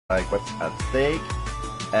like what's at stake.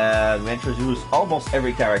 And we introduce almost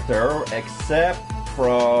every character except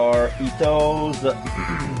for Ito's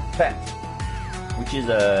pet, which is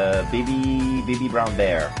a baby brown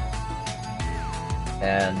bear.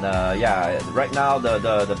 And yeah, right now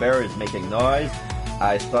the bear is making noise.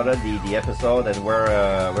 I started the episode and we're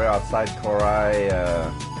outside Korai. I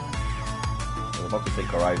was about to say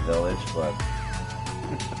Korai Village, but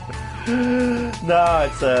no,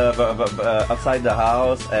 it's outside the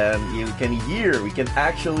house, and you can hear. We can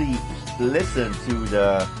actually listen to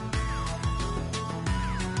the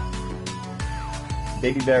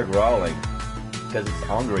baby bear growling because it's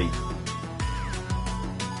hungry.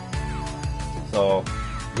 So,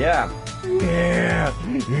 yeah.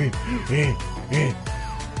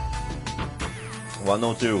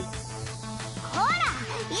 102.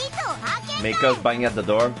 Make us bang at the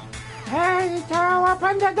door. Hey, Ito,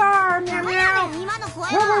 open the door! Meow meow!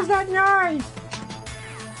 What was that noise?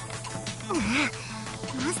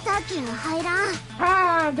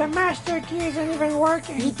 Ah, the master key isn't even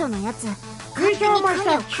working. Ito must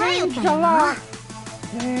have changed a lot.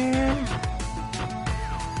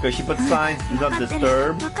 Because she put signs, do not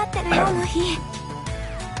disturb.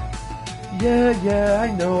 Yeah, I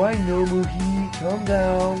know, Muhi. Calm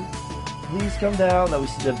down. Please calm down. Now we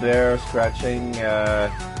see the bear scratching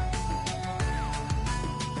at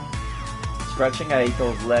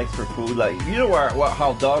Ito's legs for food. Like, you know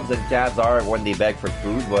how dogs and cats are when they beg for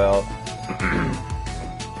food? Well,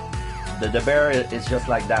 the bear is just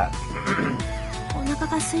like that.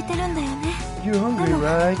 You're hungry,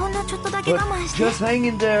 right? But just hang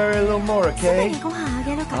in there a little more, okay?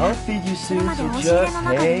 I'll feed you soon, so just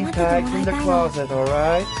hang tight in the closet,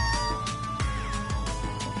 alright?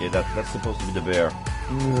 Okay, that's supposed to be the bear.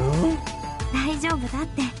 No?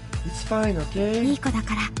 It's fine, okay?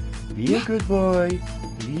 Be a good boy,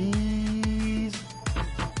 please.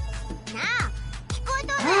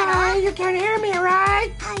 Ah, you can hear me,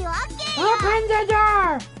 right? Open the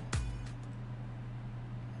door!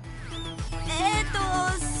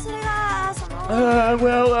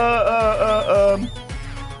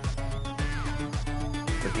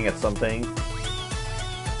 Looking at something.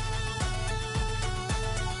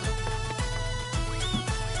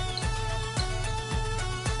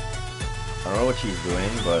 I don't know what she's doing,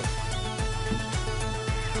 but...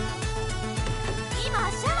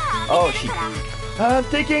 Oh, I'm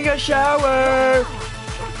taking a shower!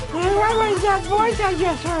 Hey, what was that voice I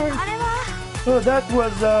just heard? Oh, that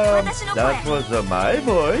was my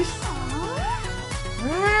voice.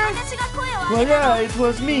 Well, yeah, it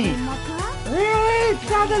was me. Really? It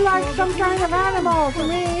sounded like some kind of animal to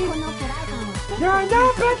me. There are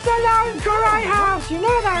no pets allowed in Korai House, you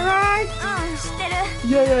know that, right?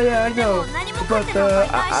 Yeah, I know. But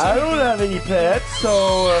I don't have any pets,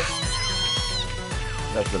 so...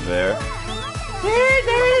 That's the bear. See,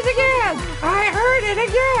 there it is again! I heard it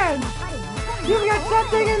again! You've got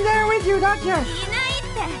something in there with you, don't you?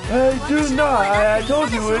 I do not. I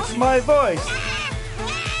told you it's my voice.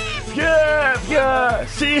 Yeah,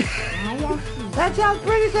 see? That sounds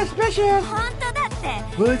pretty suspicious.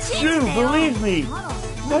 Well, it's true, believe me.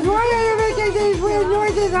 But why are you making these weird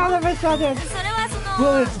noises all of a sudden?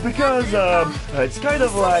 Well, it's because, it's kind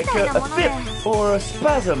of like a fit or a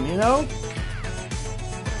spasm, you know?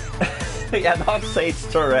 Yeah, don't say it's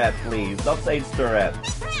Tourette, please. Don't say it's Tourette.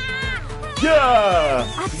 Yeah!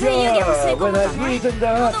 When I breathe in the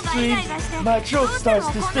hot streams, my throat starts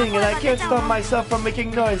to sting and I can't stop myself from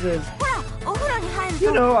making noises.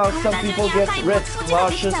 You know how some people get red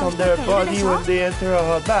splashes on their body when they enter a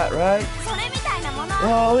hot bath, right?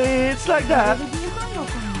 Well, it's like that.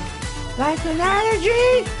 Like an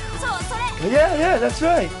allergy? Yeah, that's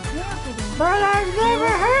right. But I've never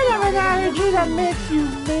heard of an allergy that makes you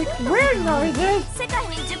make weird noises.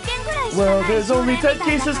 Well, there's only 10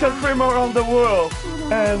 cases confirmed around the world.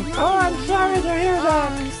 And... Oh, I'm sorry to hear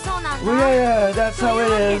that. Well, yeah, that's how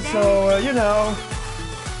it is. So, you know...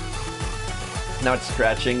 Now it's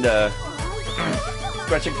scratching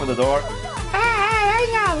scratching for the door. Hey,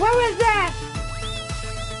 hang on. What was that?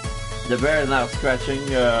 The bear is now scratching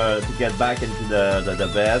to get back into the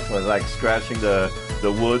bed. So it's like scratching the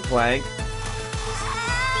wood plank.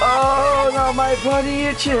 Oh no, my body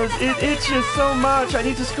itches. It itches so much. I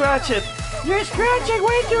need to scratch it. You're scratching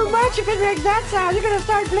way too much if it makes that sound. You're gonna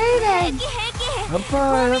start bleeding. I'm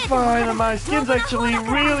fine. And my skin's actually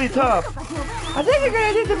really tough. I think you're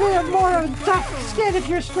gonna need to be more of a tough skin if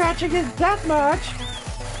you're scratching it that much.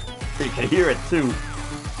 You can hear it too.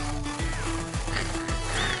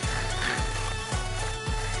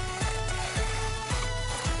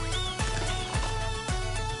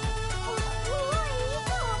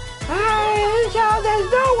 So there's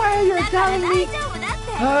no way telling me?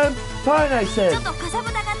 I'm fine, I said.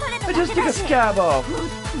 I just took a scab off.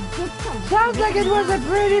 Sounds like it was a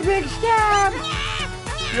pretty big scab.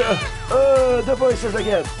 The voices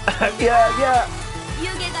again. yeah.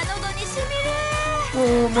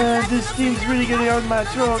 Oh man, this steam's really getting on my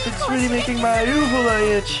throat. It's really making my uvula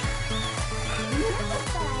itch.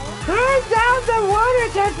 Turn down the water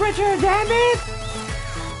temperature, damn it!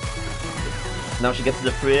 Now she gets to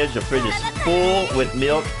the fridge. The fridge is full with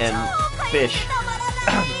milk and fish.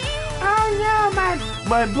 Oh no,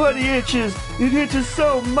 my body itches. It itches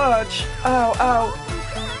so much. Ow, ow.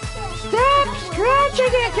 Stop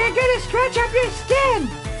scratching it! You're gonna scratch up your skin!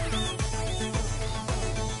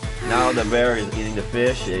 Now the bear is eating the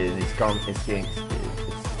fish. It's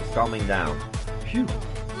calming down. Phew.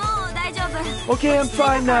 Okay, I'm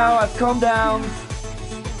fine now. I've calmed down.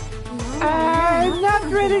 I'm not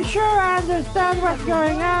really sure I understand what's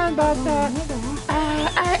going on, but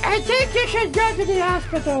I think you should go to the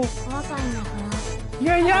hospital.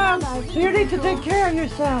 You're young, so you need to take care of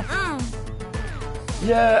yourself.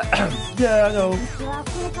 Yeah, I know.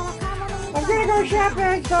 I'm gonna go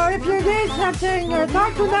shopping, so if you need something,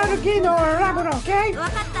 talk to Narugino or Ramuro, okay?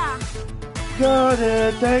 Got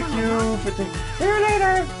it. Thank you for taking. See you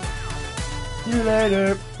later. See you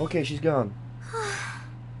later. Okay, she's gone.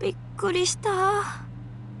 びっくりした。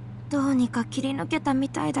どうにか切り抜けたみ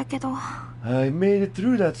たいだけど。I made it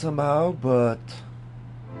through that somehow, but.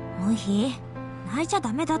 ムヒ、泣いちゃ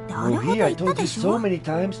ダメだってあれほど Muhi, 言 I った told で you し so ょ。 many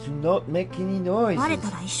times to not make any noises. バレた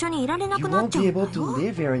ら一緒にいられな You くなっ won't ちゃ be うんだ able to よ。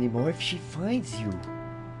 live here anymore if she finds you.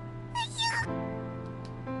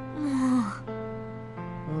 もう。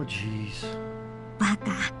Oh, jeez. バ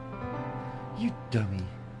カ。You dummy.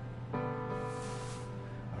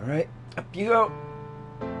 Alright, up you go.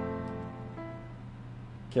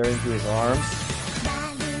 Carrying to his arms.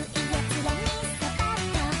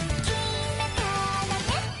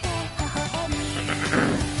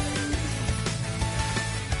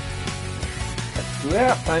 Do I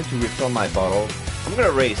have time to refill my bottle? I'm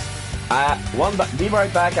gonna race. Be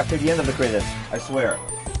right back after the end of the credits. I swear.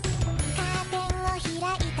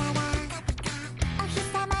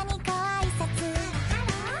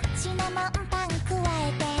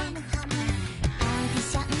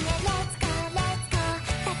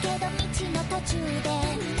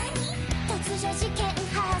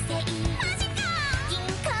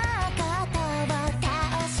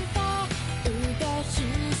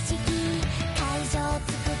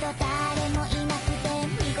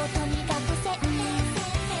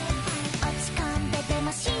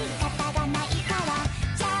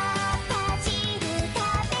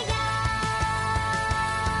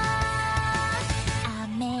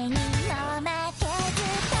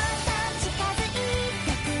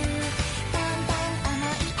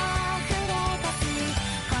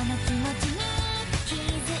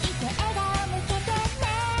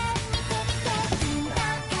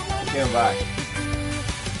 Back.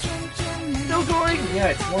 Still going? Yeah,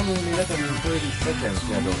 it's 1 minute and 30 seconds.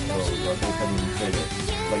 Yeah,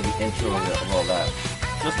 like the intro of all that.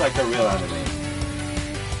 Just like the real anime.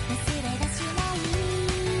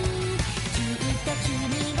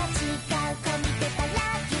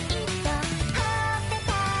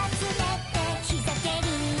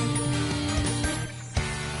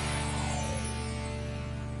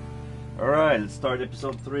 Alright, let's start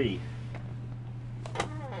episode 3.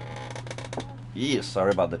 Yeah,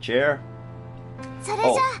 sorry about the chair.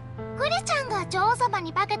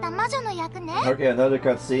 Okay, another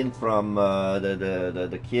cutscene from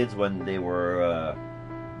the kids when they were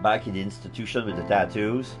back in the institution with the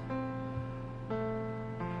tattoos.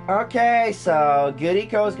 Okay, so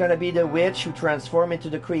Guriko is gonna be the witch who transformed into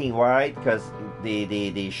the queen, right? Because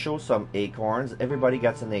they show some acorns. Everybody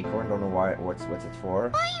gets an acorn. Don't know why. What's it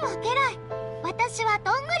for?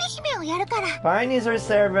 Pine is her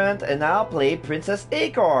servant, and I'll play Princess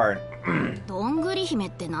Acorn. どんぐり姫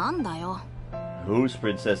ってなんだよ。 Who's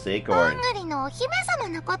Princess Acorn?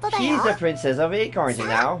 She's the princess of acorns, you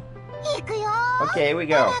know. Okay, we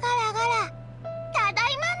go.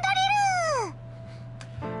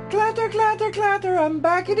 Clatter, clatter, clatter, I'm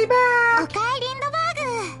backity back.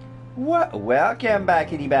 What? Welcome,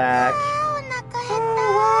 backity back.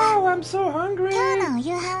 Oh, wow, I'm so hungry.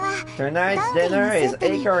 Tonight's dinner is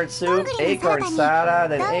acorn soup, acorn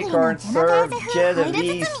salad, and acorn served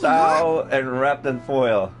Genovese style and wrapped in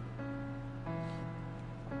foil.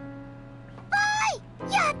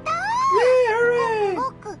 Yay, hooray!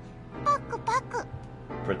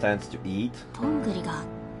 Pretends to eat. どんぐりが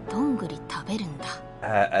どんぐり食べるんだ。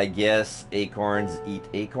I guess acorns eat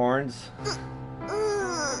acorns.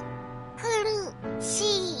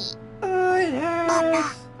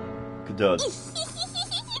 Milk Duds.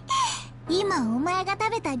 今お前が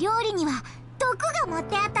食べた料理には毒が持っ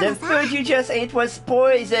てあった The のさ。 food you just ate was こ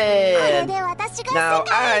れ poison! で私が Now 世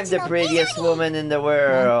界 I'm 一 the の美女 prettiest に。 woman in the なん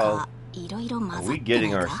world. かいろいろ混ざ Are っ we て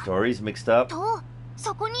getting ない our か stories mixed up? と、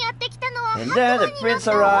そこにやってきたのは And then the prince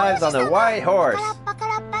arrives on a white horse. パカ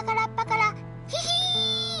ラッパカラッパカラッパカラヒ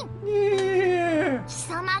ヒーン。貴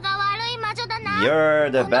様が悪い魔女だな。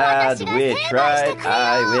 You're the bad witch, right?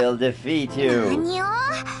 I will defeat you. 何を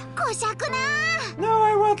こしゃくな。 No,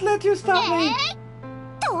 I won't let you stop me.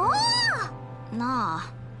 どうな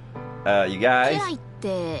あ。 You guys, 家来っ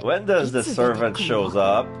て when does い the つ出てくるの servant shows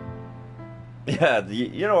up? Yeah,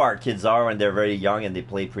 you know how our kids are when they're very young and they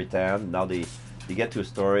play pretend. Now they get to a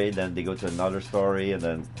story, then they go to another story, and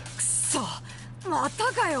then くそま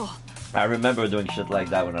たかよ I remember doing shit like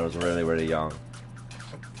that when I was really, really young.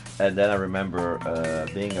 And then I remember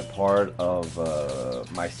being a part of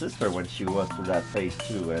my sister when she went through that phase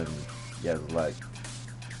too, and yeah, it was like,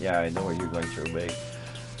 yeah, I know what you're going through, babe.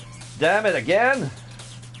 Damn it again!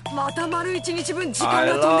 また丸一日分時間 I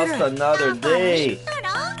が飛んで lost る another day. だ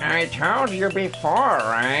ろ I told you before,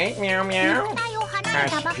 right? Meow 肉 meow. 体を離 A れ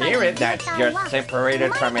たばかりの spirit 肉 that's 体 just は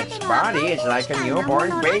separated from its body is like a みたいなも newborn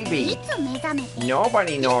の baby. いつ目覚めて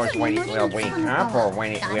Nobody knows when it will wake up or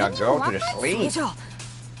when it will go to それ sleep. じゃ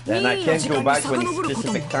Then I can't go back to any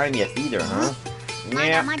specific time yet either, huh? まだ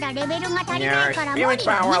Yeah. まだレベルが足りな Your いから無 spirit 理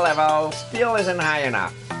だ power ね level still isn't high enough.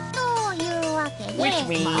 というわけで Which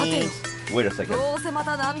means... Wait a second. どうせま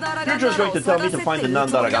たなんだら You're がんだ just ら going を to tell me 探せ to って find the 言う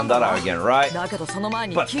つも Nandara りなんだ Gandara ろ again, right? だけどその前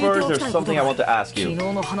に But 聞いて first, おき there's たいこと something I が want to ask 昨 you. 日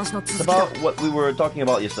の話の It's 続きだ about what we were talking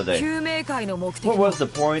about yesterday. 救命会の目的 What は was the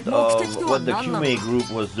point of what the Kume group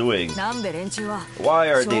was doing? なんで連中は Why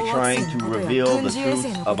are they 小惑 trying 星 to のことや reveal 軍 the 事衛星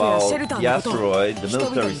truth のことや about シェルタ the ーのことを asteroid, the 人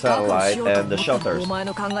々 military に暴露 satellite, しようと and the 思ったの shelters? お前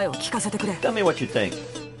の考えを聞かせてくれ Tell me what you think.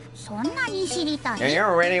 そんなに知りたい Do you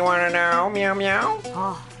really want to know? Meow meow?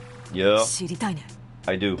 あ Yeah, あ知りたいね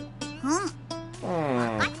I do. う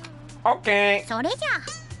ん Okay. それじ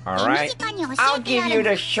ゃ Alright. 手短に教 I'll えて give や you る the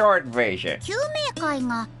short version. 救命会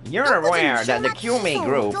が You're 独自 aware の that the 終末 Kume 思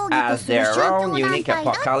想を group 教義と has する their 宗 own 教団 unique 体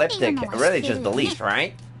だっていう apocalyptic のは知ってる religious よね beliefs,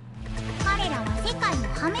 right? 彼らは世界の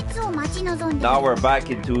破滅を待ち望んでい Now る we're back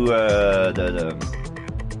into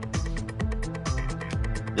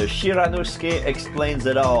the Shiranosuke explains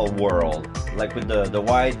it all world, like with the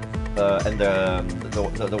white and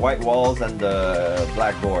the white walls and the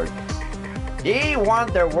blackboard. They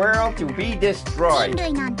want the world to be 人 destroyed.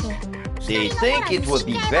 類なんて They think it would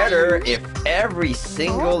be better if every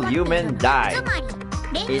single human つ died. ま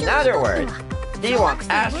り In other words, they want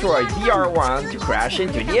asteroid VR1 to crash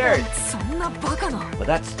into the Earth. そんなバカな But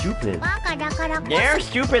that's stupid. バカだからこ They're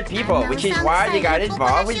そ stupid people, which is why they got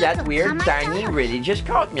involved with that weird tiny religious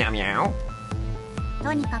cult, meow meow.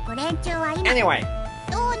 とにかく連中は今 Anyway,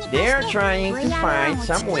 どうにかして they're trying to find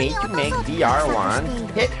some way to make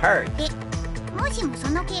VR1 hit Earth. もしもそ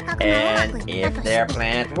の計画がう And まくいった if と their して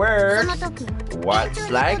plan そ works, の時 what's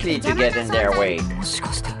likely to get in their way? もし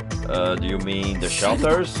かして Do you mean the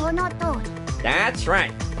shelters? その通り That's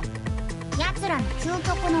right. 奴らの究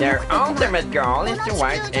極の目 Their 的は ultimate goal is こ to の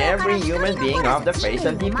wipe 地球上から every 一人 human 残 being ら off the ず face 人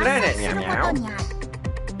of 類 the を抹 planet, 殺す meow ること meow. にあ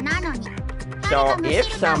るなのに So 誰かの if シ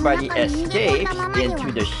ェルターの somebody 中に逃げ込んだ escapes ままでは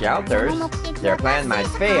into the そ shelters, の目的 their を plan 達 might 成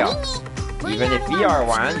する fail. ために Even if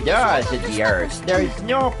VR1 does hit the Earth, there is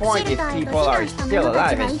no point if people are still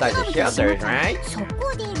alive inside the shelters, right? そ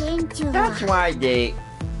こで連中は That's why they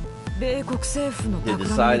米国政府の they 企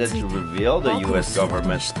み decided につい to て reveal the 暴露 US することに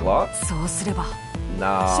government's した plot. そうすればシェル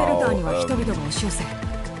Now, ターには人々が押し寄せ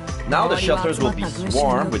now the 周りは shelters 集ま will っ be た群衆によ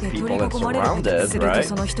swarmed って with 取 people り and 囲まれる surrounded, すると right?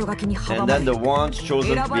 その人垣に阻 And ま then れ the る ones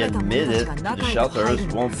chosen to be admitted to the shelters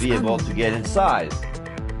won't be able to get inside.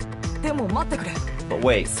 でも待ってくれ But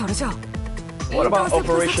wait, それじゃあ what about インターセプ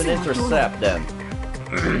ト Operation 作戦はどうなる Intercept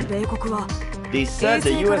then? 米国は They said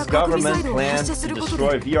the US government plans to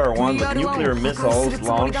destroy VR1 with nuclear missiles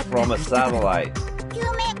launched from a satellite. 救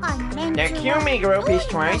命会の連 The 中は Kume group is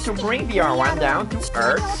trying to bring VR1 down to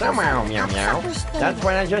Earth somehow, meow meow. That's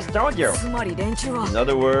what I just told you. つまり連中は In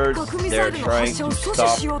other words, 核ミサ they're イルの trying 発射 to を阻止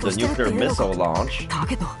しよ stop うと the してるってい nuclear うのか missile launch. だ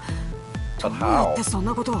けど But どうや how? ってそん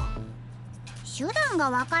なことを手段が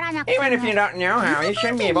わからなくて Even if you も don't know how, you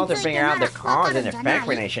should be able to figure out the cause and effect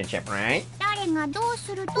relationship, right? 誰がどう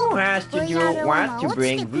すると Who has to do VR1 は what to 落ち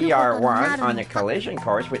bring てくることにな VR1 る on の a か collision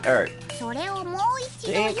course with Earth? それをもう一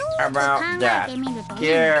度よ Think ーく about 考 that えてみるといい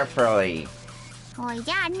carefully. おい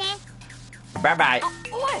じゃあね Bye bye.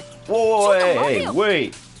 おい Whoa, hey, hey,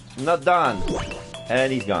 wait. I'm not done.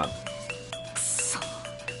 And he's gone.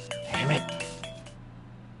 Damn it.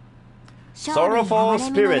 Sorrowful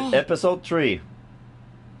Spirit, Episode 3.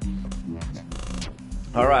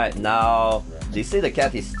 Alright, now they say the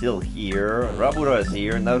cat is still here. Rabura is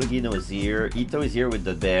here, Narugino is here, Ito is here with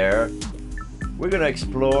the bear. We're gonna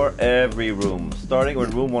explore every room, starting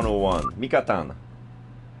with room 101. Mikatan.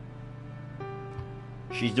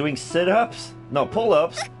 She's doing sit-ups? No,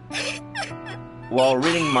 pull-ups. While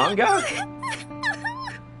reading manga?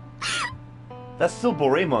 That's still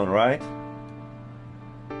Boraemon, right?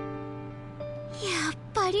 やっ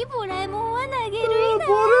ぱりボラえもんは投げるいな。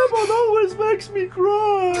 Boraemon always makes me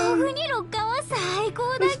cry! 特に6巻は最高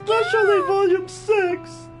だっけ。 Especially volume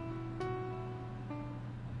 6!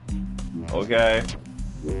 Okay.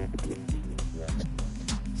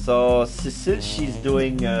 So, since she's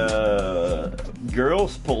doing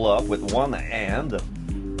girls pull up with one hand, it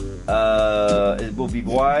will be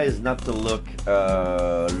wise not to look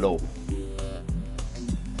low.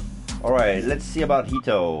 Alright, let's see about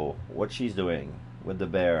Hito. What she's doing with the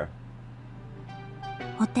bear.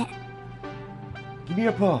 お手 Give me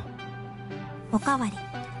your paw. おかわり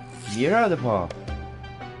Give me your other paw.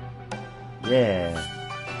 Yeah.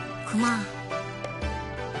 クマ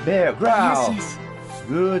Bear, よ growl. しよし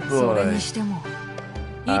Good それ boy. にしても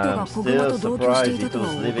糸が子熊と同居していたとは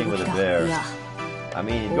驚きだ。いや I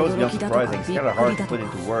mean, it goes beyond surprising. It's kind of hard to put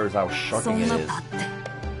into words how そ shocking ん it な is. だって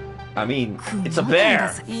I mean, クマ it's a なん bear.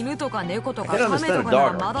 だぜ。犬とか猫と I か can カメ understand と a かな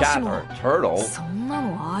ら dog ま or a だし cat も or a turtle. そんな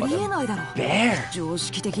のありえないだろ。 Bear. 常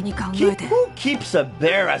識的に考えて Who keeps a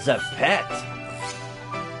bear as a pet?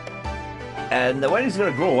 And when he's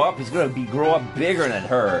gonna grow up, he's gonna grow up bigger than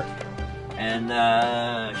her. And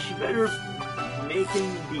she better make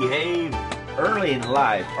him behave early in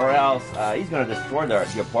life, or else he's gonna destroy the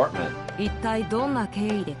apartment. 一体どんな経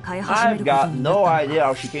緯で飼い始め I've ること got にな no ったの idea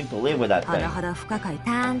how she came to live with that か thing. 甚だ不可解。ち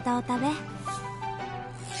ゃんとお食べ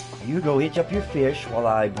You go hitch up your fish while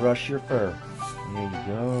I brush your fur. There you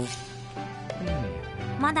go.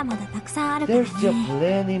 まだまだたくさんあるから There's still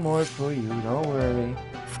ね plenty more for you, don't worry.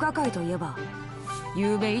 不可解といえば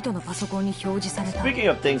昨べ糸のパソコンに表示された Speaking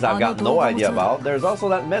of things I've got no idea about, there's also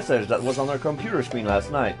that message that was on our computer screen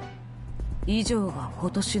last night. 以上が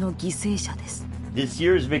今年の犠牲者です。 This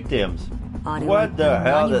year's victims. あれは What 一 the 体 hell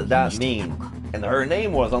何を did 意 that 味していた mean? のか。 And her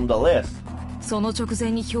name was on the list. その直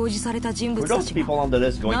前に表示された人 Were 物た those ち people が on the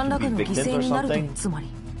list going 何 to ら be かの犠 victims 牲 or になると something? つまり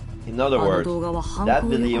In other あの words, 動画は犯 that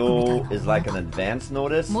行予告みたい video な is もの like だ an advance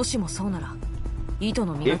notice. もしもそうなら糸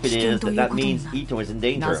の身が If 危 it 険 is, と then いう that ことに means なる。 Ito is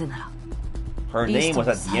in なぜ danger. なら Her name was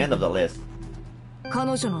at the end of the list.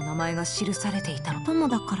 彼女の名前が記されていたの。友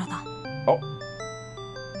だからだ Oh.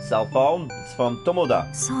 Cell phone? It's from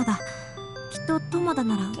Tomoda. そうだきっと友だ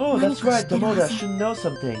なら Oh, 何 that's か知 right. ってるは Tomoda ず should know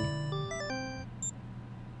something.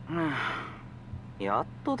 やっ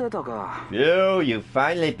と出たか。 Phew, you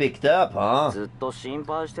finally picked up, huh? ずっと心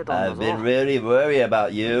配してたん I've だ been ぞ。 really worried about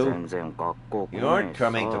全 you. 然学校来 You ね aren't えしさ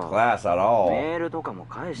coming to class at all. メールとかも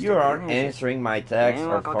返して You くれ aren't ねえし answering my texts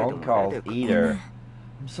or phone calls either.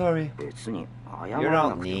 I'm sorry. 別に謝 You らな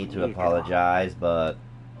don't くてもいい need け to ど apologize, but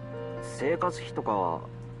生活費とかは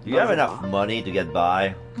do you have enough money to get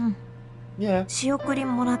by? うん Yeah, 仕送り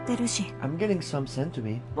もらってるし I'm getting some sent to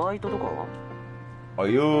me. バイトとかは Are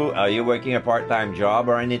you working a part-time job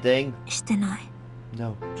or anything? してない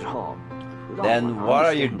No. じゃあ普段 Then は what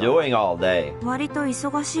何 are し you てんだ doing all day? 割と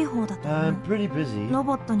忙しい方だと思 I'm う pretty busy. ロ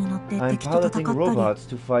ボットに乗って I'm 敵と戦 piloting ったり robots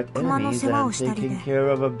to fight 熊の enemies 世話を and したりで taking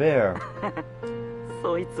care of a bear.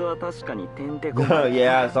 そいつは確かにてんてこ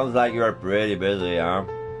Yeah, sounds like you're pretty busy, huh?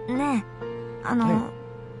 ねえはい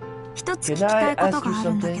一つ聞きたいことがあ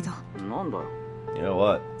るんだけ Can どなんだよ You know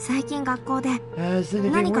what? 最近学校で Has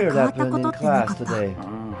anything 何か weird 変わった happened こと in ってなか class った today?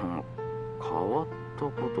 変わった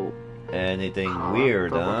こと Anything 変わ weird, っ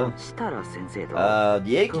たこ huh? としたら先生と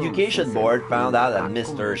The education board found out that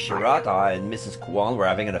Mr. Shirata and Mrs. Kwan were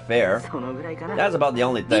having an affair. そのぐらいかな That's about the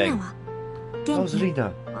only リナ thing. は元 How's 気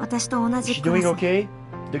Rina? 私と同 Is じ she クラ doing ス okay?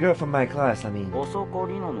 The girl from my class, I mean. おそこ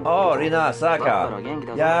リノの Oh, Rina だから Asaka. 元気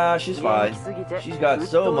だぞ Yeah, she's 元 fine. 気すぎて She's got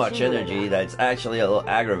鬱 so 陶 much しいぐらい energy だ that it's actually a little じ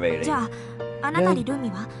aggravating. ゃああなたにルミ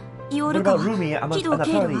はイオル What カ about は Rumi キド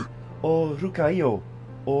ケイル Anatari? は Or Rukaio?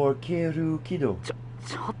 Or Keru Kido? ち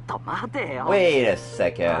ょっと待てよ Wait a あい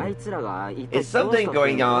second. つらが一体 Is something どうしたって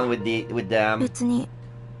going んだ on with them? 別に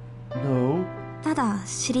No. ただ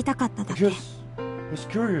知りたかっただけ Just was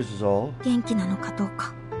curious is all. 元気なのかどう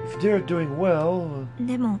か If they're doing well,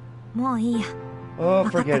 でももういいや oh,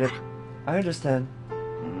 分かった forget か it. ら I understand.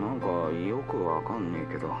 なんかよくわかんね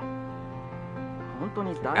えけど本当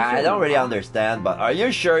に大丈夫 I don't really understand, but are you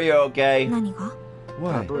sure you're okay? 何が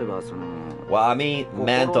Why? 例えばその Well, I mean,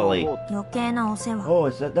 mentally. 余計なお世話 Oh,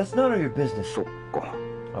 that's none of your business. そっか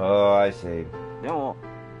Oh, I see. でも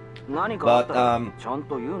何かあった But, らちゃん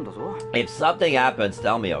と言うんだぞ If something happens,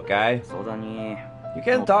 tell me, okay? 相談に You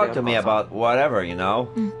can talk to me about whatever, you know?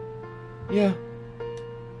 Yeah.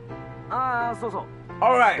 ああ、そうそう。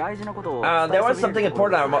 Alright. 大事なことを There was something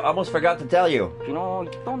important I almost forgot to tell you. 昨日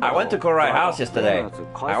言ったんだ I ろ went to Korai House yesterday.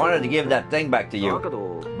 I wanted to give that thing back to you.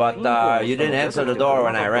 But you didn't answer the door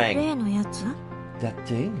when I rang. 例のやつ That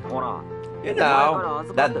thing? ほら You know,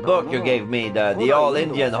 that book you gave me, the All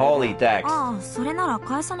Indian Holy Text. ああ、それなら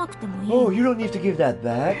返さなくてもいい。 Oh, you don't need to give that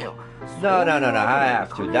back? No, I have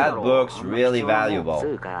to. That book's really valuable. つ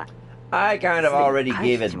うか I kind of already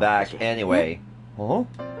gave it back anyway. Huh?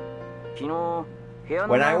 昨日部屋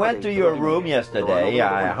の When I 中 went で to your room yesterday,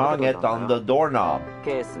 I hung it on the doorknob.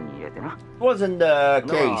 ケースに入れてな It was in the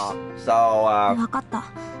case, so, わかった。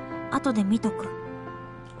後で見とく。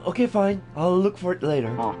 okay, fine. I'll look for it later.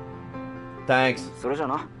 うん Thanks. それじゃ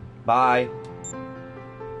な Bye.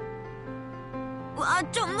 うわ、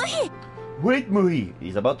無理。 Wait, Muhi.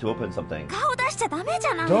 He's about to open something. 顔出しちゃダメじ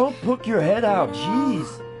ゃない。 Don't poke your head out. Jeez.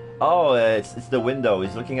 Oh, it's the window.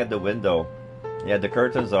 He's looking at the window. Yeah, the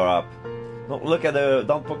curtains are up. Don't look at the.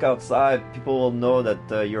 Don't look outside. People will know that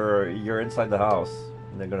you're inside the house,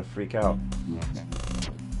 and they're gonna freak out.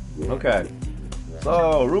 Okay.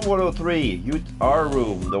 So room 103, our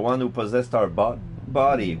room, the one who possessed our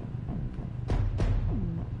body.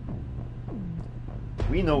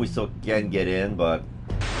 We know we still can get in, but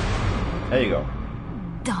there you go.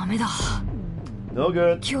 ダメだ。 No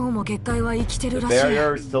good. 今日も結界は生きて The るらしい。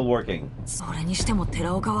 barrier is still working. それにしても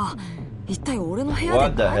寺岡は一体俺の部屋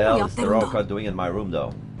What で the 何を hell や is ってるんだ。 Teroka doing in my room,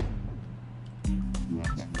 though?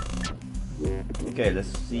 Okay, let's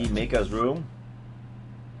see Meika's room.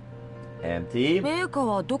 Empty. メーカー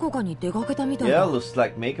はどこかに出かけたみたい Yeah, だ。 looks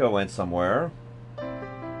like Meika went somewhere.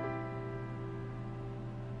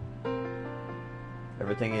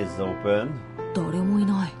 Everything is open. 誰もい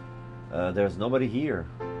ない。 There's nobody here.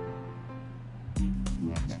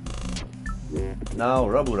 Now,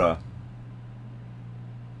 Rabura.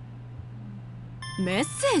 メッ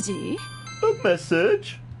セージ？ A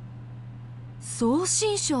message? 送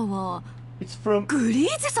信者は It's from グリ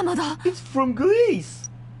ーゼ様だ。 It's from Greece.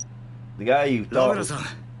 The guy you ラブ talked ラさん、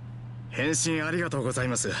返信ありがとうござい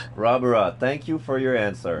ます。 Rabura, thank you for your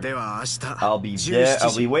answer. では明日 I'll be there.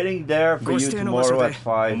 I'll be waiting there for ご you 指定の場所 tomorrow で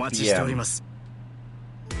at お待ちしており 5 ま p.m. す。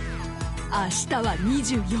明日は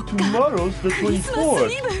24日。 Tomorrow's the クリスマス 24th.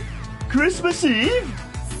 イブ。 Christmas Eve?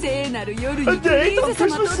 聖なる夜 A にグリ date ー on ゼ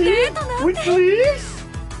様と Christmas デ Eve ートなん with て。 Greece?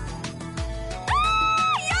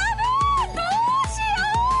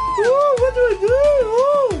 Oh, what do I do?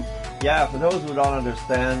 Oh. Yeah, for those who don't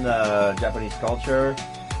understand Japanese culture,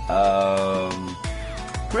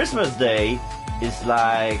 Christmas Day is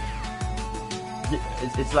like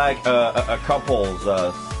it's like a couple's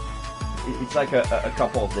it's like a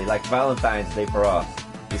couple's day, like Valentine's Day for us.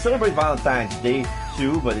 We celebrate Valentine's Day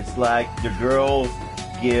too, but it's like the girls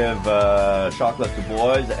give chocolate to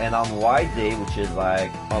boys, and on White Day, which is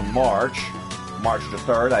like on March the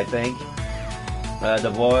 3rd, I think,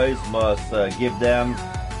 the boys must give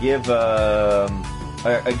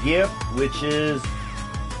a gift which is,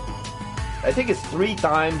 I think it's 3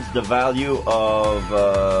 times the value of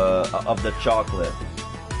the chocolate.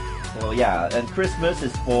 So yeah, and Christmas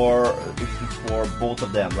is for both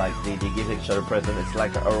of them. Like they give each other presents. It's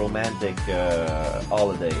like a romantic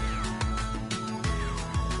holiday.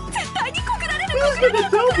 He's gonna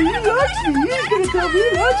tell me he likes me. He's gonna tell me he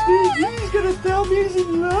likes me. He's gonna tell me he's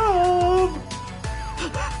in love.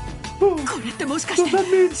 これってもしかして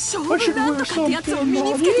勝負なんとかってやつを身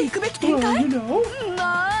につけていくべき展開？ You know. もう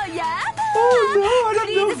やだ。 Oh no, I グ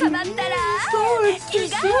リ don't ーゼ know. 様ったら So it's too 気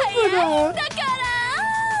が soon for 早いん that. だから。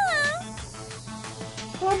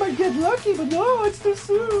 I might get lucky, but no, it's too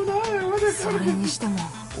soon. それにしても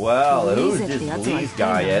Well, グリー who's ゼって this やつは Lee's 一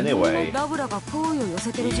体 guy 何者 anyway? ラブラが好意を寄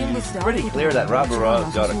せてる人物である Pretty こと clear that は間違い Rabura's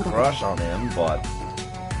なさ got そう a だけど crush on him, but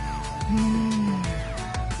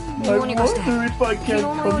どうにかして wonder if I 昨日 can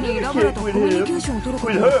のようにラブラ communicate とコ with ミュニケ him, ーションを取るこ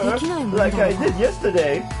with とができないも her, のだ like ろ I うか did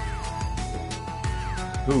yesterday.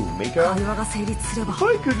 Who, Mika? 会話が成立すれば If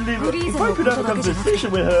I could live, グリー if ゼ I のこ could と have a だけじゃなくて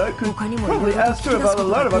conversation with her, I could 他にもいろ probably いろ ask 聞 her き出す about こ a と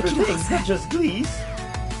lot が of で other きるは things, ず not just Glees.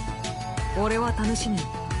 俺は試しに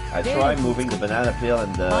I tried moving the banana peel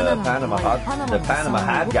and the バナナの Panama 可愛い hat, パナマ the の Panama さ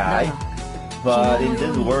hat を guy, だ but it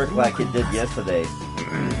didn't work like it did yesterday.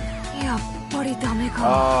 やっぱりダメ Oh,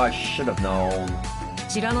 か I should have known.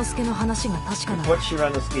 白之助の話が確かな What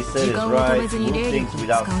ら Shiranosuke said is 時間を止め right. ずに Move 霊 things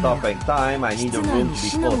力を without 使うなら stopping time. I need 室 the 内 room に to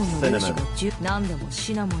シ be ナ full モ of ンの粒子 cinnamon. が何でも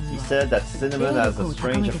シナモンに He は said that cinnamon 霊 has 力 a を高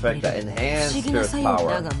strange めてくれ effect る that 不 enhances 思議な spirit 作用だ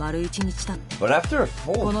power. が丸一日経って But after a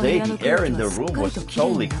こ full の部 day, 屋の the air 空 in 気 the はすっ room かり was と綺麗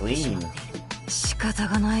totally になってしま clean. っている仕方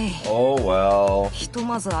がない Oh well. ひと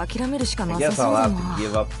まず諦めるしか I な guess さそう I'll だ have な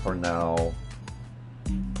to give up for now.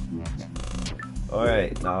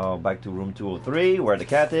 Alright, now back to room 203 where the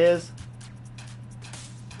cat is.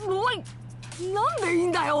 おい、なんでいい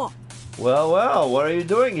んだよ。 Well, well, what are you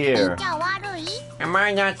doing じ here? ゃあ悪い Am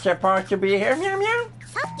I not supposed to be here, meow meow?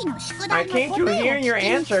 さっきの宿 I 題の came 答 to え hear を your 聞きに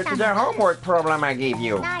answer 来 to た the の。 homework problem I gave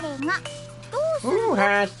you. 誰がどうする Who の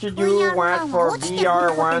has to do what for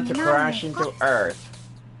VR1 to crash into Earth?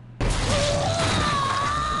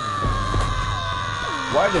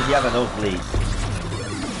 Why does he have a nosebleed?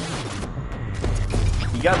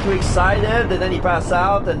 He got too excited and then he passed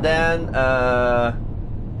out and then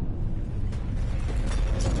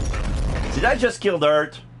did I just kill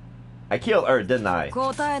Earth? I killed Earth, didn't I?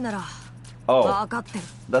 答えなら Oh, 分かってる。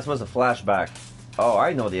 that was a flashback. Oh,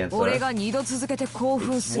 I know the 俺 answer. が2度続けて興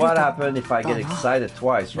奮すると。 What happened if I get excited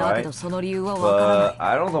twice, だけ right? どその理由は分からない。 But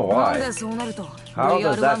I don't know なん why. でそうなると How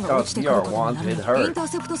does that VR1 が落ちてくることになる cause VR1 to hit の her? インター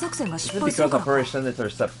セプト作戦が Is 失 it 敗する because か Operation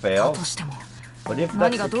Intercept だ failed? としても But if that's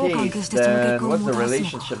何が the どう関係 case, してその then 結果を what's the もたらすの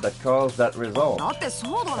relationship that caused that result? だって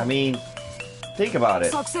そうだろ I mean, think about it.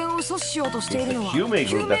 作戦を阻止しようとしてい It's る the のは Hume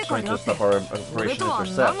救 group 命 that's 会 trying であ to って stop our 俺 Operation とは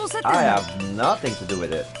何の Intercept. 接点 I も have nothing to do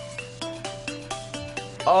with it.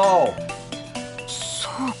 Oh, そ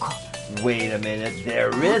うか wait a minute.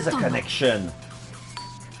 There is a connection.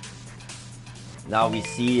 Now we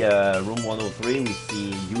see room 103. We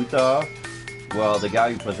see Utah. Well, the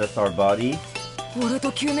guy who possessed our body. 俺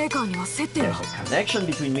と救命会には接点 There's が a connection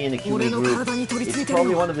between me and the Kume 俺の group. 体に取り付い It's てる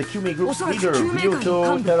probably の one は of the Kume group's おそらく leader, 救命会の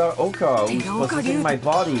Ryoto 幹部 Teraoka, who's 寺岡 possessing 龍 my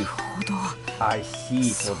body. なるほど I see,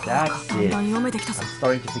 so そうか that's だん it. だん I'm 読めてきたぞ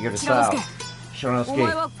starting to figure this 白之 out. 助お前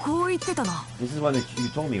Shiranosuke, はこう言ってたな this is what you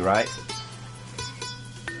told me, right?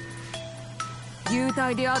 幽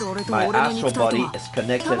体である俺と My 俺の astral 肉体と body は is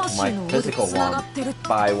connected to 魂 my の上で physical つなが one ってる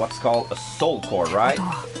by what's called a soul core, right? と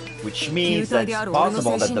は Which means that it's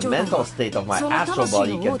possible that the mental state of my astral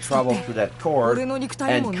body can travel through that core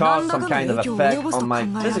and cause some kind of effect on my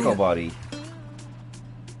physical body.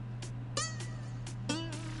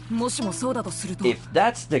 もしもそうだとすると If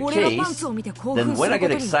that's the 俺がパン case, ツを見て興 then 奮す when る I こ get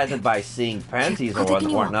とによって excited by seeing panties or 結果的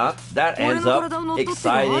には whatnot, that 俺 ends の up 体を乗っ取って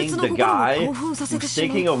るあい exciting つの the 心を guy 興奮させて who's し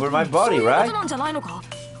まう taking over my そう body, いうこと right? なんじゃないのか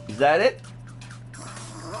Is that it?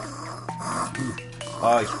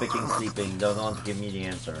 Oh, he's picking sleeping. Doesn't want to give me the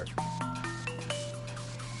answer.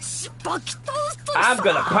 バキトースト I'm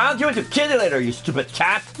gonna pound you into kitty litter, you stupid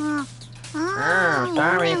cat! あ Oh,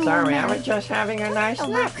 sorry, sorry. I was just having a nice と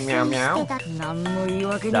nap, 学 meow 習して meow. た何の言い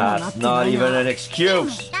訳にもなっ That's てな not い even な an でも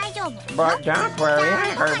excuse. 大丈夫 But don't worry,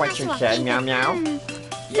 I heard what you said, meow meow.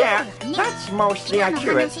 Yeah, that's mostly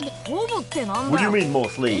accurate. ほぼってなん What だ do you よ mean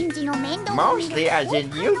mostly? 園児の面倒を見る Mostly as in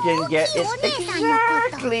you didn't get it お姉さんの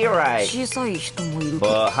こと exactly right. 小さい人もいるけど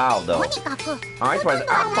But how と though? にかく It was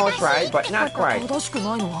almost right, but not quite. 正しく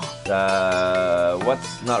ないのは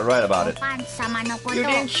What's not right about お it? パンツ様のことを You パ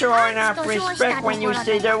didn't ン show ツ enough と称した respect と when こ you ろ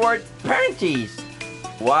say で the word panties.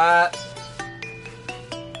 What?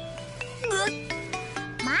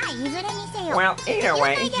 まあいずれにせよ Well, either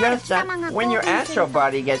way, it's just that when your astral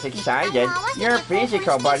body gets excited, your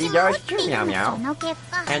physical body does too, meow そ meow. の結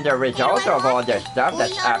果 And the result of all the stuff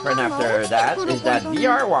that's happened after that is that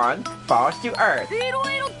VR1 falls to Earth. エロ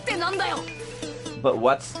エロってなんだよ But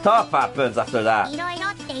what stuff happens after い that? ろいろ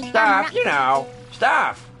って言ったなら Stuff, you know,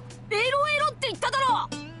 stuff. エロエロって言っただろ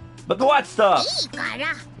But what stuff? いいか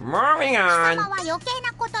ら Moving 貴 on. 様は余計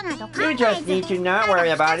なことなど考 You え just ず need to not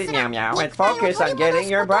worry about it, meow meow, and focus on getting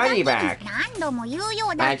your body back. 何度も言うよ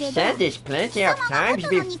うだ I've けど said this plenty of times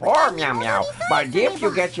before, meow meow. But if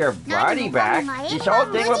you get your body back, this whole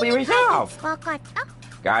thing will be resolved. 分かっ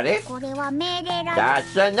た Got it? これは命令だ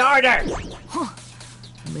That's an order!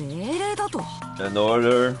 命令だと An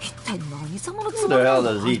order? 一体何様のつ Who もり the な hell ん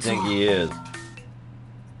だ does あ he いつは think he is?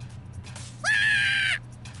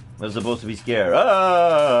 I'm supposed to be scared.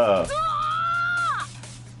 Ah!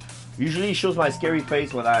 Usually he shows my scary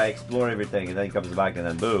face when I explore everything, and then he comes back and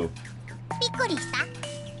then boo. びっくりした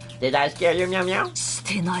Did I scare you, meow meow? し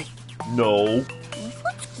てない No. 嘘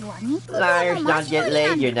つきは肉の Liars 間 don't 違 get い laid,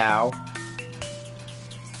 なんだ you know.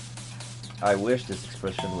 I wish this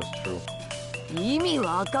expression was true. 意味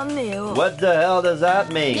わかんねえよ What the hell does that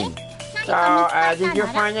mean? 何 So, か見つか did you っ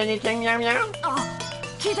たなら find anything, meow meow? あ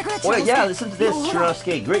聞いてくれ Well, チ yeah, ロス listen to ケ this, ほら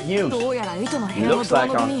Shinosuke. Great news. どうやら糸の部 It 屋の looks ドア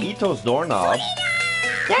like ノブ on に Ito's doorknob. まだ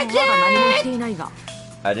何もしていないが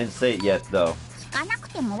I didn't say it yet, though. 聞かなく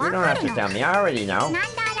ても You わ don't か have る to の tell me. I already know. なんだ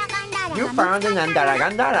らがんだら You が found an 見つかったな Nandara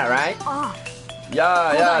Gandara, right? あ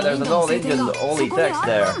Yeah, yeah, there's an old 古代インド Indian の聖典が old そこに text あ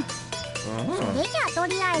る there. それじゃあと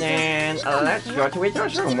りあ Then えず let's go to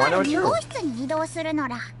Ito's room 2 102. 号室に移動するの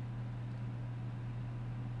だ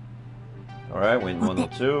Alright, win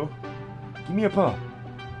 102. Give me a paw.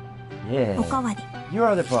 お Yeah. かわり Your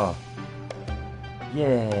other paw.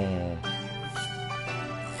 Yeah.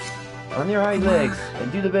 On your hind legs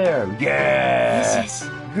and do the bear. Yeah.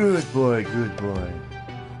 Good boy, good boy.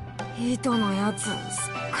 Ito's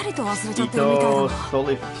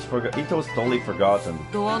totally forgotten.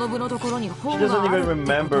 She doesn't even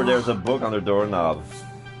remember there's a book on the doorknob.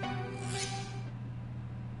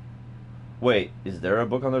 Wait, is there a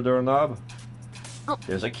book on the doorknob?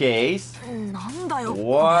 There's a case.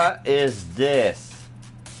 What is this?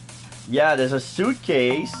 Yeah, there's a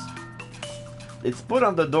suitcase. It's put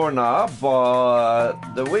on the doorknob, but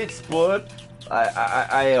the way it's put,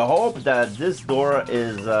 I hope that this door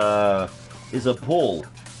is a pull,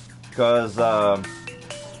 because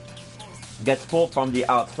gets pulled from the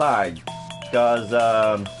outside. Because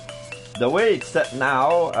the way it's set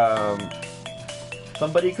now,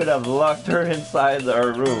 somebody could have locked her inside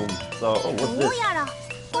her room. So, oh, what's this?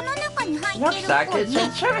 Looks like it's a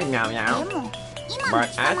chilling meow meow.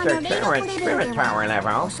 But at your current spirit power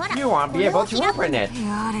level, you won't be able to open it.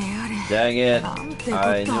 Dang it.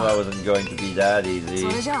 I knew I wasn't going to be that easy.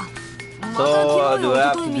 So, do I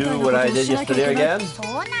have to do what I did yesterday again?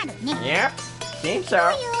 Yep, seems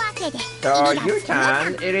so. So,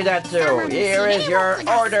 Yutan, Iridatsu, here is your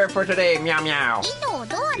order for today, meow meow.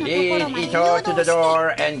 Lead Ito to the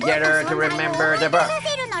door and get her to remember the book.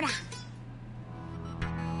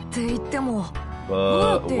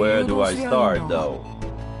 But where do I start, though?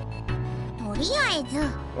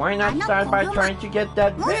 Why not start by trying to get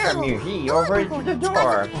that bear Muhi over to the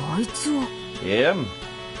door? Him?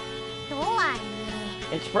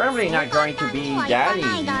 It's probably not going to be that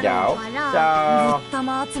easy, though. So...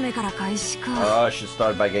 Oh, I should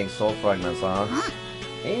start by getting soul fragments, huh?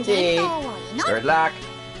 Indeed. Good luck.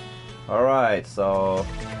 Alright, so...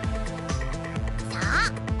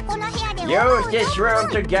 Use this room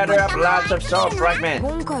to gather up lots of soul fragments.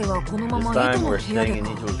 This time we're staying in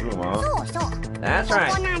Ito's room, huh? That's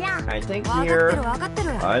right. I think here...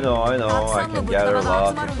 I know. I can gather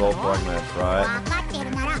lots of soul fragments, right?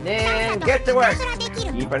 Then get to work.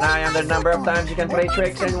 Keep an eye on the number of times you can play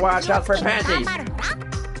tricks and watch out for panties.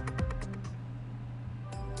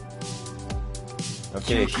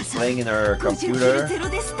 Okay, she's playing in her computer. Today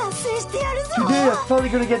I'm finally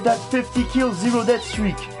gonna get that 50 kill 0 death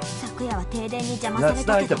streak. Last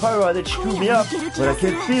night the power outage screwed me up, but I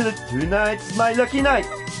can feel it. Tonight's my lucky night.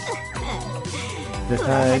 The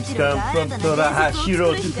time's come from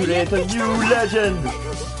Torahashiro to create a new legend.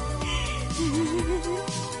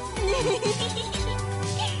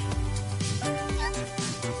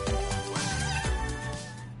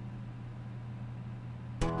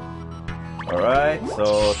 Alright,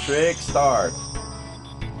 so trick start.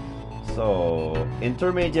 So,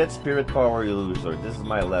 intermediate spirit power user. This is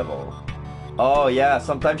my level. Oh yeah,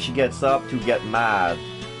 sometimes she gets up to get mad.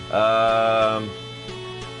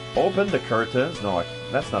 Open the curtains. No,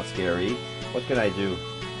 that's not scary. What can I do?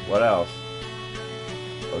 What else?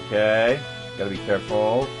 Okay, gotta be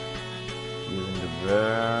careful. Using the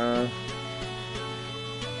bear.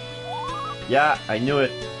 Yeah, I knew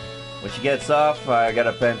it. When she gets off, I got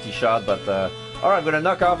a panty shot, but alright, I'm gonna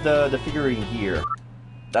knock off the figurine here.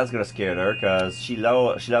 That's gonna scare her, cause she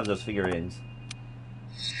loves those figurines.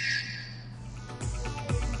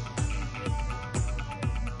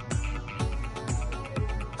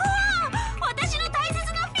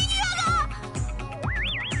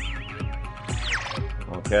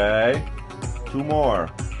 Okay, 2 more.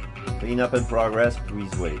 Clean up in progress,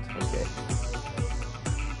 please wait. Okay.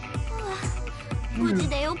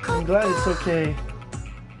 I'm glad it's okay.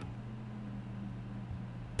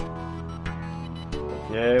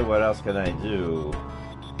 Okay, what else can I do?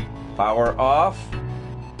 Power off.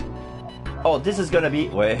 Oh, this is gonna be...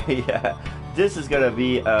 Wait, yeah. This is gonna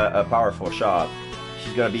be a powerful shot.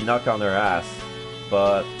 She's gonna be knocked on her ass.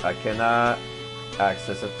 But I cannot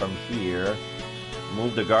access it from here.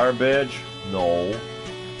 Move the garbage. No.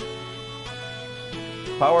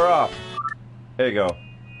 Power off. There you go.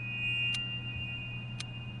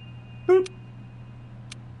 Boop.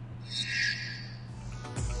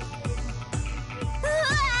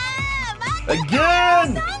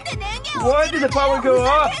 Again! Why did the power go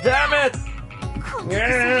off? Damn it!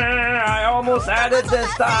 Yeah, I almost had it this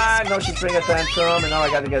time! No, she's throwing a tantrum and now I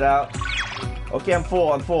gotta get out. Okay, I'm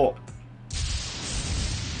full.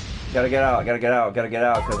 Gotta get out,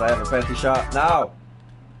 because I have a panty shot now.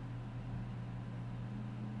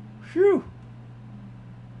 Phew.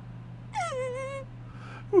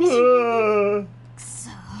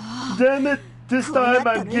 Damn it! This time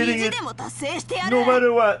I'm getting it no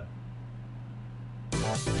matter what.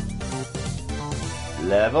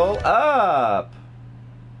 Level up!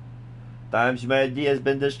 Times humanity has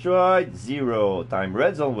been destroyed, 0. Time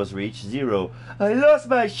red zone was reached, 0. I lost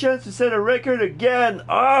my chance to set a record again.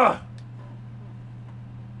 Ah!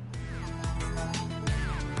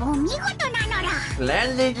 お見事なのだ。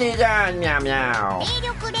 Splendidly done, meow meow. 霊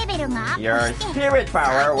力レベルがアップ Your して spirit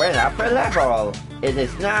power went up a level. It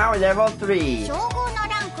is now level 3. 称号の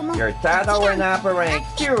ランクも Your title went up a rank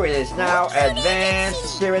 2. It is now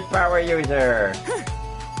advanced spirit power user.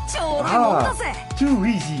 超レモンだぜ。 Too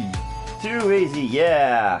easy. Too easy,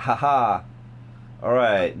 yeah. Haha.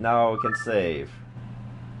 Alright, now we can save.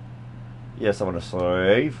 Yes, I want to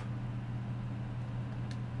save.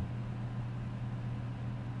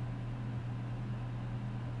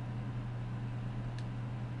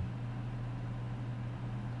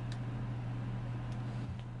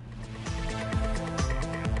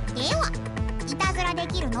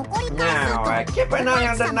 Now, keep an eye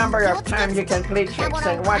on the number of times you can play tricks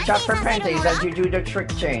and watch out for penalties as you do the trick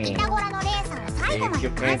chain. If you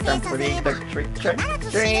can complete the trick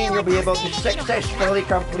chain, you'll be able to successfully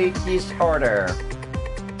complete this order.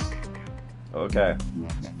 Okay.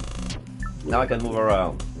 Now I can move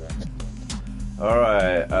around.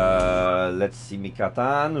 Alright, let's see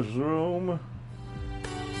Mikatan's room.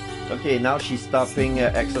 Okay, now she's stopping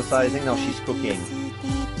exercising, now she's cooking.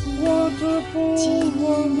 Wonderful,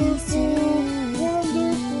 wonderful,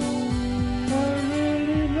 wonderful. I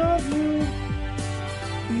really love you.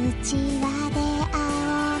 内輪で仰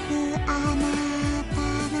ぐあなた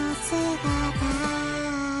の姿が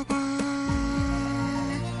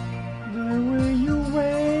The way you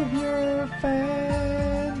wave your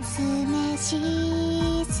fan. 酢飯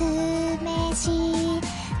酢飯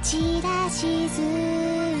ちらし寿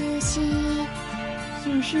司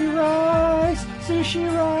Sushi rice, sushi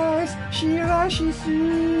rice, shirashi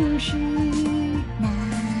sushi. な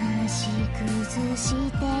し崩し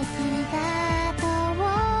て気が遠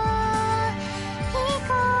いこ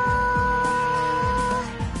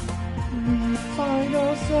We find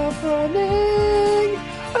ourselves running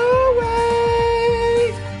away.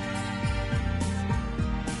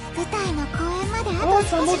 舞台の公演まであ Oh, と it's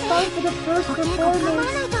少 almost し time for the first お稽古頑張らな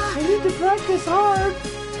い performance. と I need to practice hard.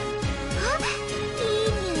 いい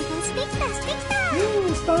匂いがしてきたしてきた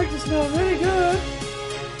It's starting to smell really good.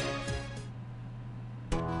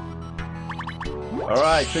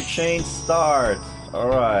 Alright, trick chain start.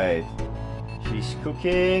 Alright. She's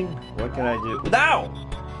cooking. What can I do? Now!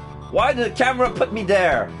 Why did the camera put me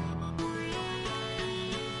there?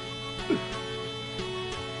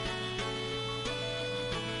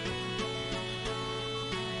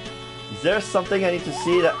 Is there something I need to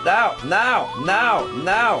see that now?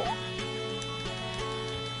 Now!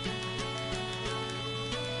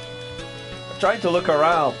 I'm trying to look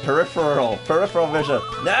around. Peripheral vision.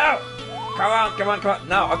 No! Come on.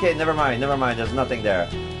 No, okay, never mind. There's nothing there.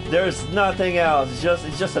 There's nothing else.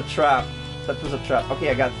 It's just a trap. That was a trap. Okay,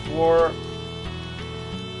 I got four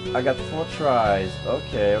tries.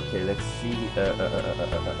 Okay, let's see.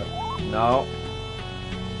 No.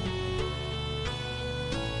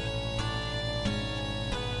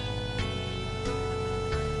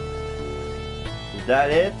 Is that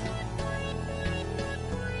it?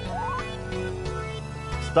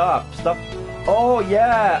 Stop. Oh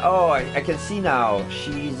yeah. Oh, I can see now.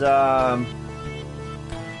 She's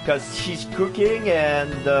because she's cooking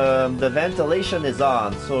and the ventilation is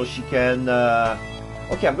on, so she can.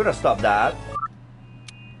 Okay, I'm gonna stop that.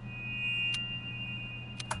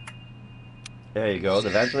 There you go. The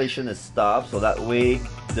ventilation is stopped, so that way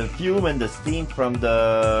the fume and the steam from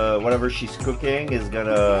the whatever she's cooking is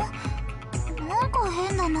gonna. なんか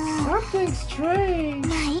変だな Something strange.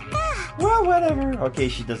 まあいいか Well, whatever. Okay,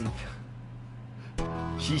 she doesn't.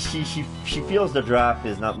 She feels the draft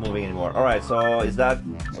is not moving anymore. All right, so is that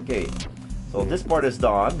okay? So this part is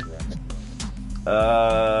done.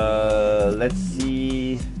 Let's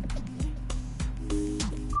see.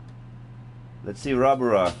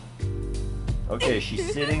 Rabura. Okay,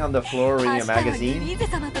 she's sitting on the floor reading a magazine.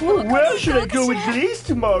 Oh, where should I go with Glees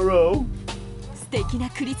tomorrow?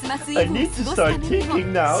 I need to start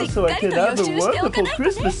thinking now so I can have a wonderful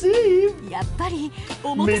Christmas Eve.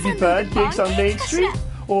 Maybe pancakes on Main Street?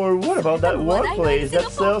 Or what about that one place that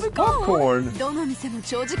sells popcorn?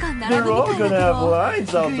 They're all gonna have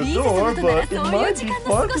lines out the door, but it might be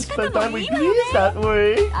fun to spend time with Glees that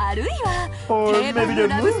way. Or maybe the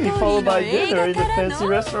movie followed by dinner in a fancy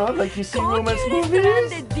restaurant like you see in romance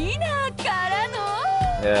movies.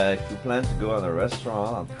 Yeah, if you plan to go on a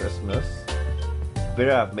restaurant on Christmas, you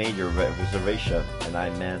better have made your reservation, and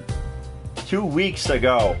I meant 2 weeks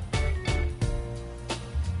ago.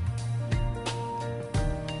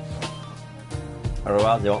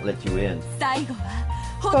 Otherwise, they won't let you in.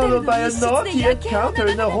 followed by a naughty encounter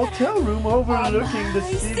in a hotel room overlooking the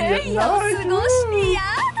city at night.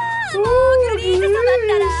 Oh, please,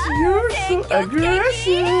 you're so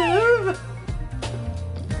aggressive.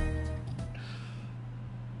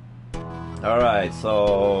 Alright,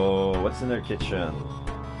 so what's in their kitchen?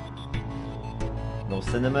 No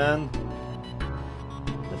cinnamon.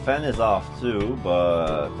 The fan is off too,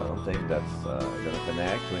 but I don't think that's gonna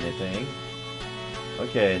connect to anything.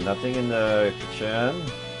 Okay, nothing in the kitchen.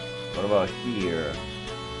 What about here?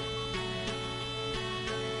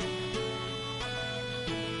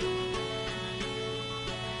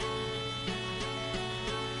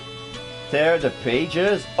 Tear the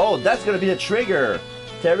pages? Oh, that's gonna be the trigger!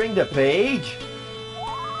 Tearing the page?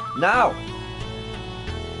 Now!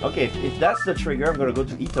 Okay, if that's the trigger, I'm gonna go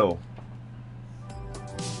to Ito.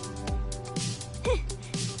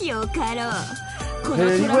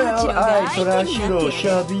 Very well, I, Torashiro,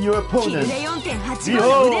 shall be your opponent.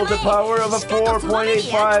 Behold the power of a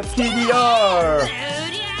 4.85 KDR!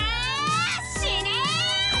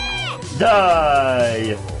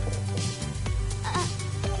 Die!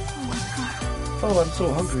 Oh, I'm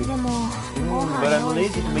so hungry. But I'm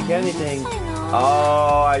lazy to make anything.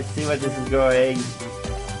 Oh, I see where this is going.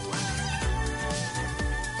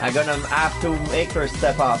 I'm gonna have to make her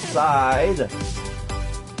step outside.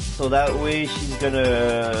 So that way she's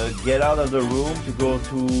gonna get out of the room to go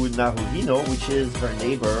to Naruhino, which is her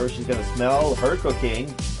neighbor. She's gonna smell her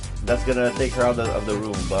cooking. That's gonna take her out of the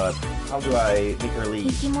room, but how do I make her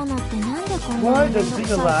leave? Why does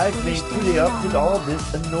being alive make putting up with all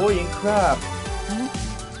this annoying crap?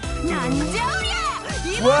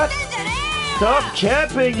 What? Stop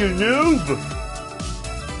camping, you noob!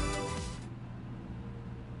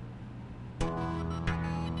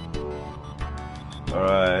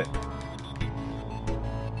 Alright.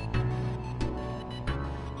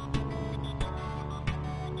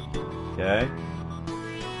 Okay.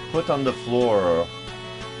 Put on the floor.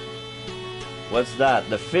 What's that?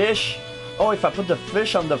 The fish? Oh, if I put the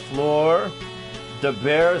fish on the floor, the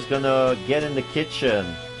bear is gonna get in the kitchen.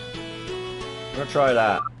 I'm gonna try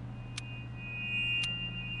that.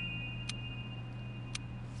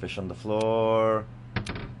 Fish on the floor.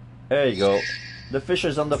 There you go. The fish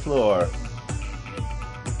is on the floor.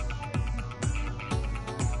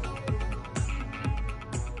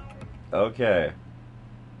 Okay.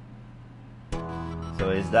 So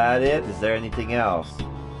is that it? Is there anything else?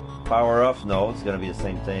 Power off? No, it's gonna be the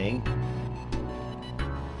same thing.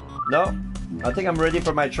 No, I think I'm ready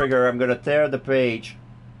for my trigger. I'm gonna tear the page.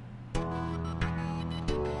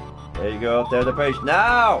 There you go, tear the page.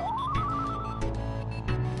 Now!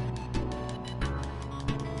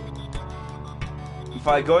 If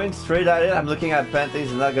I'm going straight at it, I'm looking at paintings,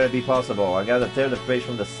 it's not gonna be possible. I gotta tear the page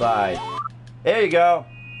from the side. There you go.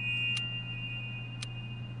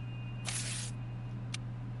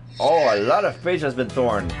 Oh, a lot of page has been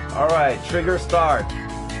torn. Alright, trigger start.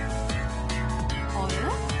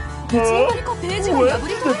 Huh? When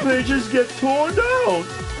did the pages get torn out?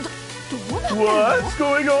 What's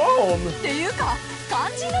going on?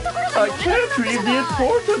 I can't read the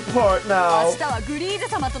important part now.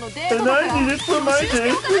 And I need it for my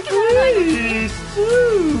day for Greece,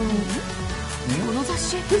 too.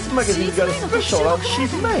 This magazine's got a special on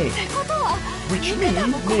Shizme. Which means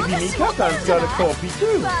maybe Mikatan's got a copy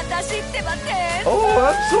too. Oh,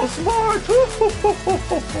 I'm so smart!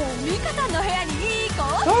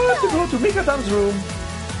 Time to go to Mikatan's room.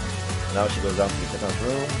 Now she goes down to Mikatan's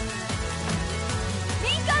room.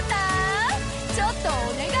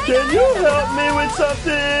 Can you help me with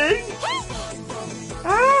something?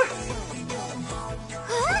 Ah!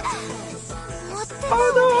 Oh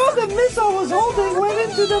no, the missile I was holding went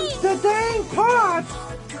into the dang pot!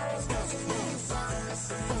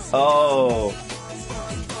 Oh.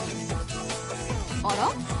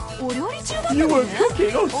 You were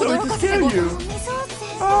cooking? Oh, sorry to scare you.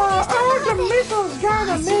 The missile's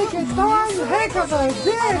gonna make a darn heck of a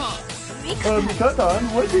dish. Mikatan,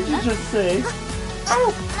 what did you just say?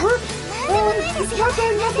 Oh, whoops.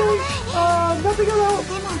 Nothing. Nothing at all.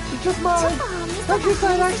 It's just my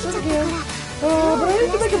countryside accent again. But I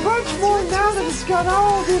need to make a bunch more now that it's got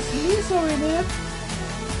all this miso in it.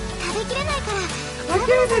 I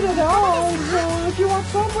can't eat it all, so if you want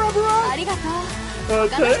some, rubber on.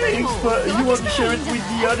 Thanks, but you want to share it with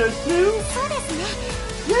the others too?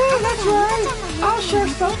 Yeah, that's right. I'll share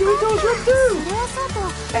some to eat those with too.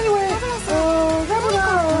 Anyway, rubber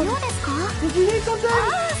on. Did you need something?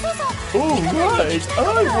 Oh, right. I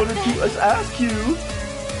wanted to ask you.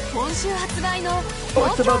 Oh,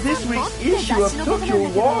 it's about this week's issue of Tokyo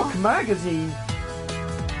Walk magazine.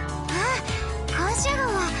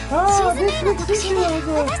 Oh, this week's issue is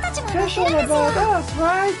a special about us,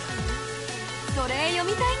 right? それ読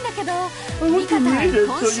みたいんだけど I want to read it,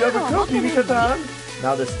 今 so 週 you have a 号持って copy, ない Mikatan.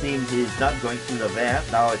 Now the steam is not going through the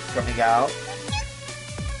vent. Now it's coming out.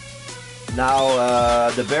 Now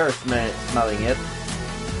the bear is smelling it.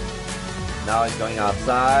 Now it's going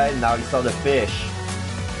outside. Now he saw the fish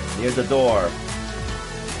near the door.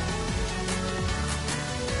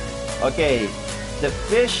 Okay, the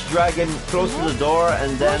fish dragged him close to the door,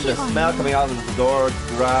 and then the smell coming out of the door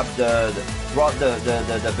brought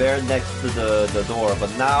the bear next to the door. But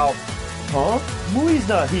now, huh? Mui's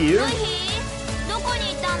not here.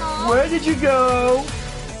 Where did you go?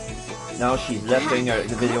 Now she's left playing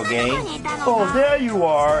the video game. Oh, there you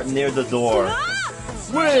are, near the door.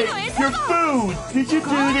 Wait, your food! Did you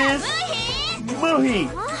do this? Muhi!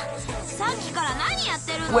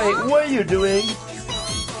 Wait, what are you doing?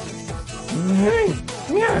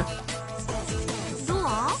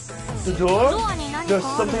 The door? There's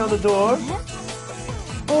something on the door?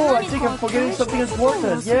 Oh, I think I'm forgetting something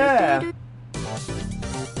important. Yeah.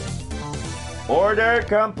 Order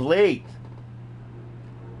complete.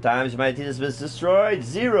 Times Humanity was destroyed,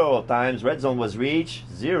 0. Times Red Zone was reached,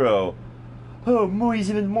 0. Oh, Mui's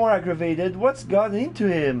even more aggravated. What's gotten into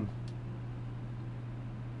him?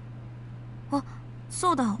 あ、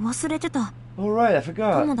そうだ、忘れてた。 Alright, I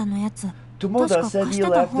forgot. 友田のやつ。 Tomoda said he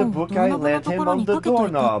left the book I lent him on the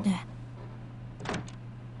doorknob.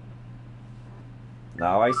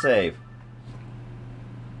 Now I save.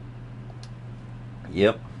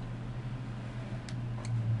 Yep.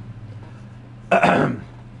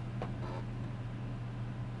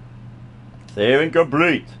 Saving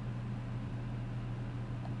complete.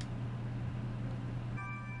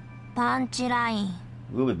 Punchline.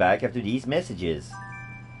 We'll be back after these messages.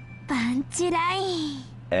 Punchline.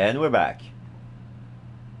 And we're back.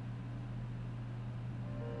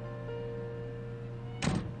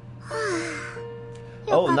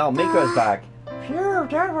 Oh, now Miko's back. Phew,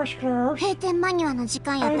 that was close. 閉店間際の時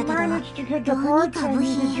間やっ I たけど managed to get the どうに parts か I 部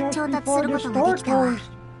needed 品 just 調達す before る the ことが store できたわ closed.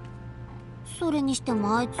 それにして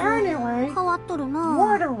もあいつ Anyway, 変わっとるな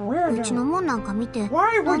what a うちの weirdo. もんなんか見て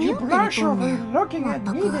Why would 何 you 言ってる blush とん over ねん looking ま at っ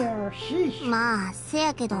たく me there? Sheesh. まあせ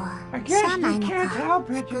やけど I しゃ guess あな we いの can't か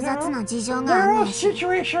help it, 複 you 雑 know? な事情があ The んね whole んし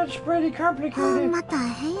situation's pretty ほん complicated. ま大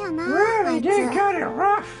変やなあ Really い did つ got it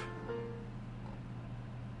rough.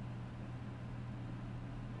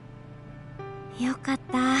 よかっ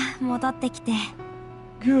た、戻ってきて。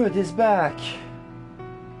 Good, he's back.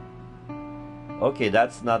 Okay,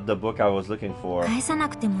 that's not the book I was looking for. 返さな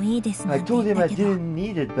くてもいいですな I んて told 言っ him た I けど。 didn't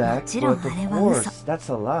need it back, Mochiron, but of あれは course, 嘘。 that's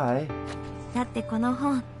a lie. だってこの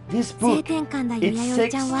本、 This 性 book, 転換だよ、 it's 弥生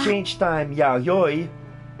ちゃんは。 Sex Change Time Yayoi,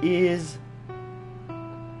 is...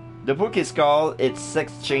 The book is called It's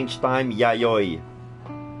Sex Change Time Yayoi.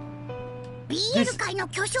 BL 界の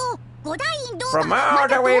巨匠五大院堂 From all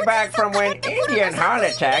the way back from when Indian heart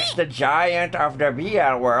attacks, the giant of the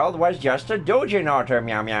BL world was just a doujin author,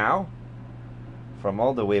 meow meow. From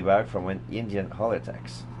all the way back from when Indian heart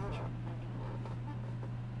attacks.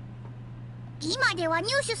 今では入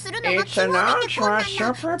手するのが It's 極 an めて困 ultra 難な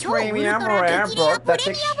super 超ウルト premium ラ rare 激レア book プレ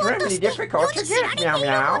that's ミア本と extremely して difficult 世 to に知ら get, れている meow もの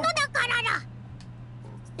meow. だか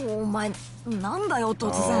らだお前なんだよ突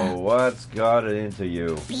Oh, 然 what's got it into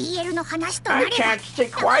you? BL の話とな I れば can't stay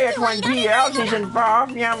quiet when BLs is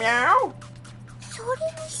involved, meow meow. そ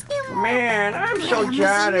れにしても Man, I'm so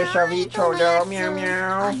jealous of Ito though, meow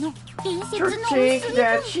あ meow. の伝 To 説の think 薄い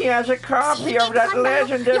that she has a copy of that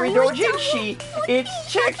legendary doujinshi. It's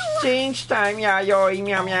sex change time, Yayoi,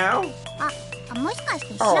 meow meow. あもしかし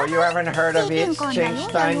て知 Oh, ら you ない haven't heard of it? Change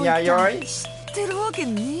time, Yayoi? 知ってるわけ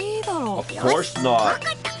ねえだろ Of course not.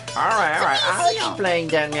 Alright, I'll explain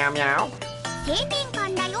then, meow meow. 定年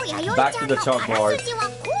間だよ弥生 Back ち to ゃん the の chalkboard. あらすじはこ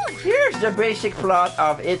うだ Here's the basic plot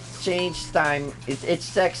of It's Change Time. It's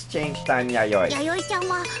Sex Change Time, Yayoi. 弥生ちゃん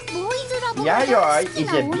はボーイズラブが大 Yayoi 好き is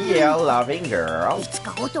な a 女 BL loving girl. いつ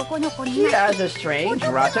か男の子に She なっ has て a strange,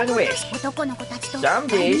 rotten wish. 男の子たちと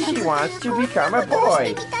Someday she wants to become a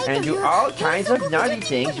boy and do all kinds of naughty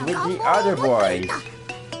things with the other boys.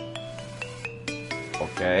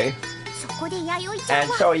 Okay. そこで弥生ちゃん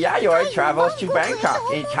And は so Yayoi travels to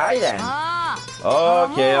Bangkok in Thailand. あ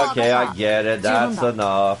Okay, okay, I get it. That's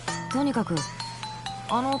enough. あとにかく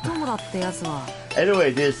あの友田ってやつは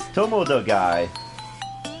Anyway, this Tomoda guy.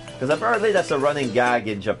 Because apparently that's a running gag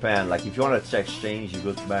in Japan. Like, if you want to exchange, you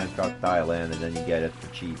go to Bangkok, Thailand, and then you get it for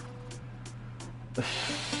cheap.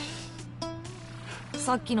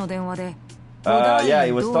 さっきの電話で Yeah,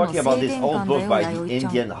 he was talking about this old book by the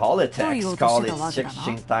Indian holy text called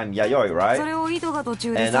Time Yayoi, right?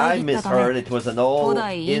 And I misheard it was an old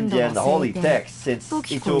Indian holy text since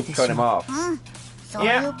Ito cut him off. そう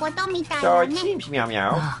いうことみたい So だ it ね seems meow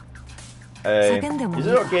meow. Is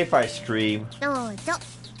it okay if I scream? どうぞ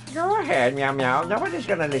Go ahead, meow meow. Nobody's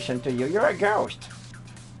gonna listen to you. You're a ghost.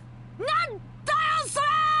 なんだよそ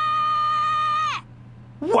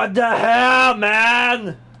れ What the hell,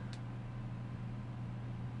 man?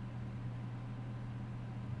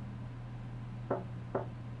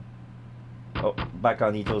 Oh, back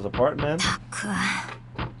on Ito's apartment.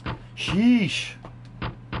 Sheesh.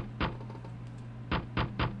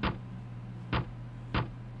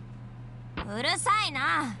 うるさい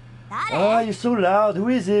な。 Ah, you're so loud. Who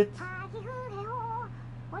is it? あひふへほ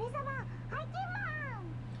お日様ハイキ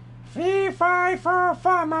ンマン Fee, fi, fo,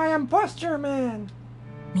 fum, I am Buster Man.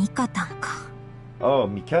 ミカタンか。 Oh,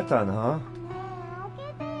 Mikatan, huh?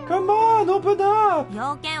 Come on, open up.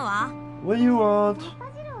 要件は What do you want?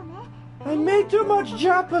 I made too much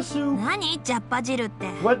Japa soup. 何ジャッパ汁って。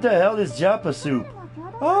 What the hell is Japa soup?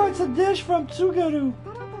 Oh, it's a dish from Tsugaru.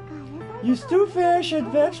 You stew fish and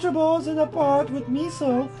vegetables in a pot with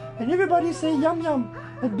miso, and everybody say yum yum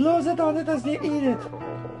and blows it on it as they eat it.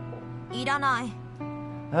 いらない。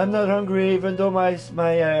 I'm not hungry, even though my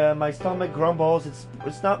stomach grumbles.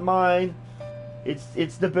 It's not mine.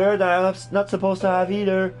 It's the bird that I'm not supposed to have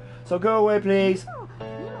either. So go away, please.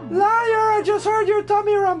 Liar! I just heard your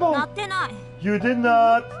tummy rumble. なってない。 You did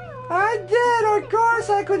not. I did. Of course,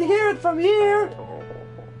 I could hear it from here.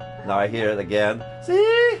 Now I hear it again. See?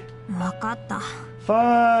 わかった。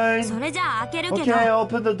 Fine. それじゃあ開けるけど。 Okay, I'll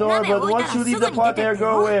open the door, but once you leave the pot there,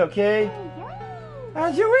 go away, okay?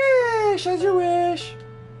 As you wish. As you wish.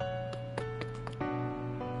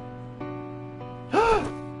 Quick,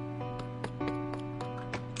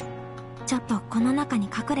 ちょっとこの中に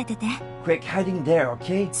隠れてて。 Quick, hiding there,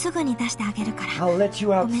 okay? すぐに出してあげるから。 I'll let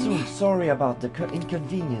you out soon. Sorry about the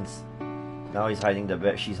inconvenience. Now he's hiding the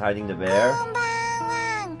bear. She's hiding the bear. こんばん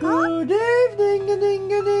はんこ Good evening, ding,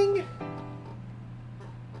 ding.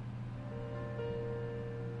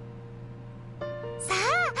 さあ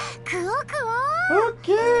食おう食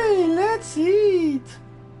Okay, let's eat.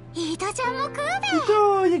 おうイトちゃんも食うべ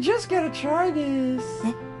Ito, you just gotta try this.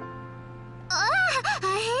 あ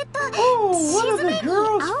Oh, one of the 静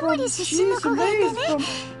girls 青 from 森出身の She's 子がいて Amazed ね from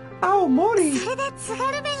Aomori. それで津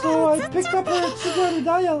軽弁 So が I 映っ picked ちゃっ up て her Tsugaru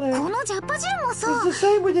dialect. このジャッパ汁もそ It's う the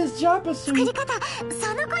same with his Japa 作り soup. 方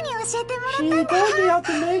その子に教えて She もらったん told me だ how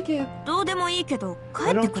to make it. どうでもいいけど I 帰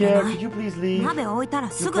って don't くれ care. ない Could you please leave? 鍋置いた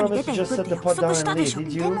らす You ぐに出 promised て to い just くっ set て the 約 pot 束 down した and で leave, しょ did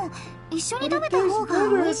で you? も一緒に But 食べ it た tastes 方が better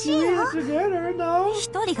美味 if しい we よ eat together, no? 一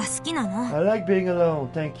人が好きなの I like being alone.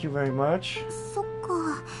 Thank you very much. そっ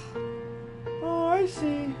か Oh, I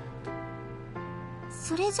see.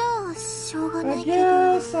 それじゃあしょうがな I いけど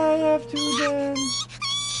guess I have to then.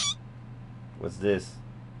 What's this?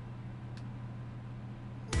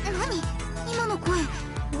 何今の声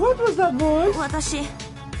What was that voice? 私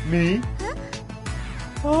Me?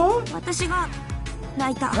 Huh? 私が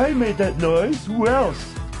泣いた I made that noise. Who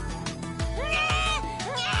else?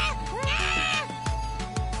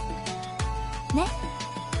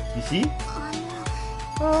 You see? よ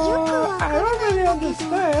くわ I から don't ない really んだけど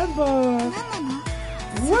understand, but 何なの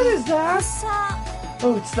what is that? さ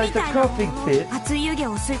Oh, it's み like the たいな coughing も fit. の熱い湯気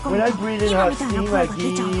を吸い込む When I と breathe in 今 hot みたいな steam, 声 I が出ち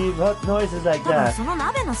ゃう give hot noises like 多分 that. その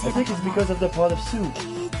鍋のせ I いだ think と it's 思う because of the pot of soup.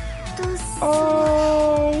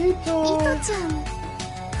 Oh, イ Ito. トちゃん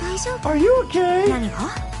大丈夫 Are you okay? 何が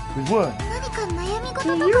With what? 何か悩み Do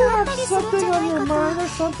事と you かあっ have たりするんじ something ゃな on い your か mind と or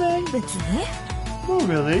something? 別に Oh,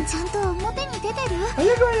 really? ちゃんと表に出てる Are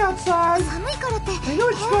you going outside? 寒いからって I know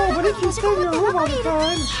it's cold, but if you stay in your room all the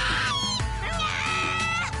time,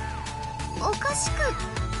 おかしくな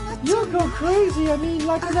っちゃ you'll う go crazy. I mean,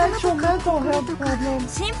 like an actual mental health problem.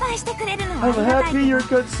 心配してくれるのはあ I'm りがたい happy け you're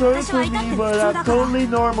ど concerned for me, but I'm totally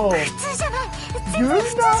normal. 普通じゃない You're not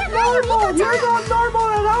normal. You're not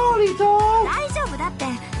normal at all, Ito. 大丈夫だってち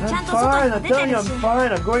ゃ I'm んと外 fine. にも I'm 出て telling you, る I'm し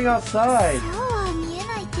fine. I'm going outside. そうは見え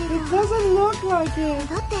ないけど It doesn't look like it.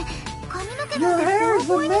 だって髪の毛 Your なんて hair ボ is ー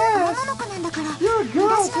ボ a ーになる mess. 女の子なんだから You're a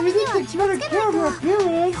girl, so you need to take better care of your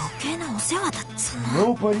appearance. 余計なお世話だっつう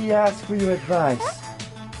の Nobody asked for your advice.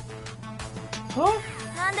 Huh?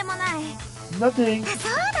 なんでもない Nothing. そうだ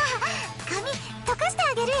髪溶かしてあ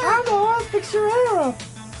げるよ I know. I'll fix your hair up.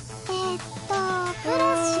 ブラ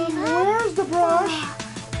シは Where's the brush?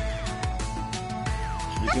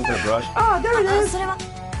 Looking for a brush. Ah, there it あ is. それは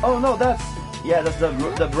Oh no, that's that's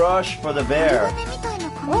the brush for the 針 bear. 金みたいな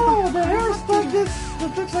髪が Oh, the 絡 hair まって stuck. る This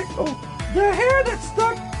looks like the hair that's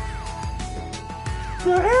stuck.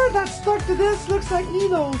 The hair that's stuck to this looks like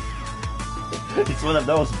Ito's. It's one of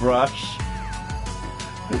those brush.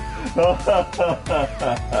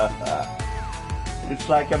 It's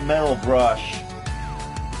like a metal brush.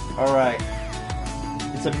 Alright.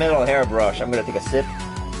 It's a metal hair brush. I'm gonna take a sip.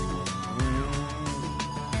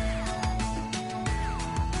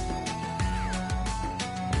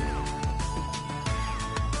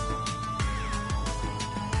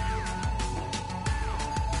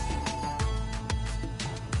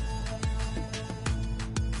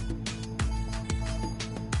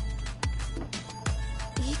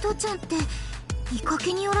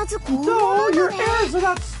 No, your hair is a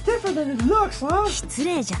lot stiffer than it looks, huh? 失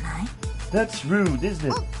礼じゃない？ That's rude, isn't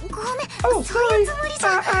it? Oh, sorry.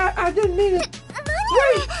 I didn't mean it.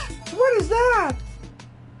 Wait, what is that?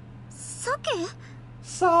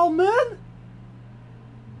 Salmon?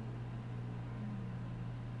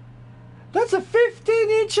 That's a 15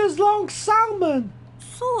 inches long salmon.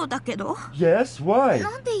 そうだけど。 Yes, why?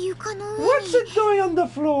 What's it doing on the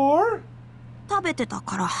floor? 食べてた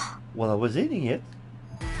から。 Well, I was eating it.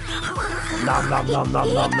 Nom nom nom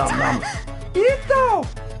nom nom nom nom. Ito!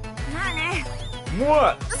 何？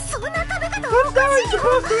 What? That's how you're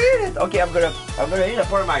supposed to eat it. Okay, I'm gonna eat a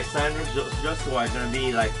part of my sandwich just so it's gonna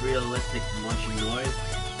be like realistic munching noise.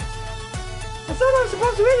 That's how I'm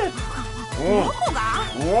supposed to eat it. どこが？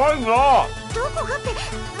 Why not? It's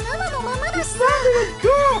not even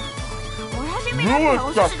cooked. お刺身だったらお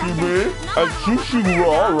寿司だって。 and sushi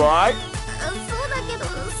raw, right?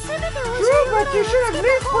 True, but you should at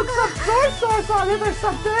least put some soy sauce on it or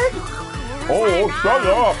something. Oh, shut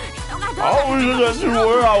up! I'll eat it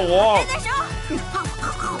anywhere I want.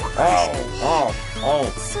 Oh.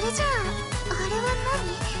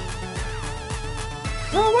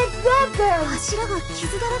 So what's that then?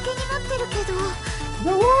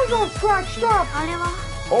 The walls are scratched up. あれは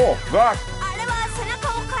Oh, that. あれは背中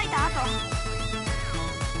をかいた後。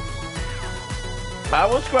 I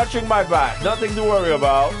was scratching my back. Nothing to worry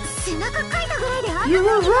about. You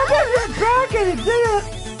were rubbing your back and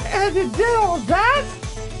it did all that?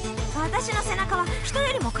 私の背中は人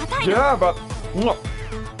よりも硬いの。 Yeah, but look,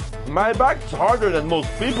 my back's harder than most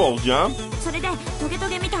people's, yeah? それでトゲト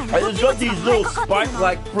ゲみたいな And 突 it's 起 got 物 these が生え little かかってる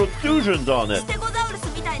spike-like protrusions on の。 it. ステゴザウルス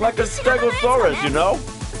みたいな Like a ひし形のやつだ stegosaurus, ね you know?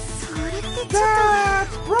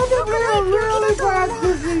 That's probably a really bad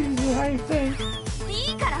disease, I think.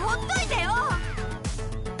 いいからほっといてよ。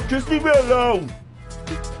 Just leave me alone.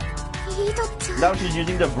 Now she's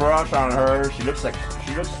using the brush on her. She looks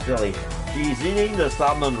silly. She's eating the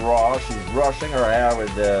salmon raw. She's brushing her hair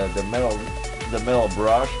with the metal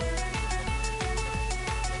brush.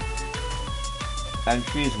 And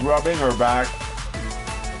she's rubbing her back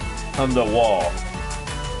on the wall.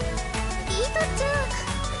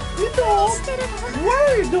 Ito, what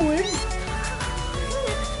are you doing?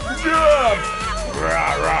 Yeah!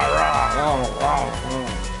 Rah, rah, rah.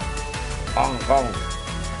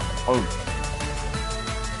 Oh.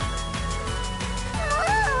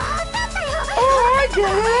 Oh, I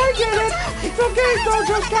get it. It's okay,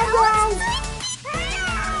 Dojo, calm down.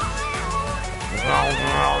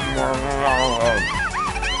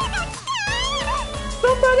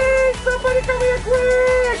 Somebody come here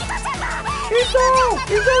quick!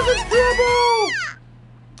 Ito's in trouble!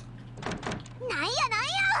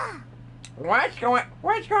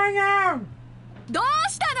 What's going on? どう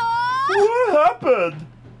したの？ What happened?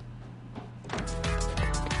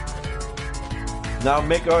 Now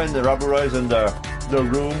make her and the rubberized in the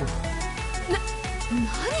room.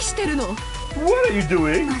 何してるの？ What are you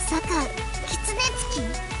doing?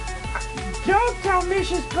 Don't tell me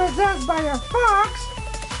she's possessed by a fox!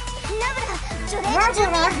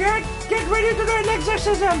 Nabla, get ready to do an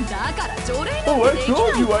exorcism! だから除霊 Oh, なん I てでき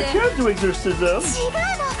told ない you っ I て。 can't do exorcism.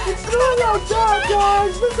 It's not like that,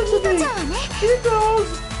 guys! Listen to me! Ito's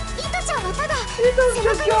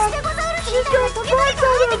just got... She's got spikes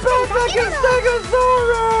on her back like a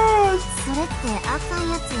stegosaurus!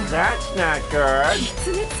 That's not good.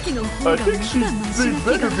 狐付きの方 I が think ま she だマシ they な気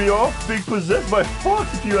better が。 be off being possessed by a fox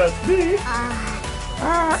if you ask me.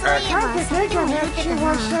 Come to think of it, she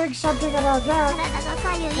was saying something about that.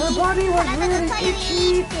 Her body was really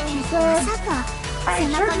itchy, she said. I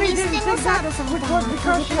certainly didn't think that was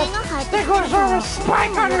because she had stegosaurus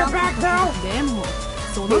spike on her back though. でも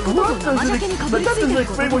その But ことと what 生ジャケにかぶ but り that ついて doesn't る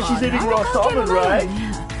こと explain と why は she's eating 何 raw の関係 salmon, もないよ right? ね。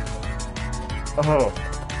 Oh.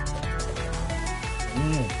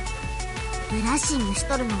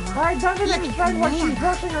 I doesn't explain why she's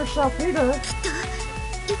brushing herself either.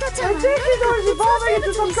 I think Ito's evolving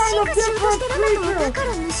into some kind of different creature.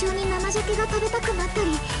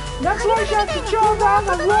 That's why she has to chow down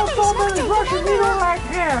the raw salmon and brush her needle-like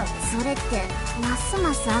hair. ます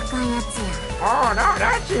ますあかんやつや。 Oh no,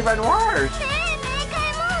 that's even worse.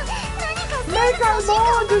 メーカーモ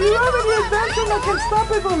ン do you have any invention that can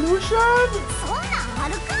stop evolution? そんなんあ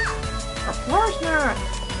るか。 Of course not.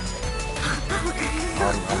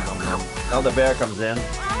 Now the bear comes in.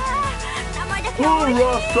 名前だけ Oh,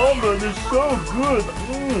 raw salmon is so good.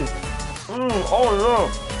 Oh no.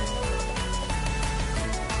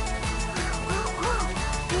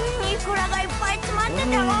 イクラがいっぱい詰まってて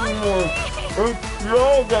美味しい。 It's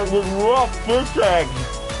yogurt with raw fish eggs.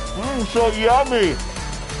 So yummy.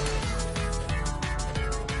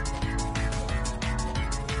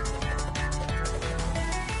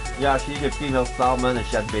 Yeah, she's a female salmon and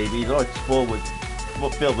she had babies. Oh, it's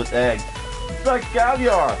filled with eggs. It's like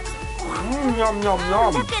caviar. Yum, yum, だ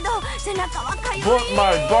yum. けど背中はかゆい。 But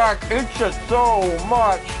my back itches so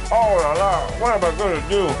much. Oh la la. What am I gonna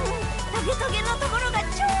do? トゲトゲのところが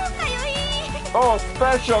超かゆい。 Oh,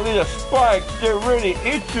 especially the spikes. They're really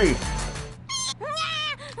itchy.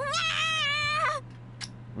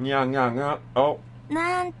 Nyang, nyang, nyang. Oh.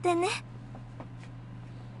 なんてね。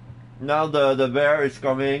 Now the bear is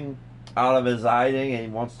coming out of his hiding and he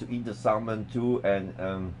wants to eat the salmon too, and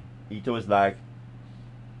Ito is like,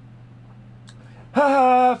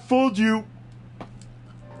 haha, fooled you.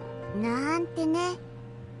 なんてね。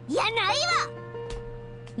いやないわ。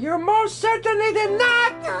 You most certainly did not!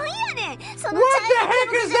 なんやねん。その What the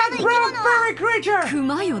heck is that 茶色の brown furry creature? ク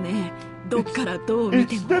マよね。どっからどう見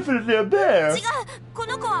て It's も。 definitely a bear. 違う。こ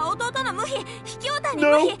の子は弟のムヒ、秘境谷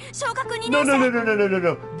No. ムヒ、小学2 No, 年 no, no, 生。 no, no, no, no,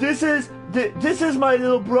 no. This is my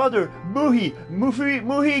little brother, Muhi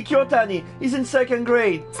Kyotani. He's in second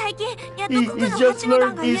grade. 最近やっと He- 国の he's just 八の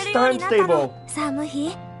段が learned 言え his るようになった times の。さあム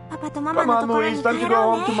ヒ、パパとママ Come の on, ところ Muhi, に it's 帰 time to go ろ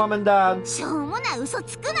う home to ね。 mom and dad. しょうもない嘘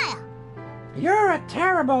つくなよ。 You're a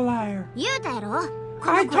terrible liar. 言うたやろ。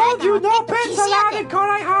 I told you no pets allowed in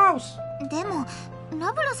Korai House. でも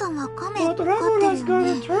ラブラさんはカメ飼 But ってる Ravola's よ got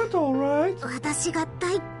ね a。turtle, right? 私が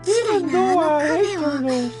大嫌い Even な though あ I の hate カメ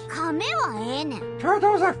は turtles. カメはええねん。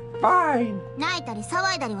 Turtles are fine. 泣いたり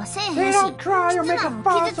騒いだりはせえへ They んし、 don't cry or 室 make a 内を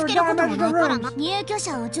fuss 傷 or つけることも damage な the いから rooms. な。入居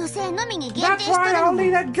者を女性のみに限 That's 定しと why るの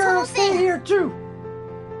only も that その girls せい stay や。 here too.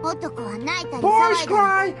 男は泣いたり Boys 騒いだ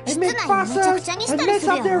cry り and 室 make 内をめちゃく fusses ちゃにし and たり mess す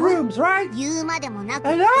る up や their ろ。 rooms, right? 言うまでもなく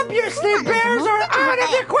And obviously クマなんて bears 持って are たの out だ of よ。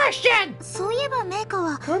 the question. そういえばメーカー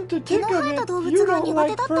は Come to 毛 think の of 生えた it, 動物 you が don't 苦 like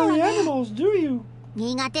手だったよ furry ね。 animals, do you?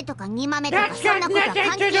 苦手とか煮豆とか That's そんなことは got nothing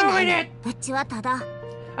関係 to do ない with の。うちはただ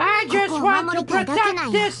I just Ako, want to mamorita dake protect na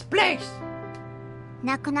yan. this place.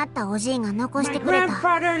 亡くなったおじいが残し My てくれた。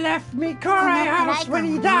 grandfather left me Korai House when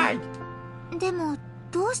he died. でも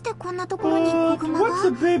どうしてこんなところに子 But グマ what's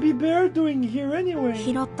a が。 baby bear doing here anyway?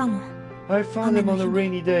 拾ったの。 I found him on a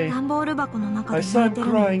rainy day. 段ボール箱の中 I で saw 泣い him てる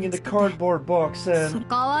のを crying 見 in つ the けて。 cardboard box and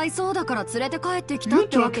かわいそうだから連れて帰ってきた you っ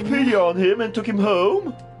てわ took け pity ね。 on him and took him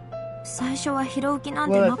home? 最初は拾う気な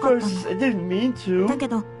んて Well, な at かった first の。 I didn't mean だ to. け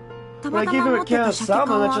ど、た But ま I た gave ま him 持 a ってた can of 鮭缶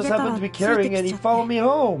salmon を that あ just げた happened ら to つ be いて carrying き and ち he ゃった。 followed me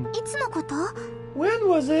home. いつのこと？ When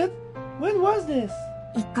was it? When was this?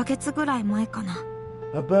 1ヶ月ぐらい前かな。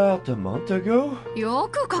About a month ago? よ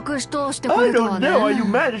く隠し通してく I れたわ don't ね。 know how you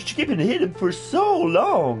managed to keep it hidden for so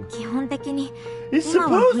long. 基本的に It's 今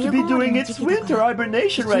は supposed to be 冬ごもり doing の its 時期だ winter から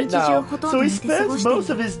hibernation right 一日中 now, ほとんど so he 寝て過ご spends してる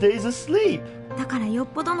most of his days asleep. だからよっ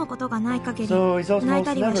ぽどのことがない限り So he's almost 泣い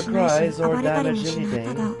たりは never しない cries し or 暴れたりも damages しない。 anything.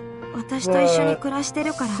 ただ私と一緒に暮らして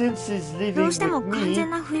るから Since he's ど living うしても with 完 me, 全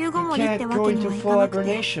な冬ご he もりって can't わ go けに into はいか full なく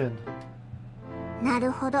て。 hibernation. な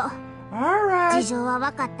るほど。 Alright, 事情は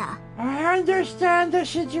分かった。 I understand the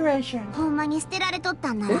situation. ほんまに捨てられとっ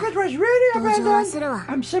たんなら If it was really 同情は abandoned, するわ。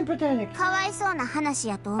 I'm sympathetic. かわいそうな話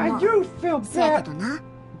やと I 思う。 do feel せや bad, けどな。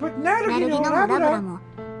 but メル Naruki ギ no ノもラブラ Labra, も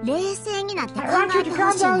冷静になって考 I want you えて to ほ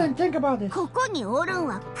calm しい down ね and think about this. ここにおるん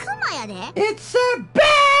はクマやで。 It's a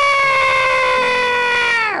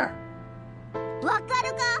bear! わか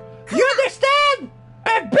るか？ You understand? A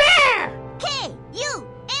bear!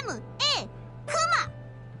 K-U-M-A クマ。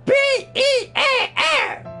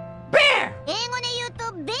 B-E-A-R! Bear! 英語で言う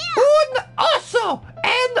とベ Un oso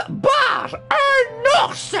and bar are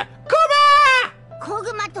nurse! Kuma! ア。子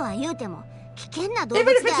グマとは言うても危険な動物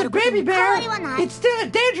Even if で it's あ a ること baby に変わ bear, りはない it's。still a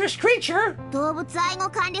dangerous creature. 動物愛護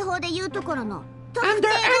管理法で言うところの特 Under 定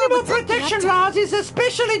動 animal 物ってやっ protection ちゃ laws, it's a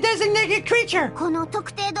specially designated creature. この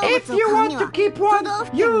特定動 If 物を you 飼うに want to は keep 都 one, 道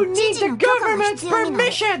府県 you の知 need 事 the の許可が government's 必要になる。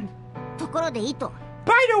 permission. ところでイト、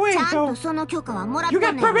 By the way, ちゃんと though, その許可はもらっ you た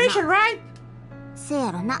got んやろ permission, な。 right? せ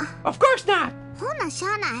やろな。 Of course not. ほんなんしゃ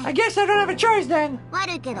あな I い。 guess I don't have a choice then.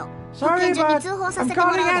 悪いけど保 Sorry, 健所に but 通報さ I'm せても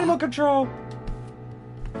calling ら animal うで。 control.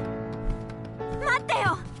 待って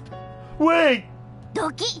よ。 Wait!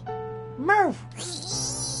 ドキ Move.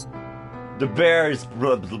 The bear is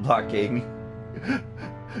blocking.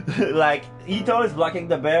 Like, Ito is blocking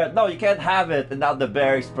the bear. No, you can't have it. And now the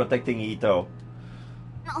bear is protecting Ito.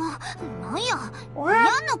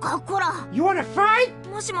 You wanna fight?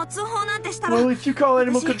 もしも通報なんてしたら Well, if you call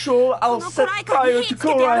animal control, I'll set fire to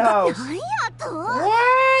Korai House. What?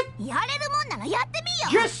 やれるもんならやって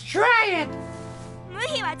みよ Just try it! 無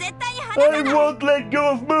比は絶対に I 離さない won't let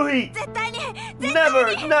go of Muhi. 絶対に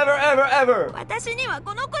Never, never, ever, ever. 私には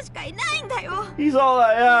この子しかいないんだよ He's all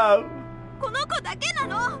I have. この子だけな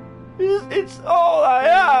の It's all I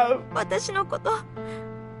have. 私のこと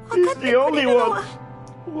分 He's かって the くれ only るの one は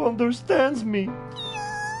who understands me.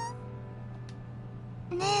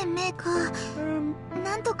 う。ねえメカ、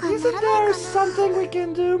なんとかな Isn't らない there かな。 something we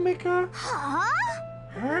can do, Mika? は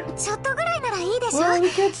Huh? あ？ちょっとぐらいならいいでしょ。 Well, we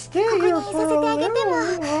can't stay here for a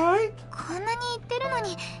little, right? こんなに言ってるの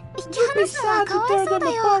に引き It'd be 離すのは sad か to わい tear そう them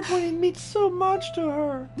だよ。 apart when it means so much to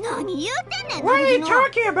her. 何言ってんねん What are you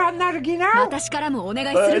ナルギノ。 talking about, Narugino? 私からもお願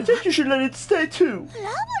いす I る think you should let it stay too. ラブ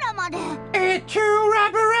ラまで。 Too,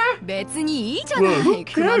 Rabara? 別にいいじゃな Well, who い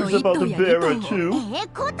熊の cares 一 about 頭 the や bear 二頭 too?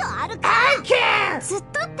 ことあるか。 I care! ずっ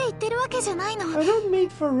とって言ってるわけじゃないの。 I don't mean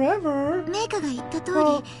forever. メイカが言った通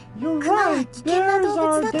Well, り。 you're 熊は right. 危険な Bears 動物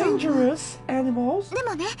are だと思う。 dangerous animals. で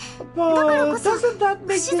もね、 But doesn't that 不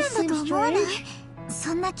make 自 this 然だ seem と思わない strange?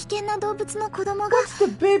 そんな危険な動物の子供が What's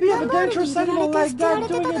the baby of a dangerous Dumbo animal like that doing 入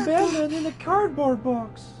れられて捨てられてたなんて。 abandoned in a cardboard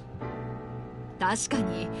box? 確か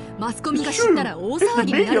にマスコミが It's 知った true. ら大 If 騒 the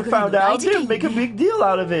ぎにな media るぐらいの found 大 out, 事 they'd 件 make よ a ね big deal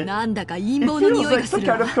out of it. なんだか陰 It 謀の feels 匂い like がす some る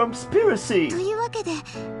kind わ of conspiracy. というわけでい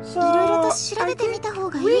So, ろいろと I 調べてみ think た方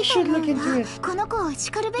がい we いと should 思 look うん into だ it. この子をし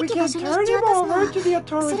かるべ We き場 can 所に turn 引き him 渡すの over は to the それ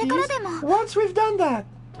authorities からでも once we've done that.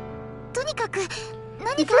 とにかく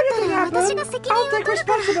何 If かあった anything ら私 happens, が責任 I'll を take 取る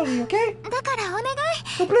から responsibility, okay? だからお願い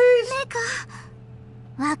So please.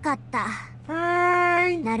 メカわかった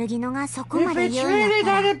Fine. ナルギノがそこ If まで it's 言うんや really っ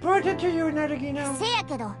たら that important to you, Narugino. せや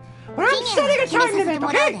けど But I'm 期限 setting を a 決めさ time せて limit,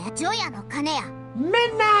 もらう okay? で除夜の鐘や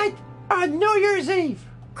Midnight on New Year's Eve.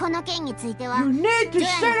 この件については You need to 除夜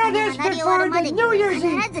settle の鐘 this が鳴り終わる before ま the でに New 必 Year's ず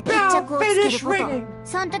Eve. 決 Bell 着をつけ finish ること ringing.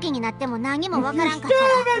 その時になっても何も If わ you からんか still っ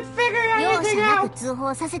たら haven't figured 容 anything 赦なく out, 通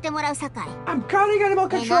報させてもらうさかい I'm calling animal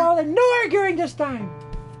control and no arguing this time.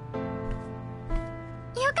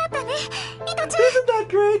 よかったねイトちゃ Isn't that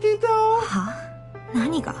great, Ito? は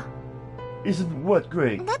何が Isn't what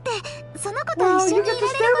great? んだってその子と Well, 一緒 you にい get ら to れ stay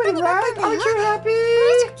ること with に him, なった right? んだよ Aren't you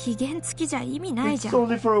happy? 期限付きじゃ意味ないじ It's ゃん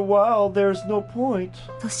only for a while. There's no point.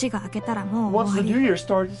 年が明けたらもう Once 終 the わ New り Year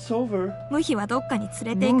starts, it's over. 無比はどっかに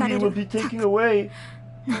連れて行か Muhi れ will る be taken away.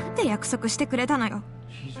 なんて約束してくれたのよ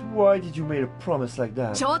Jeez, why did you make a promise like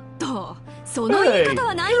that? ちょっとその言い Hey, 方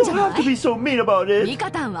はない you んじゃ don't な have to い be so mean about ミ it.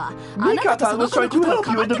 カタンはあなたとそ Mikatan の was 子の trying こ to とを help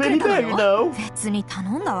か you ばっ and て the くれ baby ただ bear, you ろ know. 別に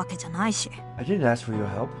頼んだわけじゃないし I didn't ask for your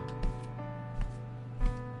help.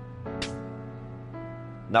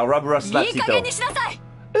 Now Rabura い slaps い加減 Ito. にしなさい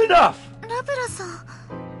Enough! ラブラさん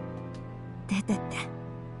出てって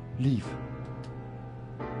Leave.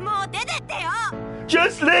 もう出てってよ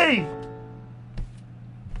Just leave!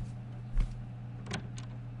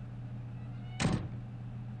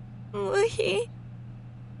 無比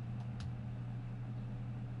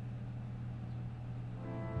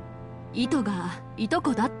イトがいと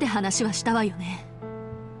こだって話はしたわよね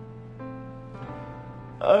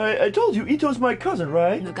I told you Ito's my cousin,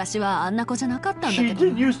 right? 昔はあんな子じゃなかったんだ She けど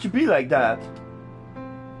didn't used to be like that.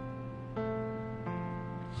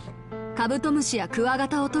 カブトムシやクワガ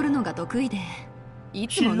タを取るのが得意でい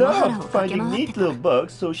つ She も野原 loved を駆け finding 回って neat た little bugs,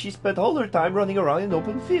 so she spent all her time running around in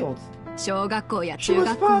open fields. 小学校や She 中 was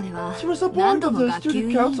学校 part, では she was a 何 part 度 of も the 学級委 student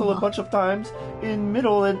員 council a を bunch of times in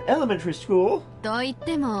middle and elementary school. と言っ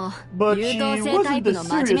ても But 優 she 等生タイ wasn't プ the の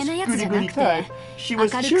真 serious 面目なやつじゃな goody-goody く type. て She 明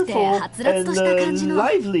was るくて cheerful はつらつとした感じ and の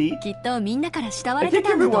lively. きっとみんなから慕わ I れて think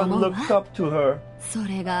たんだと everyone 思うわ looked up to her. そ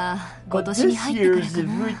れが今 But 年に this 入ってから year, か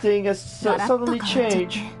な everything has ガラッと suddenly 変わっちゃって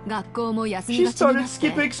changed. 学校も休み She がちにな started っ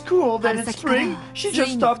て skipping school, then in spring, she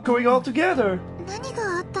just stopped going altogether. 何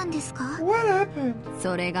があったんですか What happened?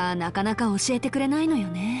 それがなかなか教えてくれないのよ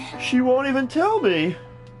ね She won't even tell me.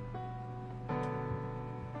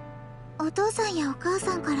 お父さんやお母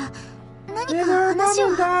さんから何 Did か her mom 話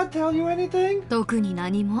and は dad tell you anything? 特に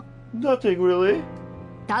何も Nothing really.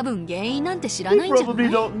 多分原因なんて知ら They ないんじゃな probably い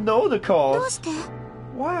don't know the どう cause. して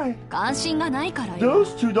Why? 関心がないからよ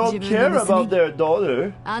Those two don't 自分の care about 娘に their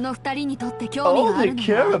daughter. あの二人にとって興味 All があ they るの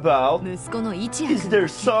care は about 息子の一 is 也 their 君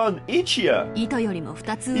son, Ichiya. 糸よりも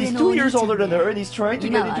2つ上 He's の 2お兄 years ちゃ older ん than her で and he's trying to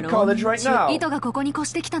今 get は into 浪 college 人 right 中 now. 糸がここに越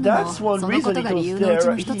してきたのも That's そ one のこ reason とが理由 Ito's のうち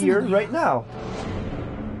の there 一つな here のよ right now.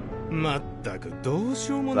 まったくどうし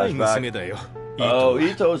ようもない娘だよ。Oh,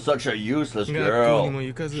 Ito's such a useless girl.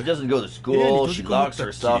 She doesn't go to school, she locks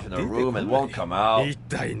herself in a room and won't come out.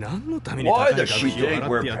 Why does she think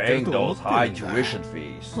we're paying those high tuition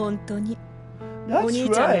fees? 本当に That's お兄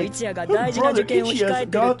ちゃんの right. 一夜が Her 大事な brother 受験を控 Ichiya's え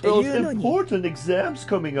てるっ got て those いうのに important exams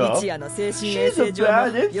coming up. 一夜の精神衛 She's 生 a 上も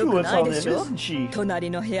bad 良く influence ない on で him, しょ isn't she? 隣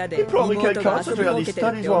の部屋 He で probably 妹 can't が遊び concentrate ほ on う his けてるっ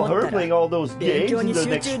studies て while 思っ her たら playing all those 勉 games 強 in に the 集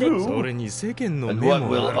next 中でき room. れに世間の And 目 what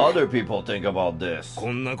も will ある other people think about this?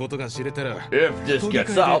 こんなことが知れたら If this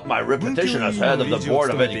gets out, my reputation as head of the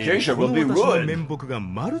Board of Education will be この私の ruined. 面目が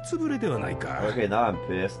丸つぶれではないか Okay, now I'm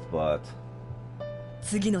pissed, but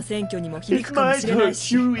次の選挙にも響 it くかも might しれない hurt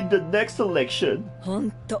し you in the next election.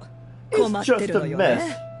 本当 It's 困って just るの a よ mess,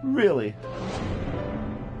 ね really.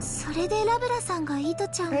 それでラブラさんがイト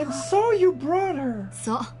ちゃんを And so you brought her.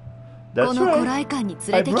 そう That's この古 right. 来館に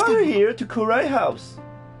I 連れてき brought た her の here to Kurai House.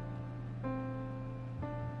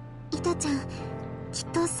 イトちゃんきっ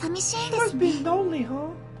と寂しいんで Must す be ね lonely, huh?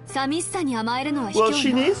 寂しさに甘えるのは卑 Well, 怯 she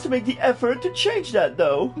よ needs to make the effort to change that,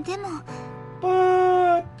 though. でも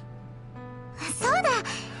But そうだ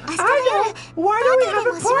明日の I 夜 know. Why don't we have a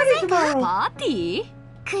party tomorrow? パーティー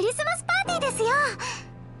クリスマスパーティーですよ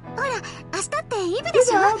ほら明日ってイブ You で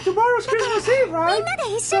しょ know, tomorrow's Christmas Eve, み right? んな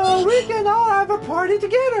で一 So 緒に we can all have a party も together.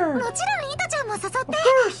 ちろんイトちゃんも誘って Of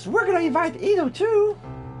course, we're gonna invite Ito too.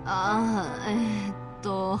 ああ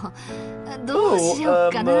どう Oh, しよ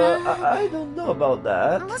うかな I don't know about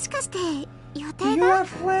that. もしかして予 Do 定 you が have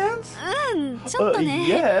plans? うんちょっとね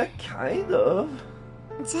Yeah, kind of.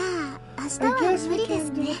 じゃあ明日 I は guess 無 we 理で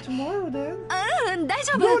す can do ね it tomorrow then. うん大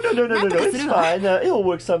丈夫 No, no, no, no, な no, んと no. かす It's るわ fine. It'll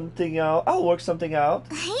work something out. I'll work something out.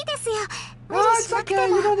 いいですよ無 Oh, 理し it's なくて okay.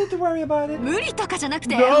 も You don't need to worry about it. 無理とかじゃなく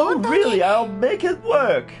て No, 本当に really, I'll make it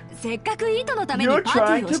work. せっかくイートのためにパ You're ーティ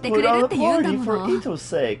trying ーを to してく put れ on る a って言うんだ party も for の Ito's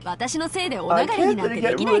sake. 私のせいでお I 流れに can't なん let て it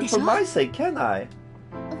で get きない ruined でし for ょ my sake, can I?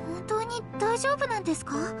 本当に大丈夫なんです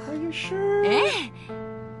か Are you sure? ええ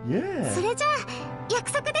Yeah. それじゃあ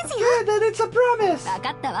約束ですよ Yeah, then it's a promise. 分か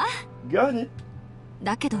ったわ Got it.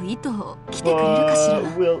 だけどイト来てくれるかしら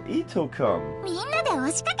Will Ito come みんなで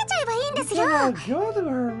押しかけちゃえばいいんです Then よ I'll go to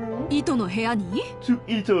her room. イトの部屋に to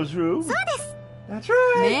Ito's room? That's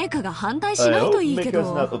right. メイクが反対し I ないと hope いいけ Mika's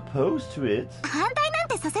not ど opposed to it. 反対なん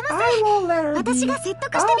てさせません I won't let her 私 be. が説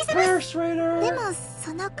得してみせ I'll ます persuade でも her.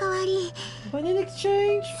 その代わり But in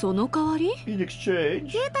exchange, その代わり In exchange,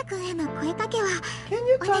 ゆうたくんへの声かけは can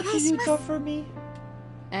you talk to お願いします Yuta for me?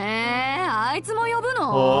 あいつも呼ぶ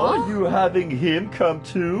oh, の you having him come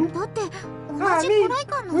too? だって同 I じ mean, 古来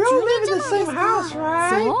館の we 住 all 人 live じゃ in な the いで same す house, か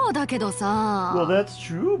right? そうだけど Well, さ that's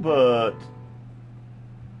true, but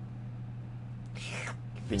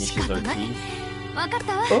finishes her tea. 分かっ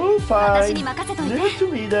たわ Oh, 私 fine. に任せとい Leave it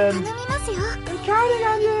to me 頼 then. みますよ I'm counting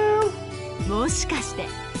on you. てもしかして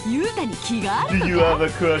ユータに気があ Do る you の have か a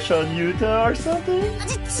crush on Yuta or something? 違い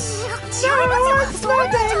ます No, よ it's そういう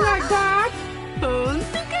んじ nothing ゃ like that. 本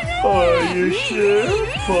当か Are you sure?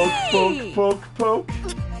 Poke, poke, poke, poke.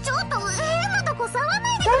 ちょっと変なとこ触ら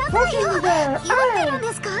ないで Stop ください pushing よ me there. 酔ってるん Hey,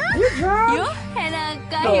 ですか you drunk? よへなん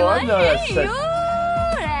か No, 言わ I'm not へん upset. よ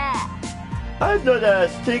ーら I'm not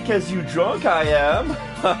as thick as you drunk I am.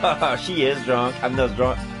 She is drunk. I'm not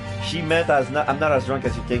drunk. She meant as not. I'm not as drunk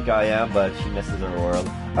as you think I am, but she messes her world.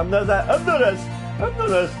 I'm not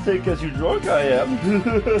as thick as you drunk I am.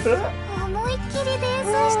 思いっきり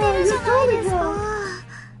泥酔してるじゃないですか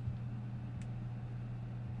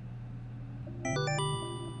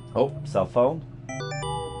Oh, cell phone.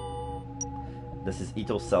 This is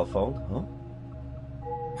Ito's cell phone, huh?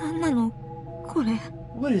 なんなのこれ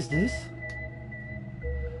What is this?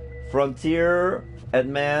 Frontier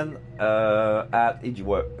Edman at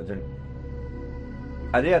what?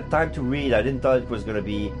 I didn't have time to read. I didn't thought it was gonna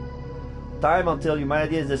be time until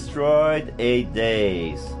humanity is destroyed. 8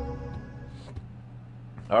 days.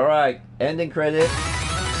 All right. Ending credit.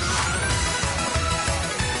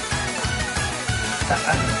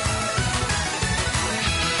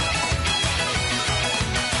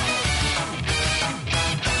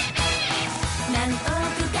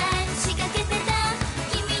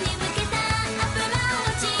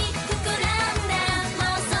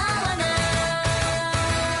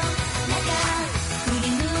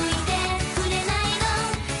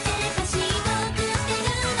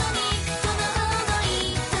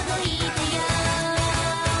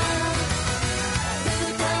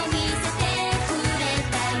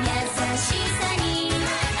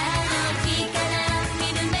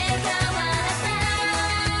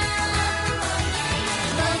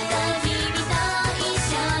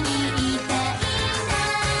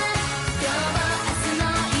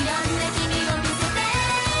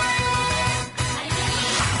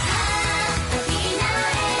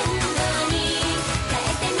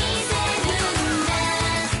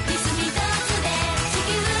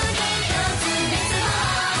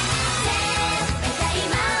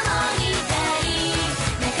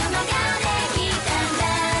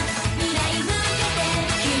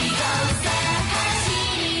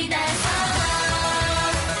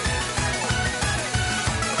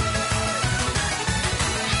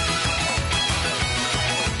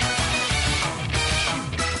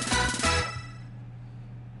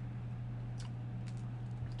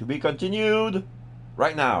 To be continued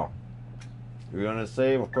right now. We're gonna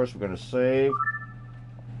save, of course we're gonna save.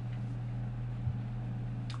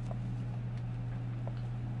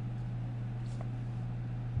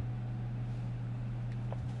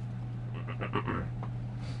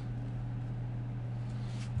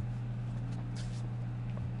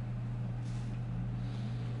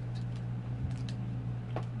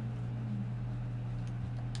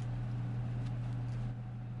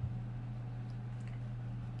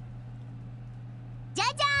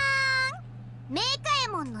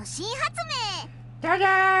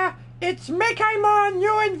 Ta-da! It's Mekaimon,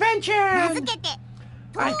 new invention! I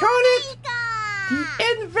call it the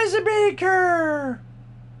Invisimaker!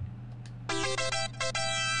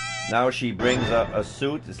 Now she brings a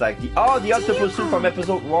suit. It's like the octopus suit from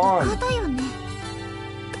episode 1.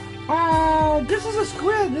 This is a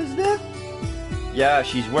squid, isn't it? Yeah,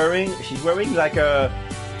 she's wearing like a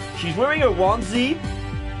onesie,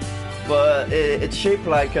 but it's shaped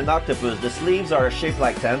like an octopus. The sleeves are shaped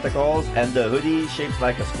like tentacles, and the hoodie shaped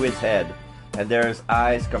like a squid's head. And there's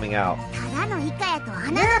eyes coming out.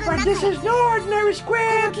 Yeah, but this is no ordinary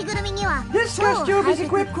squid! This costume is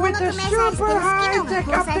equipped with a super high-tech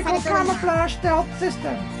optical camouflage stealth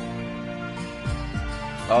system.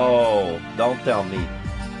 Oh, don't tell me.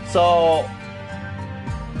 So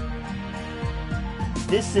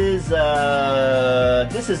this is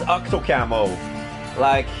Octo Camo,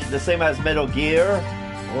 like the same as Metal Gear,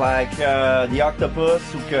 like the octopus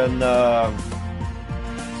who can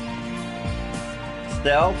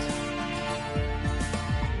stealth.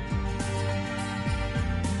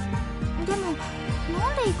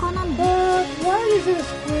 Why is it a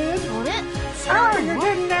squid? Oh, you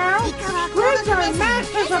didn't know? Squids are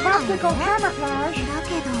masters of optical camouflage.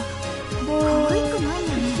 But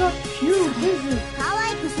it's not cute, is it?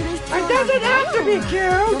 It doesn't have to be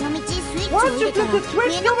cute! Once you flip the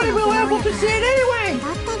switch, nobody will be able to see it anyway!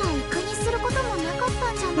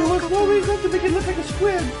 There was no reason to make it look like a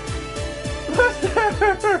squid.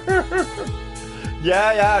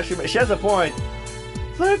 Yeah, she has a point.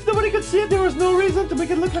 So if nobody could see it, there was no reason to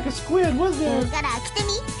make it look like a squid, was there?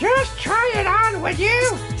 Just try it on, would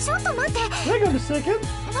you? Hang on a second.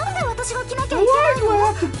 Why do I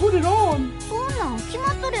have to put it on?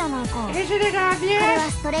 Isn't it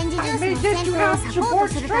obvious? I made this to help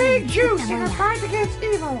support stray juice in the fight against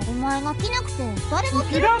evil.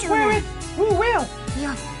 If you don't wear it, who will?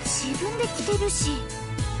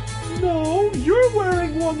 No, you're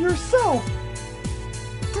wearing one yourself.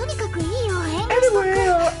 Anyway,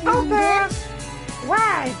 I'll pass.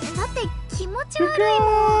 Why?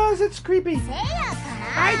 Because it's creepy.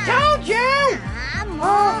 I told you!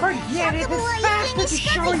 Oh, forget it. It's faster to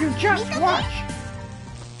show you. Just watch.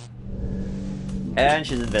 And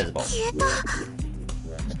she's invisible. She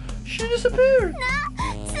disappeared.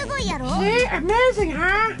 See? Amazing,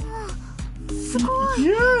 huh?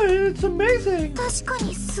 Yeah, it's amazing.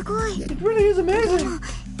 It really is amazing.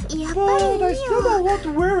 But I still don't want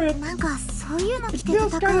to wear it. It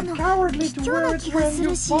feels kind of cowardly to wear it when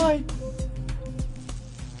you fight.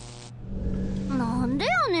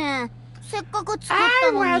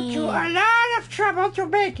 I went to a lot of trouble to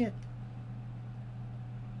make it.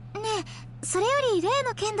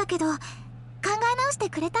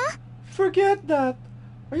 Forget that.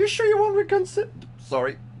 Are you sure you won't reconsider?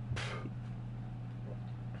 Sorry.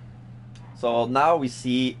 So now we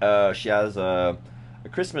see she has a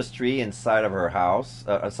Christmas tree inside of her house,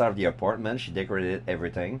 outside of the apartment. She decorated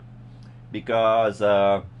everything because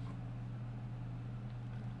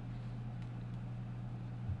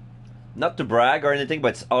not to brag or anything, but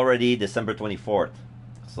it's already December 24th,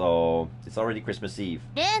 so it's already Christmas Eve.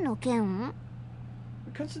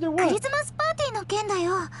 Consider what?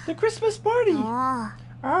 The Christmas party.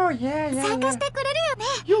 Oh yeah.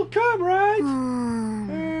 You'll come, right?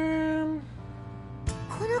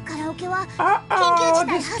 Uh-oh,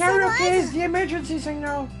 this karaoke is the emergency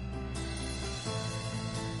signal.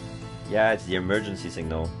 Yeah, it's the emergency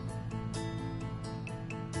signal.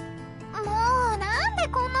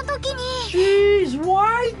 Jeez,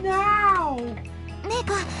 why now?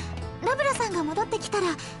 Mega,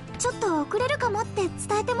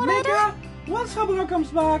 once Habura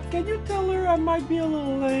comes back, can you tell her I might be a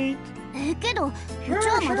little late? Sure, I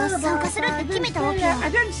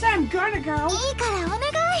didn't say I'm gonna go.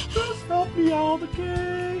 Just help me out,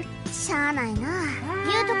 okay?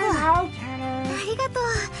 I'll tell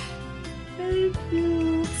her. Thank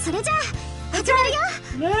you.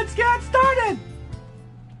 Let's get started!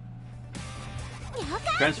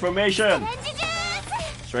 Transformation!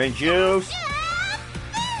 Strange juice!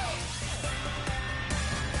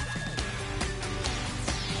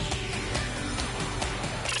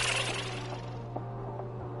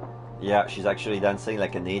 Yeah, she's actually dancing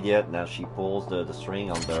like an idiot. Now she pulls the string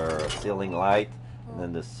on the ceiling light, and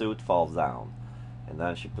then the suit falls down. And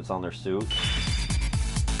then she puts on her suit.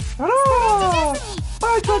 Oh!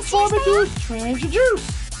 I transform into strange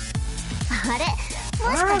juice! あれ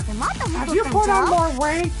もしかしてもっと Have 太 you ったん put ちゃ on う more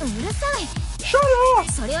weight? うるさい Shut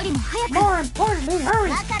up! それよりも早く More importantly, hurry!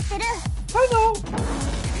 分かってる I know!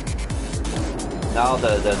 Now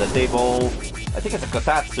the table, I think it's a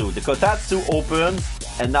kotatsu. The kotatsu opens,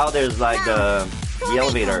 and now there's like the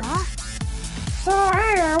elevator. So,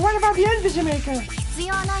 hey, what about the Invisimaker? 必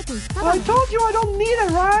要ないと言っただ I ろ told you I don't need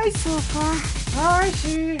it, right? そうか I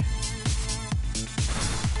see.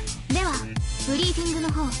 ではブリーフィング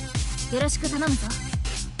の方よろしく頼むぞ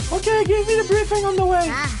Okay, give me the briefing on the way.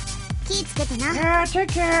 ああ気ぃつけてな Yeah, take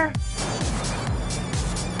care.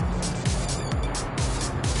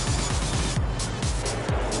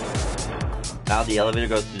 Now the elevator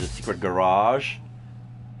goes to the secret garage.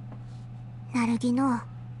 なるぎの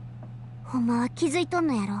ほんまは気づいとん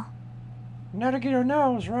のやろ Navigator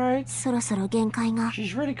knows, right? そろそろ限界が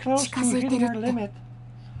She's really close to 近づいて hitting る her って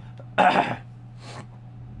limit.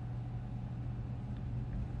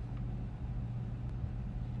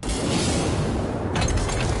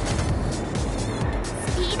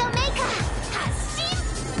 スピードメーカー発進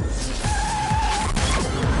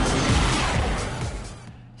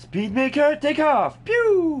Speedmaker, take off!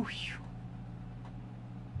 Pew!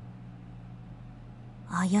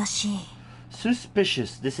 怪しい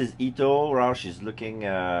Suspicious. This is Ito. Wow, she's looking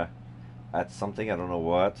at something. I don't know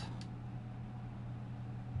what.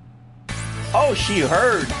 Oh, she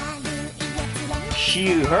heard.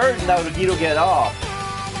 She heard Naruto get off.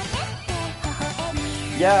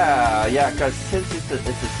 Yeah, because since it's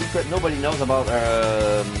a secret, nobody knows about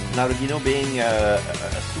Naruto being a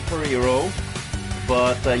superhero.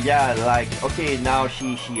 But yeah, like, okay, now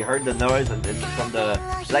she heard the noise and from the,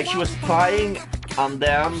 like, she was spying on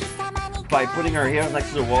them by putting her ears next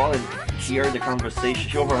to the wall, and she heard the conversation.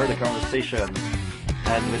 She overheard the conversation,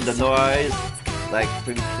 and with the noise, like,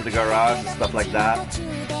 to the garage and stuff like that.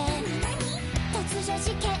 突如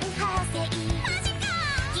事件発生マジか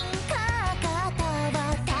銀行強盗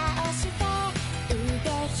を倒して腕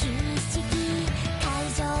ひしぎ会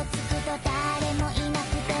場着くと誰もいなく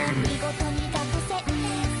て見事に学生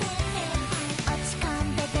落ち込ん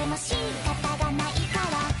でても仕方がないか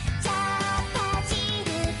らじゃあパジル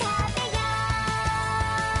食べよ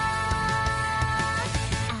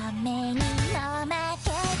う雨にの負け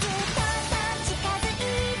ずどんどん近づい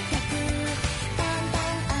てくだんだ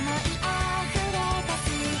ん思い溢れ出す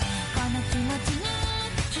この気持ちに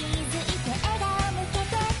気づいて笑顔向け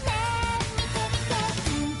てね見て見て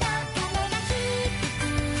どんどん鐘が響く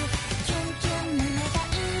キュンキュン胸が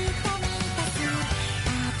痛み出すあ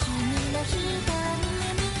あ君の瞳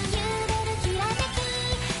に揺れるきらめき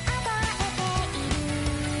覚えている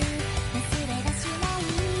忘れはしない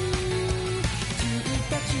きっ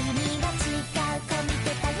と君が違う子見て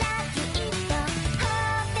たらきっとほ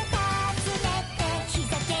っぺたつねって膝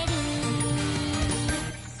蹴り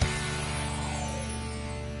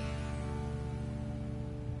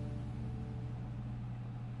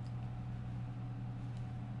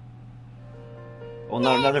Oh,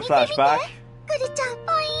 no, another flashback. クリちゃん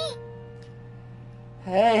ぽい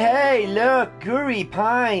Hey, hey, look, Guri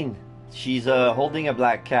Pine. She's holding a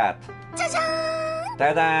black cat. じゃじゃーん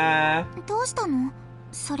Ta-da! どうしたの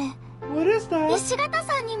それ What is that? 石形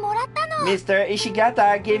さんにもらったの Mr.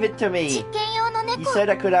 Ishigata gave it to 実 me. 験用の He 猫 said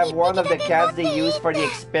I could have one of the 一匹だけ cats 持って they いい use for the って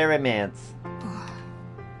experiments.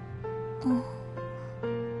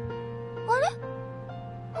 あれ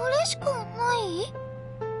嬉しくない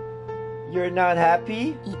You're not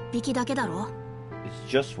happy? 一匹だけだろ It's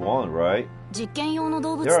just one, right? 実験用の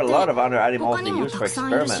動物 There っ are a lot て of other animals 他 they にも use た for くさ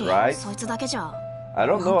んいるし experiment, right? そいつだけじゃ I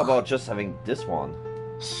don't know なんか about just having this one.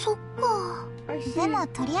 そっか I see. でも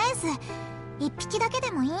とりあえず一匹だけ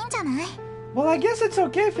でもいいんじゃない Well, I guess it's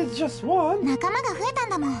okay if it's just one. 仲間が増えたん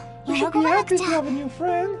だもん You 喜 should ば be なく happy ち to ゃ have a new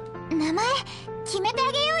friend. 名前決めて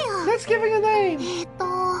あげようよ Let's give it a name.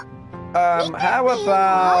 How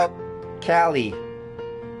about Callie?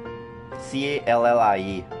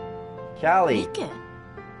 C-A-L-L-I-E. ミ Callie. ケ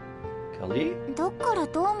Callie? どっから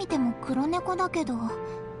どう見ても黒猫だけど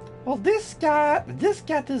Well, this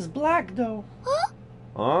cat is black though.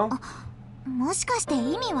 Huh? もしかして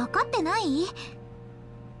意味わかってない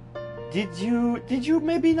Did you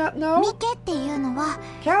maybe not know? ミケっていうのは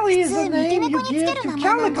Callie is a 普通三毛 name you 猫につけ give る to 名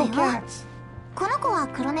前なんだ calico よ cats. この子は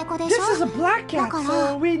黒猫で This し is a ょ black cat, Look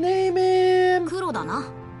so around. we name him. 黒だな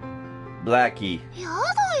Blackie. や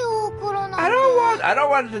だよ黒なんて I don't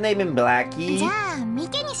want to name him じ Blackie. ゃあミ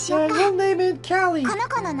ケにしよ Yeah, うか we'll name it Callie. この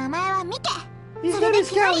子の名前はミケ His name is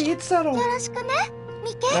Callie, it's settled. よろしくね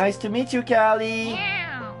ミケ Nice to meet you, Callie.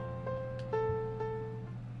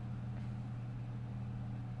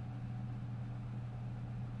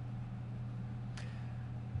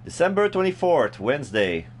 December 24th,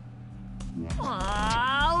 Wednesday.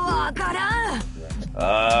 わからん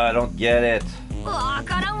I don't get it. わ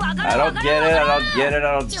からんわか I らん don't get it. I don't get it. I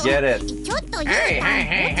don't ちょ get it. ちょっとゆうた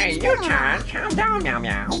ん calm down, meow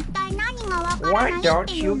meow. 一体何がわからない What って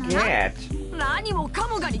don't い you うの get? 何もか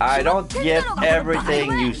もがに決ま I って don't んだ get ろうがこのバカ everything,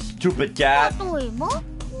 野郎 you stupid cat. 例えば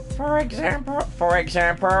For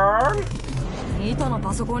example. 糸の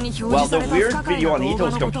パソコンに表 Well, 示さ the れた weird 不可解 video な on 動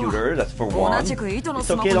画 Ito's のこと computer, that's for 同 one. じく糸の It's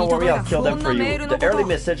スマホ okay, に don't 届い worry, た I'll kill こ them ん for なメー you. ルの The こと early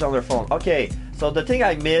message on their phone. Okay, so the thing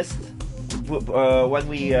I missed when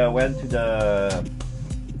we went to the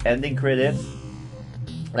ending credits,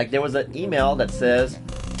 like there was an email that says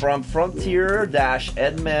from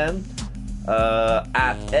frontier-edman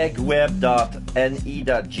at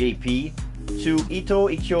eggweb.ne.jp to Ito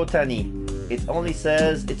Ikyotani. It only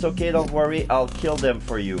says, it's okay, don't worry, I'll kill them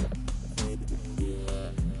for you.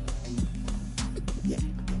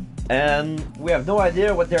 And we have no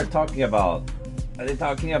idea what they're talking about. Are they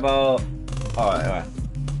talking about... Oh, anyway.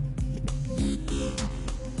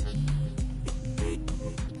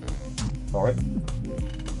 Sorry.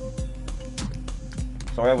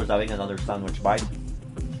 Sorry, I was having another sandwich bite.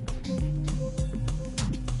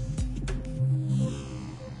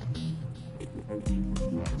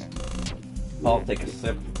 I'll take a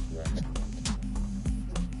sip.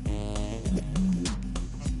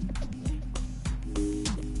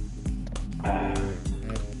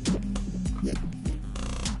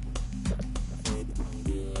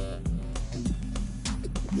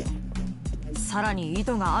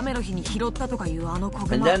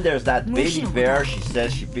 And then there's that baby bear she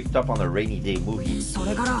says she picked up on a rainy day movie.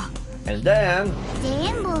 And then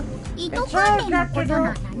全部糸関連のこと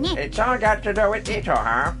なんだね it's all got to do with Ito,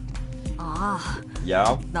 huh? ああ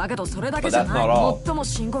Yeah. だけどそれだけじゃない But that's not all. 最も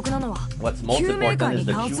深刻なのは What's most 救命 important 会 is に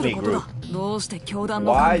the 関する Kyumei ことだ group. どうして教団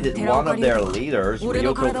の Why 神 did 寺 one 岡 of リ their オが leaders, 俺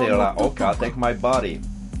の Ryoko 体を乗っ取った Teraoka, take my body?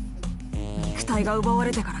 肉体が奪わ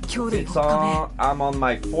れてから今日で It's 4日 on. I'm on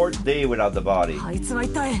my 4th day without the body. 目あいつは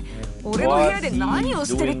一体俺の部屋 What's で he 何を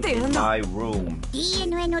してるってい doing うん in だ my room?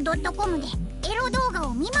 DNN.com でエロ動画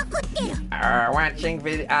を見まくってる Watching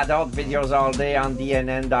adult videos all day on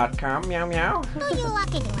DNN.com, meow meow? というわ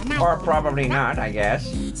けではない Or probably not, I guess.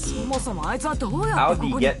 そもそもあいつはどうや How'd って he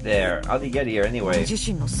ここに get there? How'd he get here 俺 anyway?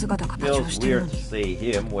 自身の姿形を Feels してるの weird to に say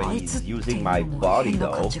him あ when いつ he's っていう using my のも body 変な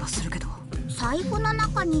感 though. じがするけど財布の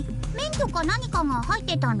中に免許か何かが入っ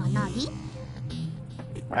てたのない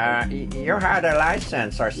You had a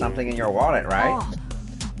license or something in your wallet, right? ああ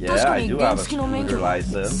Yeah, 確か I に do 原 have a 付の免許 scooter が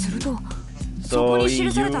license. するとそこ So に he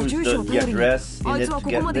記された used 住所を the 頼りに address あ in い it つは to こ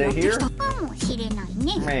こま get でやってき here? たかもしれない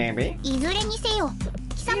ね Maybe. いずれにせよ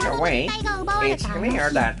貴様の Either 肉 way, 体が奪われ it's たあの clear 日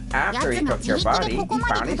that after 奴 he が took 自 your 力 body, で he ここま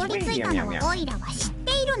found で his たどり way 着い here, た meow の meow. をオイラは知っ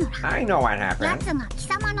ているのだ I know what happened. 奴が貴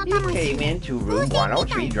様の He 魂 came を into 風 room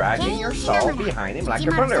船みたい 103, に dragging 牽 your 引しなが soul ら behind him like a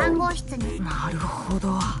 103 balloon. 号室になるほ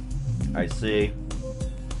ど I see.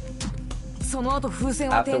 その後風船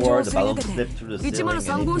は天井を Afterward, す the り balloon 抜け slipped て through the ceiling and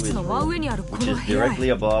 103号 into 室 his の真上にある room, こ which の is 部屋へ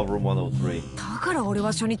directly above room 103. だから俺は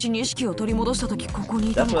初日に意識を取り戻した時ここ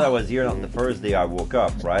にいた That's の what I か was here on the first day I woke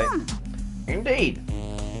up, right? Indeed.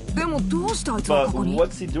 でもどうしてあいつは But ここに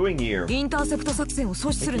what's he doing here? インターセプト作戦を阻止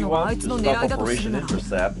If する he のがあい wants つ to の狙 stop いだとする Operation なら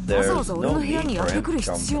Intercept, わ there's ざわざ俺 no の部屋 need に for やって him く to る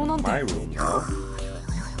come 必要なん to て my room, no?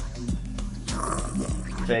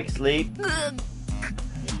 Fake sleep.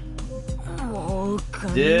 もう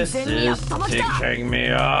完 This 全にやっ is たまきだ ticking me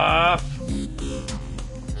off.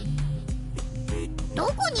 ど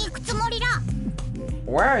こに行くつもりだ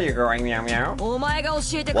Where are you going, meow meow? お前が教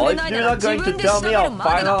えてく Well, れ if ないな you're ら not 自 going to 分で tell 調 me, べる I'll まで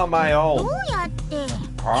find だ out on my ど own. うやって 救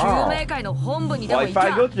Oh. 命会の本部にで Well, も行 if きゃ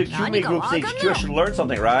I go to the 何 Kyumei か group わ stage, かん you な should learn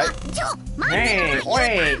something, right? ちょ待って Hey,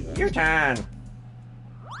 wait, your turn.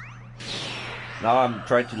 Now I'm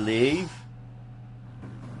trying to leave.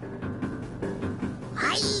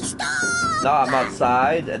 はいストッ Now I'm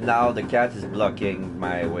outside, and now the cat is blocking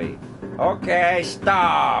my way. Okay,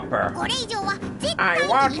 stop. プこれ以上は絶 I 対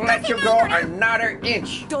won't に行か let せ you ない go のだ another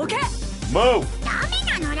inch. どけ Move ダ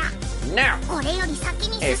メなのだ now. これより先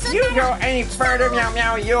に If 進 you んだ go ら any further, meow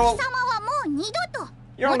meow, 貴 you'll 様はもう二度と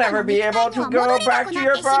you'll never be able to go back to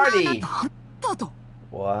your body. だと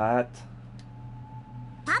What?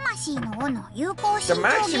 魂の尾の有効 The 身長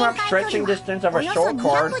maximum 限界距 stretching 離 distance of はお a よそ short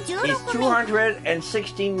cord is 216メートル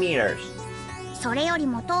216 meters. それより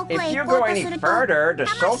も遠く If へ you 行こ go うと any すると further, the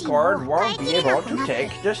short 魂の尾 cord を耐 won't え be きれな able く to なって take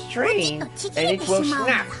the ポチ string, ッとちぎ and れ it て will しまうの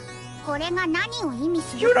だ snap. これが何を意味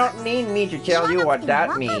す You るか don't need me to tell you what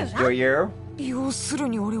that means, do you? 要する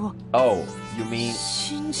に俺は Oh, you mean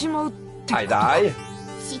死んじまうってこと I die?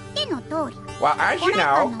 知っての通り Well, as you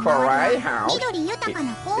know, Korai House 緑豊か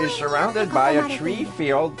な公園 is に surrounded by 囲 a まれている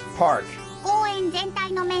tree-filled park. 公園全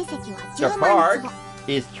体の面積は The 10万 park 坪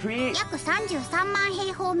is 約33万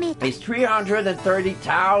平方メートル is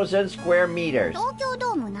 330,000 square meters. 東京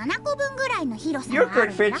ドーム7個分ぐらいの広さ You があ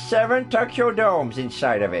る could んだ fit 7 Tokyo domes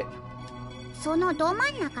inside of it. そのど真ん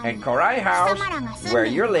中に And Korai 貴 House, 様らが住 where んで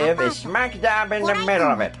い you る live, アパ is ート smack dab in コ the ライ middle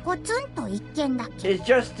ト of も it. ポツンと一軒だけ It's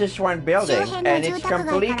just this one building, and it's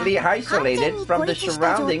completely isolated from the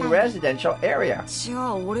surrounding residential area. じゃ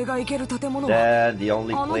あ俺が行ける建物は Then the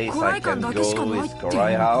only place I can go is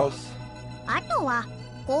Korai House あとは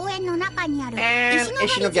公園の中にある and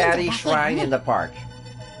石の狩り Ishinogari 神社だけ Shrine だ in ね the park.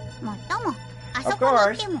 もっともあそ Of こに行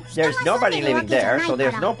course, っても人 there's が住 nobody んでるわ living けじゃ there, ない so か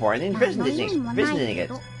there's ら no point in 何の意味もない visiting け it.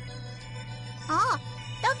 どああ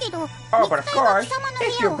だけど Oh, but of 肉体が course, 貴様の if 部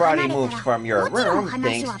屋 your を離 body れ moves た from ら your もちろん room,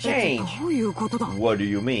 話 things は別 change. どういうことだ What do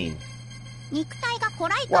you mean? 肉体がコ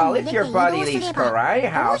ライト Well, ンを出 if て移 your 動 body す leaves れば Korai 当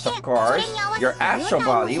House, 然 of そ course, れに合わせ your て astral 流体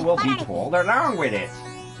も body 引っ will 張 be られて pulled along with it.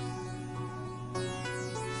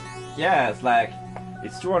 Yeah, it's like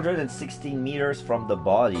it's 216 meters from the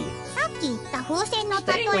body. さっき言った風船の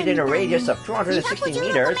Staying 例え within み a たいに radius of 216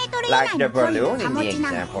 meters, like the balloon in the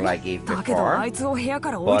example I gave だけどあ before, いつを部屋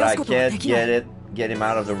から追い but 出 I すことは can't できない get him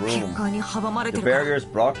out of the 結 room. 界に阻まれ The てるから barrier's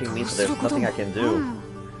blocking me, so there's nothing I can う do. ん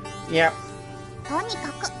Yep. とに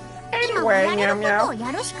かく今や Anyway, れる meow ことを meow.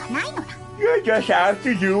 やるしかないのだ You just have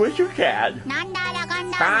to do what you can. なんだらがん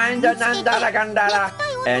だら Kinda nandara gandara.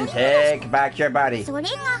 And take back your body. それが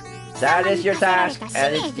That 貴 is 様 your に課せられ task, た使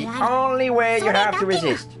and 命 it's the である only way you have to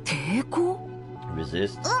resist. 抵抗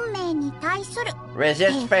Resist? 運命に対する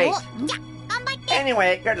Resist 抵 fate. 抗じゃ頑張って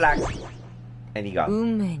Anyway, good luck. And he got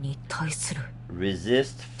運命に対する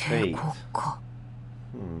resist 抵 fate. 抗か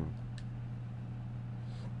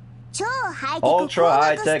超ハイテク光 Ultra 学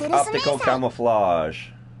high ステ tech ルス迷 optical 彩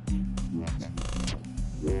camouflage.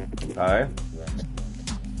 Alright.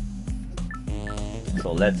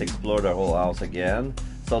 So let's explore the whole house again.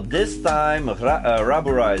 So this time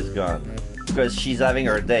Rabura is gone because she's having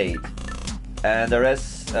her date, and the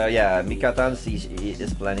rest, yeah, Mikatan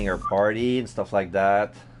is planning her party and stuff like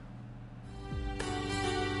that.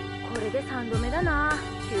 これで3度目だな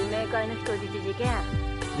救命会の人質事件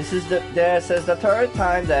This is the third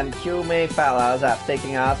time them Kyumei fellas have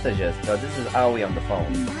taken hostages. So this is Aoi on the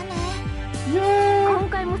phone. だね 今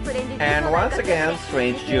回もストレンジ And once again,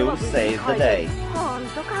 Strange Juice saves the day. ほん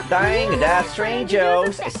とかっこいい Dang, that Strange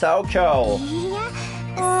Juice is so cool. いや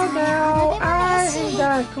Oh それ no, ほどでも I ないし ain't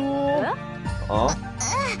that cool. Huh?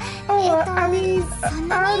 Oh, I mean, そん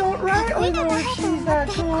な I に don't かっこい rightly いの know か if と she's 思 that っ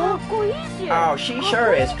て cool. かっこいいし Oh, she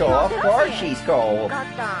sure is cool. Of course she's cool. かっ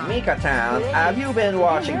た Mika-town, have you been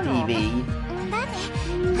watching TV? だね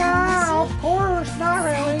No, of course, not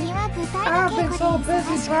最 really. 近は舞台 I've の been 稽 so 古で busy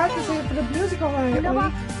忙しくて practicing for the musical これは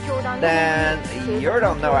lately. 教団の Then you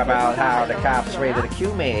don't know about how the cops raided the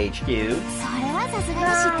Kyumei HQ. それはさす No, が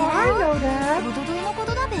に知って I るよ know that. おとといのこ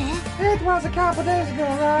とだべ It was a couple days ago,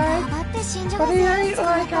 right? 上がって信者が But 全 he 員 ain't 捕ま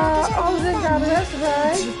っ like たわけじゃ all ね of え them んだ got ね arrested,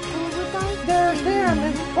 right? 実行部隊って There's them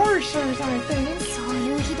enforcers, I think. そう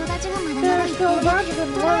いう人たちがまだまだ There's いて still a bunch of them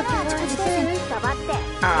捕らうの working はあちこ on ち the です city. サバって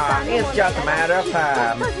Ah, it's just a matter of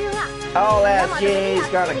time. All SG's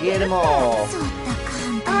gonna get them all. そんな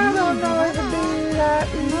簡 I 単 don't に know if it'd be that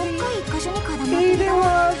もう easy. 一回一箇所に固まって If い it たら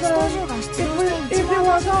was, スタジオが出動して一 if 番 it 最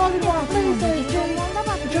was 初 all に in や one ったのもで place, きる they もんだ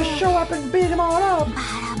ばって just show up and beat them all up.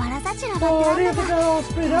 バラバラさ散らばって But らん if だ it ば all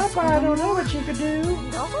split up, I don't know what you could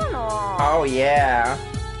do. だかな Oh yeah.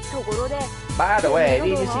 ところで By the way, did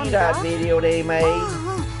you see that video they made? うん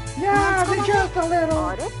うん Yeah, but just a あ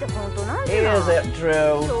little. れって本当なんでな Is it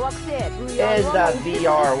true? 小惑星 Is that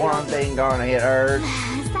VR one thing gonna hit Earth?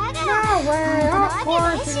 さが No way, な of わけ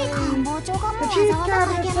course ねえし it 官 is. 房長官も The わ chief ざわざ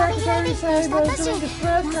会 cabinet 見まで開いて secretary 否定 said したっ was たし during the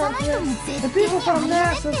press NASA の人も conference. 絶 The 対 people にあ from りえね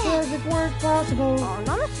NASA って said it weren't possible. あん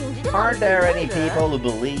なの信じて Aren't there any people who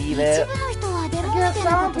believe 一 it? 部の人はデモ I み guess たい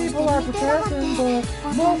な some ことをして people are 見てなかった protesting, but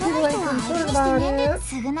ほとん most どの people 人 ain't は相手 concerned して about ねんで it.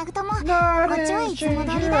 少なくともこ Not っちはい in つも通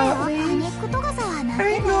り Stranger だよ at パニ least. ックとかさはなって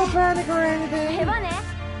Ain't ね no panic or へ anything. ばね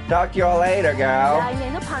Talk to you all later, girl. 来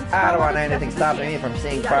年のパンチ I don't パ want ン anything stopping me from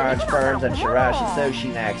seeing Punch Firms and Shirashi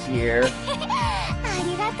Sushi next year. あ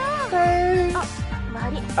りがとう Thanks.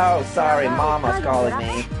 悪い Oh, sorry, Mama's calling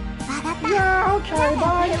me. わかった Yeah, okay,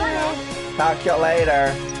 bye へば now. ね Talk to you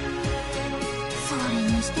later. それ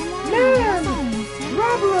にしても Man 皆さんのせい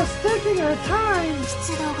Robura's taking her time.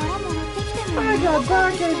 出動から戻ってきても I got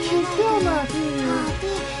back and she's still not パ here. ーティ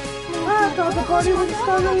ー I thought the party would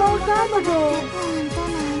start a long time ago. ほんと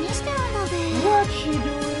何してるんだべ What's she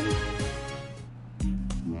doing?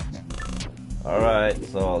 Alright,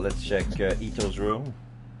 so let's check Ito's room.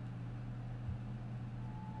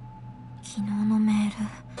 昨日のメ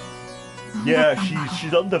ール。 Yeah,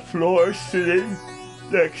 she's on the floor sitting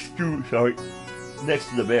next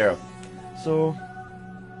to the bear. So,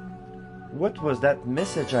 what was that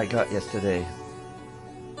message I got yesterday?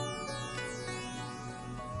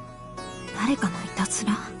 誰かのいたず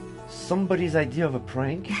ら Somebody's idea of a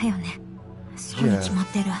prank? だよね。そうに決まっ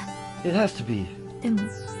てる。 It has to be. でも、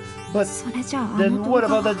 But それじゃああ then の動 what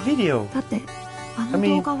画 about は that video? だってあの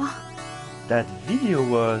動画は That video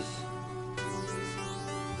was...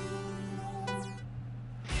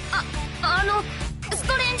 ス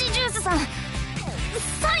トレンジジュースさん、サ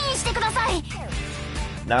インしてください。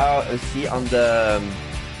 Now we see on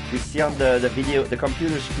the video, the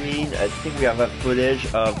computer screen. I think we have a footage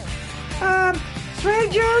of.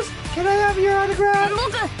 Strangers, can I have your autograph?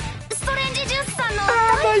 僕、ストレンジジュースさんの I'm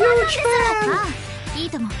大 a ファンなん huge です。 fan. あ、いい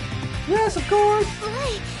とも。 Yes, of course.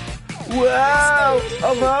 Wow!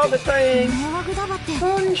 Of all the things. 迷惑だばって。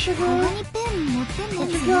 Sorry, sugar. カゴにペン持ってん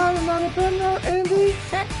What ね you ん。 got? Another pen now, Andy?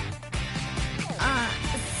 あ、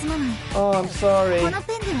すまない。 Oh, I'm こ sorry. の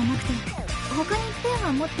ペンではなくて、他にペン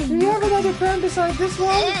は持ってい Do な you い have another pen besides this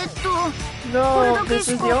one? No, this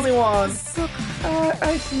is the only one. そうか。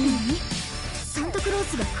 I see. サンタクロー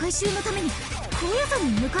スが回収のために高野山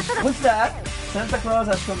に向かっただ。 What's that? Santa Claus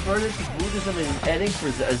has converted to Buddhism and is heading for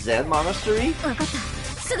a Zen monastery? わかっ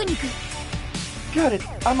た。すぐに行く。 Got it.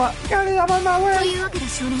 I'm on my と way. いうわけだ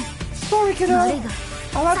少年。 Sorry, kiddo. 悪いが。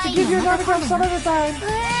 I'll have to give you an autograph some other time.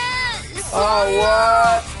 Oh,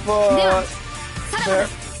 what? では But さらば。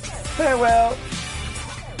 farewell.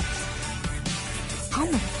 カモ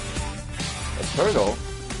A turtle?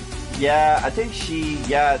 Yeah, I think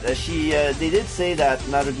they did say that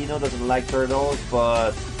Narugino doesn't like turtles,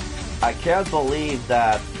 but I can't believe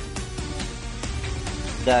that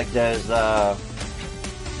there's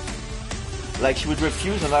like she would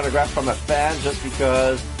refuse an autograph from a fan just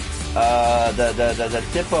because the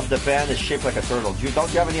tip of the pen is shaped like a turtle.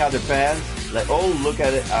 Don't you have any other pens? Like, oh, look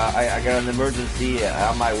at it, I got an emergency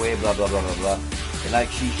on my way, blah blah blah blah blah. And like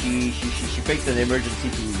she picked an emergency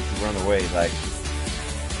to run away. Like,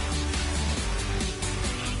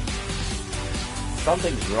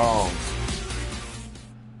 something's wrong.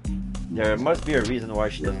 There must be a reason why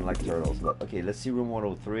she doesn't like turtles. But okay, let's see room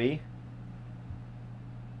 103.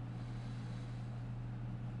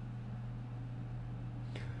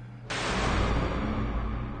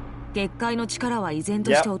 Yep,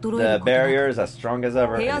 the barrier is as strong as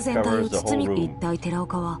ever. 部 It 屋全体 covers を the 包 whole み、一 room. 体寺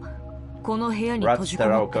岡はこの部屋に What's 閉じこ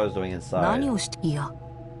もって Teraoka doing 何 inside? をしていや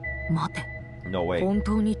待て No way. 本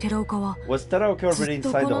当に寺岡は Was Teraoka ず already っと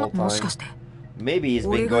inside こ the の whole もしかし time? て Maybe he's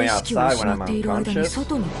俺 been が going 意識を outside 失 when っ I'm ている間に unconscious.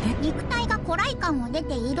 外に出肉体が古来感を出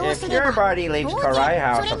て移動 If すれ your ば body leaves 同時 Karai に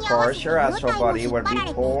House, それ of に合わ course, せて your 胴 astral 体も body 引っ would 張 be られ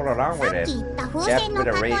て pulled along さ with っ it. き言った風 Kept 船の with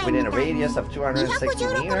例 a え within み a たいに radius of 260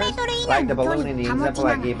 216 メ meters, ートル以内 like the の距 balloon 離 in the 保 example ちな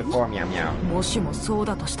I が gave ら before, meow meow. もしもそう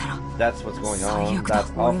だとしたら That's what's going 最 on. 悪だ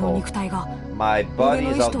That's 俺の awful. 肉体が My 俺 body's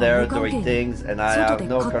の意 out 志とは there 無関係 doing に things and I 外 have で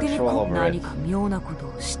no 勝手に control over 何 it. か妙なこと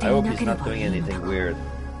をして I い hope な he's けれ not ば doing いいのだ anything が weird.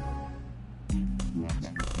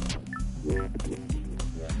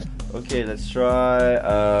 Okay, let's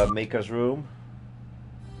try Maker's room.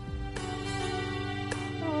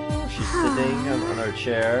 She's sitting on her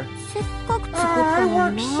chair. せっかく作っ I たの worked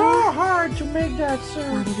に so な hard to make that, sir.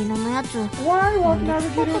 マリリノのやつ Why won't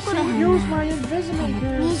Navigator Sim use my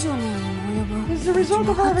Invisimaker? 20年に及ぶ It's the result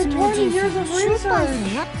of over 20 years of 失敗 research.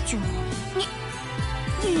 生やっちゅうの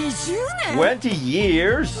20年20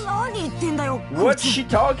 years? 何言ってんだよこい What's つ she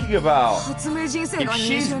talking about? 発明人生 If が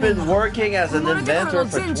she's 20年 been だ working as an inventor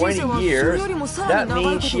for 20 years, that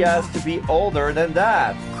means she has to be older than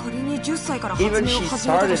that. 仮に10歳から発 Even 明を she 始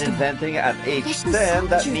めたと started しても inventing at age 10,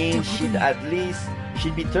 that means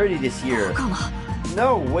she'd be 30 this year. かな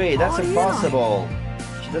No way, that's impossible.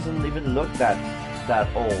 She doesn't even look that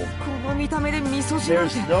old. この見た目で味噌汁なん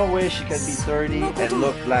There's て no way she can be 30 and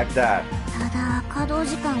look like that. ただ稼働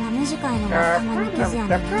時間が短いのがたまに傷や The ねん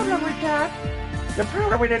problem with that, the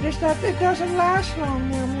problem with it is that it doesn't last long,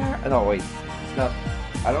 meow meow. No, wait, it's not.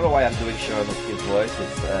 I don't know why I'm doing Shiranosuke's voice.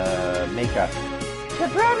 It's Meika. The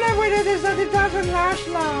problem with it is that it doesn't last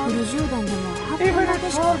フ long. ル充電でも8分 Even だ at け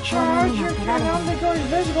しか full 透明 charge, に you なってら can れへん only go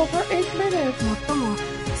invisible for 8 minutes. もっとも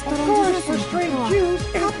スト Of レンジ course, ジュー for スにとって strange は juice,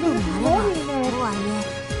 8 8 分 minutes もあ is れ long ば enough. とはい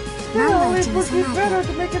え Still, 万が it 一に would be 備 better えて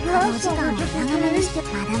to make it 稼働 last 時間 longer を just 長 in めにし case. て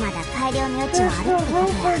まだまだ改良の余地は There's ある still ってこ room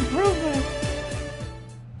と for や improvement.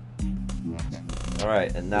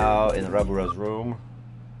 Alright, and now in Rabura's room.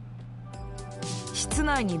 室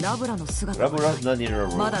内にラブラの姿が Rabura's not in her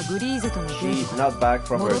ま room. だグリーゼとのデー She's トから not back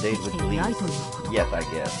from 戻 her って date き with ていない Bleach ということ yet, I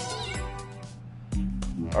guess.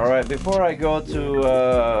 Alright, before I go to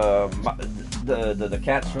the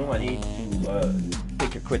cat's room, I need to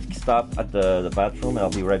take a quick stop at the bathroom and I'll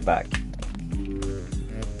be right back.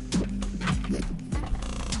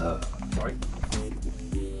 Sorry.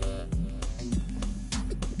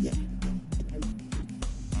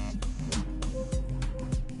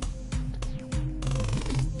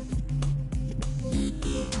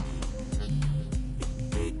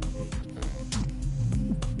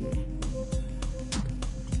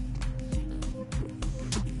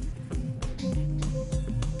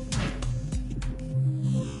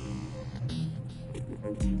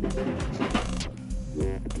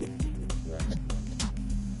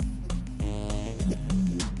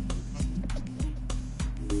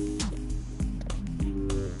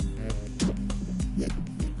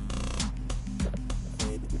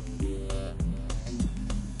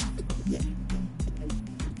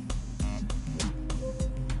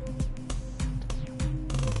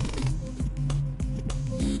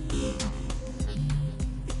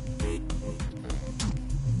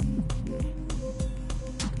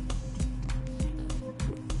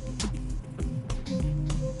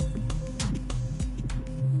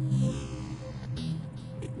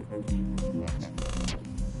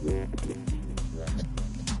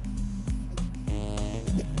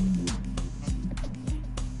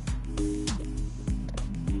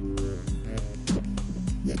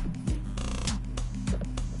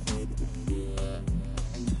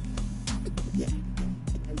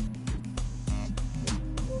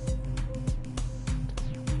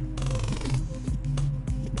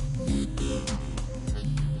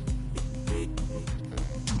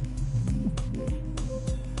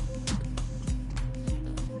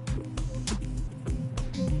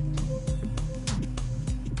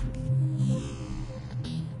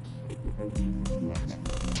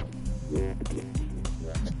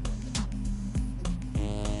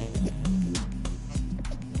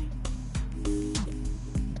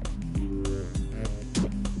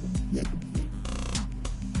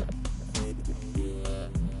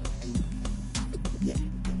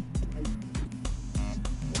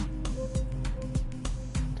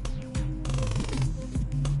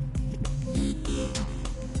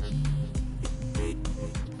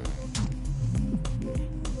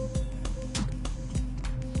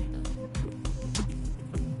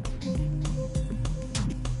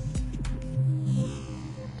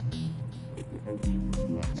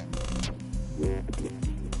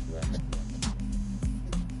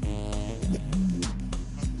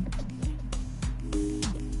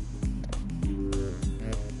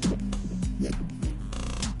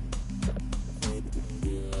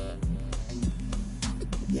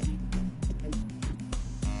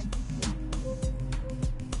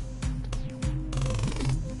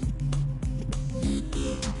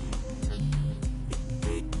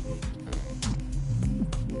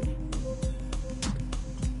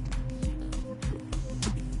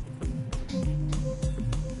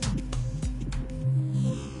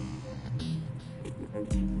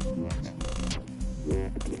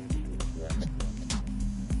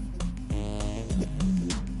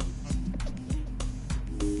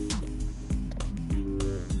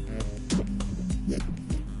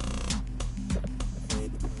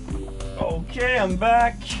 Okay, I'm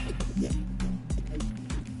back.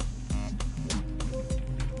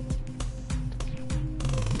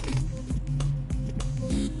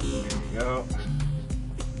 Go.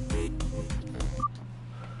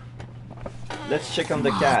 Let's check on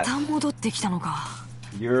the cat.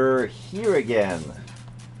 You're here again.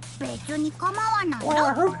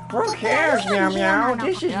 Well, who cares, Meow Meow?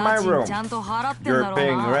 This is my room. You're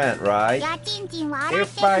paying rent, right?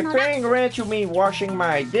 If by paying rent you mean washing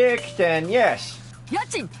my dick, then yes.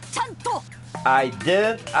 I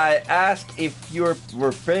didn't. I asked if you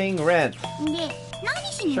were paying rent.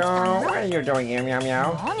 So, what are you doing here, Meow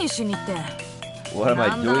Meow? What am I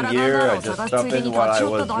doing here? I just stopped in while I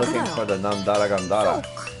was looking for the Nandara Gandara.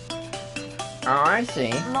 Oh, I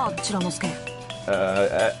see.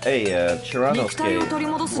 Hey,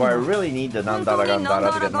 Chiranosuke, do I really need the Nandara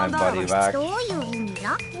Gandara to get my body back?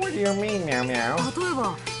 What do you mean, Meow Meow?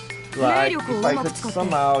 Like, if I could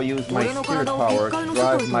somehow use my spirit power to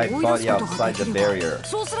drive my body outside the barrier.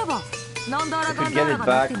 I could get it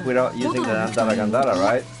back without using the Nandara Gandara,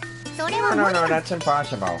 right? No, that's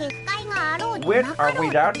impossible. With or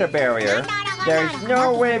without the barrier, there's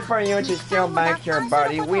no way for you to steal back your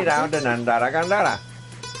body without the Nandara Gandara.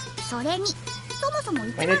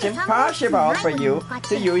 And it's impossible for you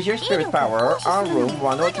to use your spirit power on room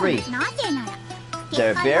 103.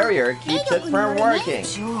 The barrier keeps it from working.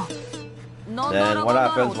 Then what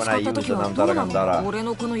happens when I use the Nandara Gandara?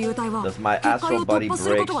 Does my astral body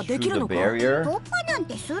break through the barrier? 突破なん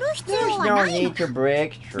てする必要 There's は no ないよ need to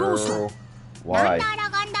break through. Why?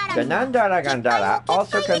 The Nandara Gandara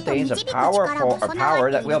also contains a power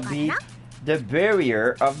that will beat the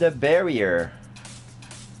barrier of the barrier.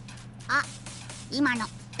 あ、今の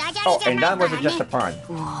ダジャレ Oh, じゃ and ない that から wasn't ね just a pun.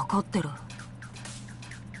 分かってる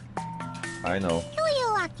I know. とい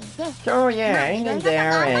うわけで So yeah, hang in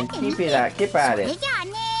there and keep at そ it. れじゃあ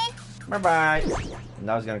ね Bye bye.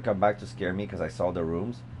 Now he's gonna come back to scare me because I saw the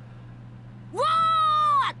rooms. わー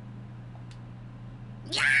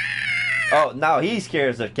Oh, now he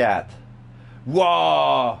scares the cat.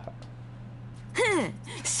 Whoa!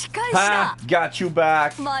 仕返し Ha! だ Got you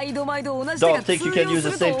back. 毎度毎度同じ手が Don't think 通 you can 用 use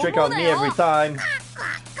す the ると same trick 思う on な me よ every time. こ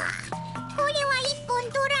れは一本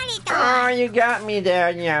取られた Oh, you got me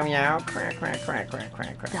there, meow meow. Quack, quack, quack, quack,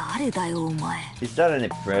 quack, quack. 誰だよお前 Is that an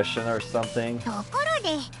impression or something? ところ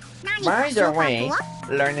で何か By 収 the 穫 way, は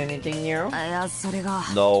learn anything new? いやそれが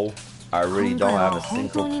No, I really 今 don't 回 have は a 本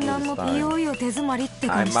single 当に clue 何 this の time. 用意を手詰まりって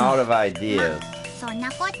感 I'm じ out だ of ideas. そんな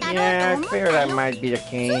ことだろう Yeah, と I 思った fear that よ might be the つ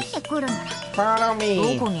case. いてくるなら Follow ど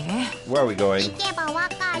me. こに Where are we 行 going? けばわ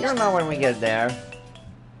か You'll る know when we get there.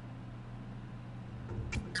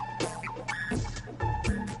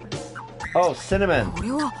 Oh, cinnamon. これ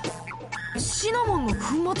はシナモンの粉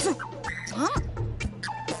末も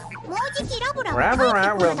うじきラブラが帰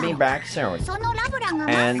Rabara ってく will る be だろ back soon. うそのラブラが真っ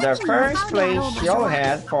And the 先に向 first かうであ place ろう場所 you'll は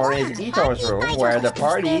head for is パーティ Ito's ー room, 会場 where the として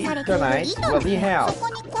party 指定されている tonight 糸 will の be そ held. こ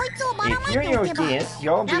にこいつをばらま If い you てお use けば this,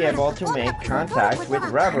 you'll be ラブラ able と to コン make タクトを取る contact こと with が可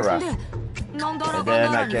能 Rabara. で なんだら And が then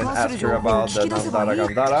んだ I らに can 関す ask る情 her 報を about 聞 the き出せばい Nandara い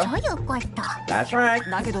Gandara. そういうこと That's right.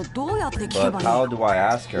 だけどどうやって聞け But ばい how い do I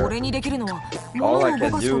ask her? 俺にできるのは All 物 I を動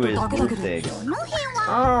can かす do こと is だけだ move けど things. その辺は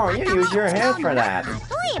Oh, you use your head for that. 例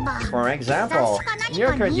えば For example, you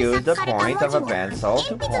could use the point of a pencil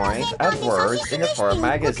to point at words in a foreign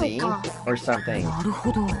magazine or something. なる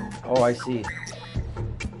ほど Oh, I see.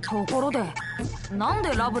 ところでなん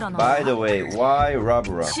でラブラなの By the way, why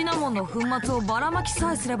Rabara? シナモンの粉末をばらまき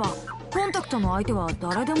さえすればコンタクトの相手は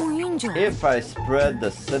誰でもいいんじゃん If I spread the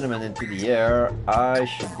cinnamon into the air, I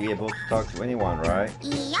should be able to talk to anyone, right?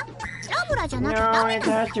 いやラブラじゃなきゃダ No, メ it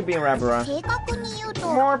なの has to be Rabara. 正確に言うと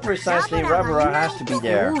More precisely, ラブラ Rabara がいない has to と be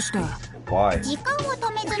there. どうして Why? 時間を止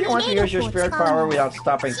めず If に you want to 霊 use your 力を使 spirit う power の without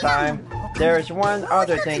stopping time, there's one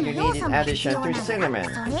other thing you need in addition to cinnamon. そ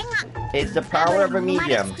れが It's the power of a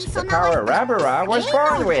medium, the power Rabara was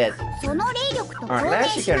born with. その霊力と共鳴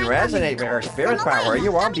Unless you しな can い限 resonate り with her spirit power,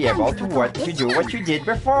 you won't be able to do what you did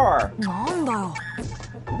before. なんだよ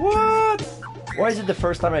What? Why is it the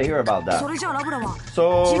first time I hear about そ that? れじゃあラブラは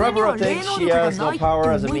So Rabara thinks she has no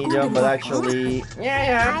power as a medium, but actually,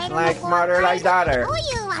 yeah, like mother, like daughter. とい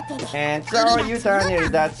うわけで And so you tell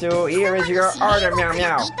Niridatsu, here is your order, meow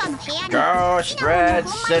meow. Go spread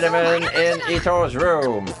cinnamon in Ito's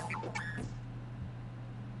room.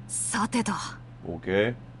 さてと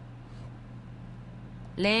Okay.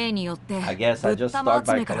 例によって I guess ぶ I っ just 玉 start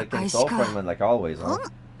集 by めから collecting 開始 soul か fragment like always, huh?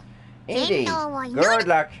 Indeed. 伝統を祈る Good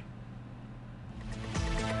luck.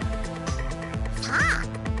 さあ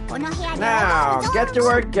この部屋で Now, get to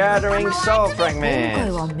work gathering soul 今回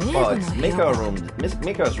fragments. は名 Oh, 画 it's の部屋 Miko's か room.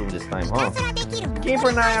 Miko's room this time, ひた huh? すらできる Keep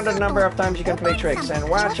an eye on the number of times you can play tricks and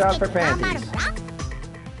watch out for panties.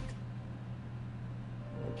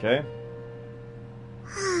 Okay.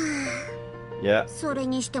 Yeah. それ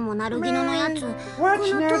にしてもナルギノのやつこ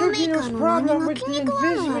What's の透明感 Narugino's の何 problem が with 気 the に食わ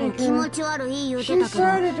んのやろ気持 Invismaker? ち悪い言う She てたけ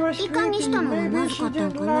said it ど was イカにしたの creepy. もま Maybe ずか she ったん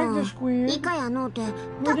didn't か like な the squid. イカやのうて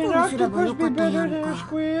タ Would コ an にすれば octopus よか be ったんや better ん than a か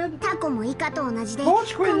squid? タコもイカと同じで Both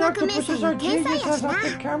光 squid 学迷 octopuses 彩 are の天才 genius や as しな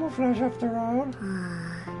optic camouflage after all.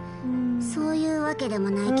 そういうわけで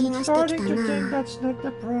もない気 I'm がしてき starting た to think な that's not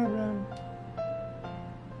the problem.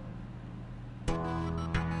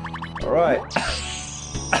 Alright.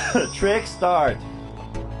 Trick start.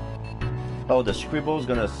 Oh, the scribble's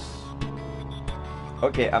gonna...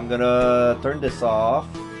 Okay, I'm gonna turn this off.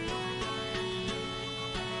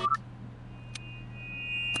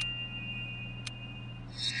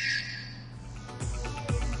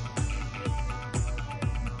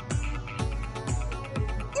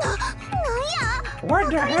 What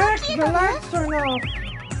the heck? The lights turn off.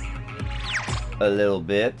 A little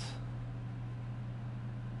bit.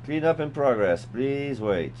 Clean up in progress. Please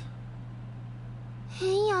wait.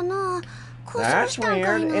 変やな故障 That's したん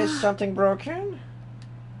かい weird. な Is something broken?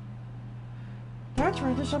 That's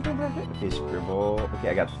right, there's something broken. Okay, scribble. Okay,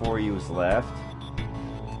 I got 4 U's left.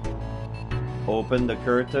 Open the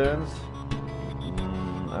curtains.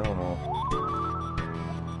 I don't know.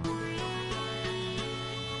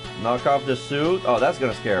 Knock off the suit. Oh, that's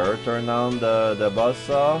gonna scare her. Turn on the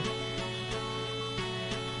buzzsaw.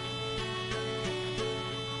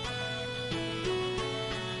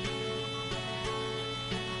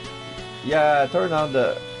 Yeah, turn on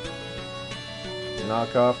the...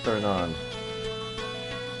 Knock off, turn on.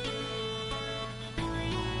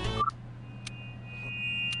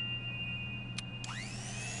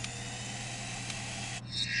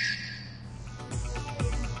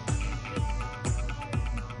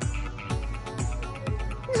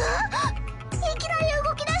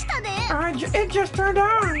 It just turned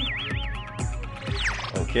on.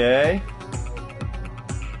 Okay.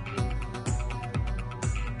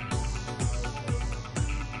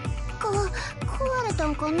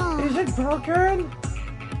 Is it broken?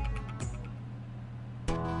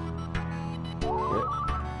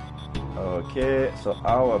 Okay, so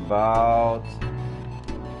how about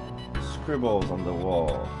scribbles on the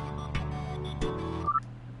wall?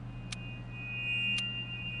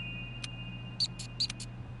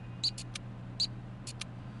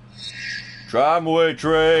 Tramway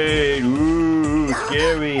train! Ooh,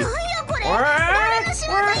 scary! What?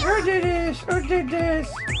 Who did this? Who did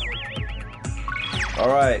this?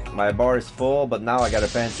 Alright, my bar is full, but now I got a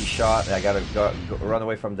fancy shot. I gotta run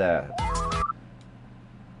away from that.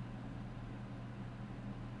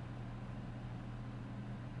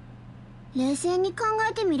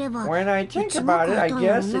 When I think about it, I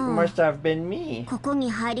guess it must have been me. The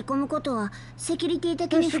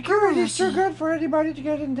security is too good for anybody to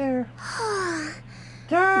get in there.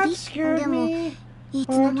 That scared me. But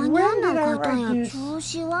when did I write this?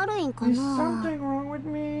 Is something wrong with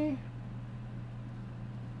me?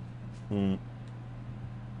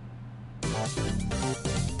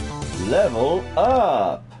 Level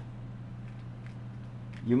up!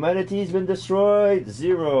 Humanity's been destroyed,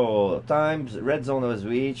 0. Times red zone was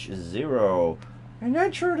reached, 0. An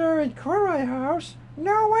intruder in Korai house?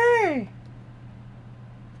 No way!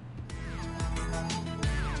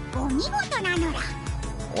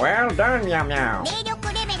 Well done, Meow Meow.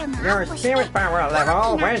 Your spirit power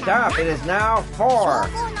level went up. It is now 4.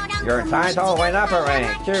 Your title went up a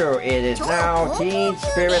rank, too. It is now Teen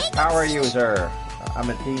Spirit Power User.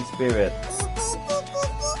 I'm a Teen Spirit.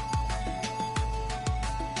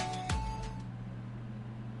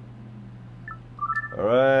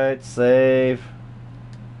 Alright, save.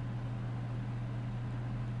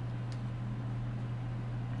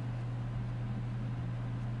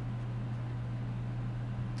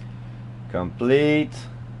 Complete.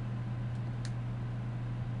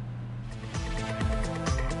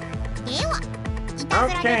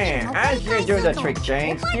 Okay, as you do the trick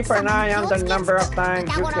chains, keep an eye on the number of times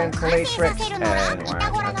you can play tricks and answer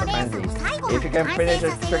penalties. If you can finish the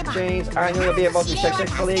trick chains, and you'll be able to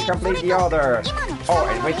successfully complete the order. Oh,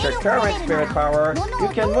 and with your current spirit power, you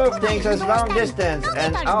can move things as long distance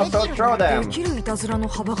and also throw them.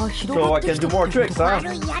 So I can do more tricks, huh?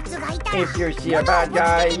 If you see a bad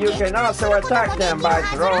guy, you can also attack them by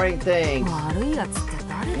throwing things.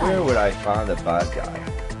 Where would I find a bad guy?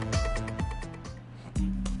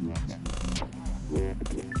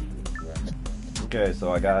 Okay,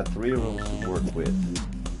 so I got 3 rooms to work with.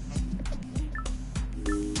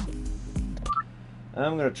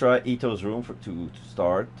 I'm gonna try Ito's room to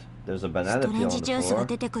start. There's a banana peel on the floor.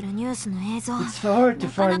 It's hard to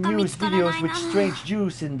find news videos with strange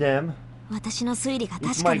juice in them.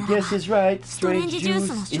 If my guess is right, strange juice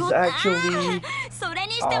is actually...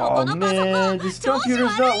 Oh man, this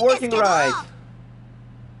computer's not working right!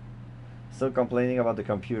 Still complaining about the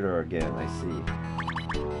computer again, I see.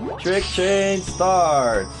 Trick chain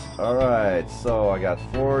starts! Alright, so I got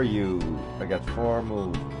 4 I got 4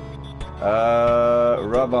 moves.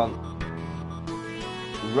 Rub on...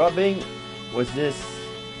 Rubbing? Was this...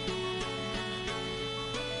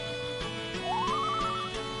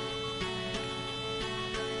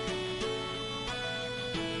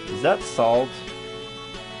 Is that salt?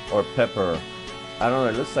 Or pepper? I don't know,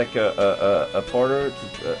 it looks like a powder,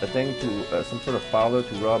 a thing to... some sort of powder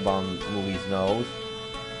to rub on Movie's nose.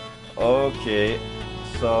 Okay,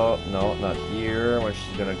 so no, not here. When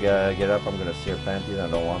she's gonna get up, I'm gonna see her panties. I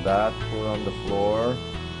don't want that. Put it on the floor.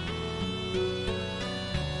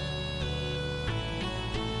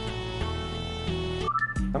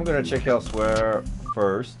 I'm gonna check elsewhere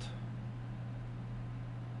first.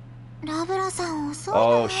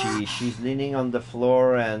 Oh, she's leaning on the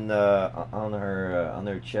floor and on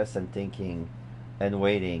her chest and thinking and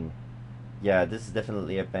waiting. Yeah, this is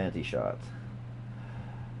definitely a panty shot.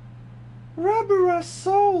 Rabura's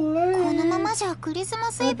so late.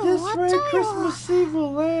 At this rate, Christmas Eve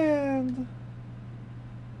will end.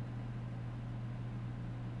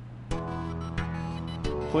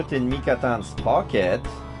 put in Mikatan's pocket.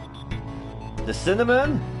 The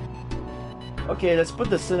cinnamon? Okay, let's put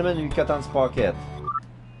the cinnamon in Mikatan's pocket.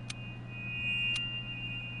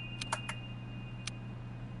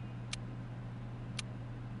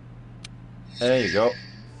 There you go.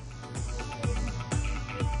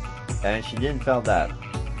 And she didn't feel that.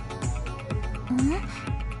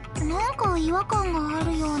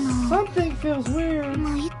 Something feels weird.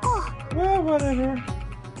 Well, whatever.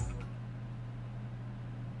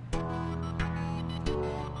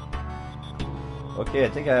 Okay, I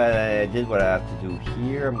think I did what I have to do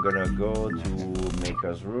here. I'm gonna go to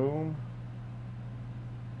Maker's room.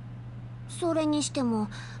 それにしても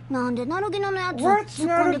なんでナルギノのやつ What's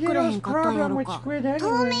突っ込んでくれへ Narugino's んかったんや problem ろ with か squid 透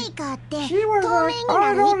anyway? 明化って She was 透 like, 明にな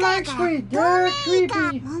I る don't 理解 like から squid. 透 They're 明化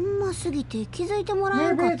creepy. まんますぎて気づいてもら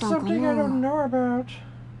えん Maybe かっ it's たんか something I don't な know about.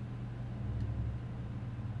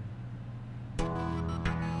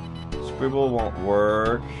 Scribble won't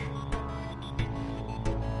work.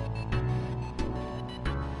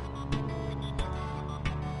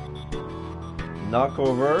 Knock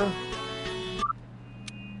over.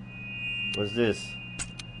 What's this?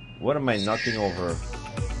 What am I knocking over?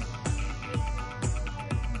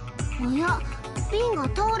 おや瓶が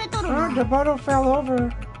倒れとる Oh, the な bottle fell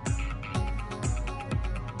over.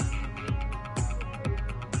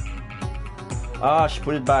 Ah, she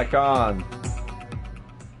put it back on.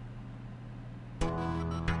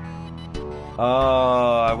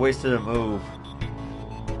 Oh, I wasted a move.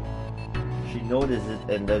 She noticed it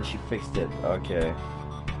and then she fixed it. Okay.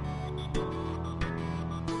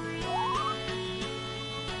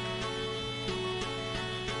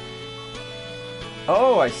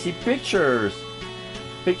 Oh, I see pictures.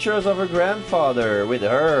 Pictures of her grandfather with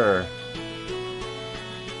her.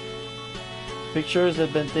 Pictures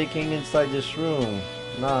have been taken inside this room.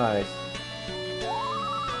 Nice.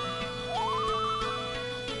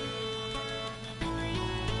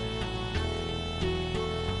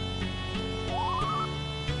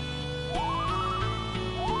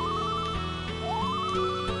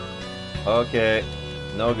 Okay.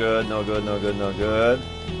 No good, no good, no good, no good.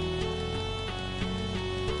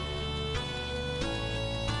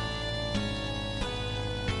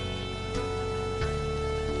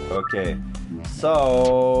 Okay.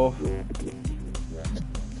 So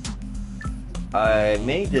I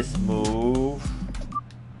made this move.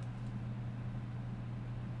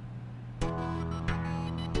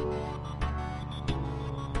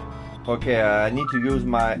 Okay, I need to use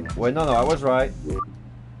my... Wait, no, I was right.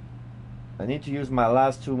 I need to use my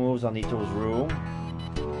last two moves on Ito's room.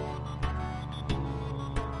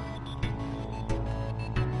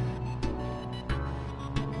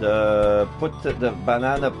 Put the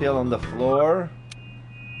banana peel on the floor.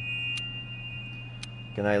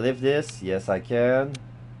 Can I lift this? Yes, I can.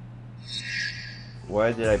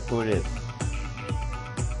 Where did I put it?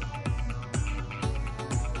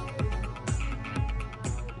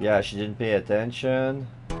 Yeah, she didn't pay attention.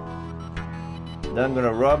 Then I'm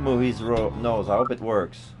gonna rub Muhi's nose. I hope it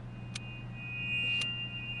works.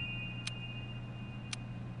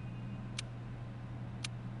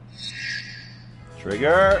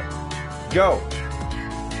 Trigger. Go.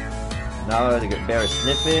 Now the bear is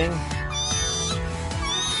sniffing.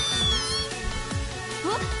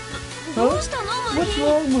 どうしたの What's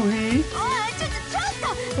wrong, Muhi? おいちょっ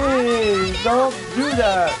と Hey, don't do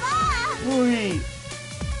that, Muhi. イ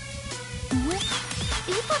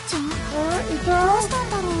トちゃん Ito? どうしたん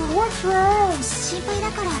だろう What's wrong? 心配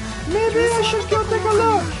だから Maybe I should go take a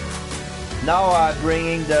look. Now I'm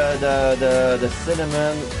bringing the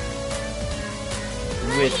cinnamon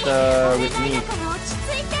with me. だから落ち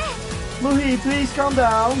着いて Muhi, please calm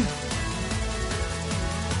down.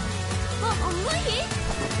 無理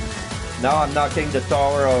Now I'm knocking the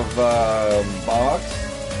tower of box.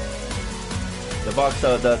 The box,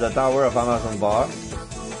 the tower of Amazon box.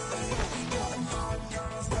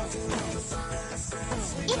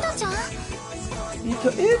 イトちゃん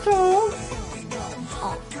Ito?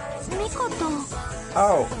 ミコと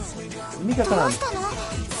Ow, ど Mika-san. うしたの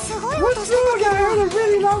すごい What's 音してた wrong? I heard a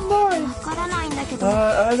really loud わ noise. からないんだけど I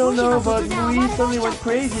don't know, コー but ヒーが突然 Muhi 暴れ suddenly 出しちゃ went って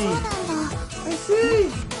crazy. そうなんだ I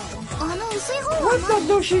see. あの薄い方は What's that, 何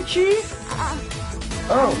Doshichi? あ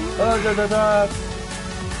Oh,何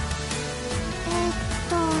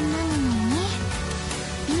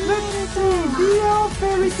Let's see. BL,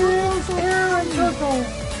 Fairy Tales, Air, and Turtle.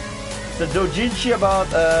 the dojinshi about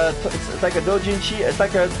it's like a dojinshi. It's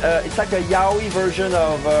like a yaoi version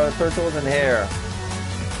of turtles and hair.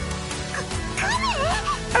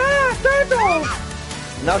 Ah, Turtle!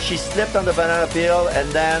 Now she slipped on the banana peel and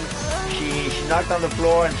then she knocked on the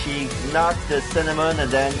floor and she knocked the cinnamon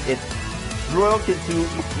and then it broke into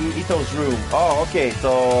Ito's room. Oh, okay,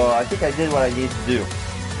 so I think I did what I need to do.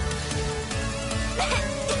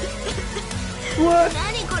 What?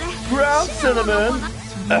 Ground cinnamon?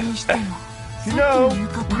 You know,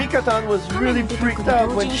 Mikatan was really freaked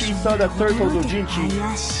out when she saw that turtle dojinshi.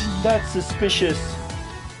 That's suspicious.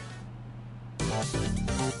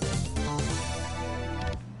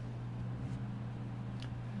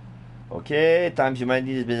 Okay, time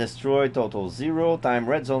humanity has been destroyed, total 0. Time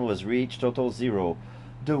red zone was reached, total 0.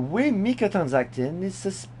 The way Mikatan's acting is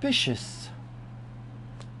suspicious.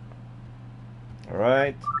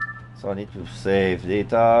 Alright, so I need to save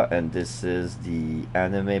data, and this is the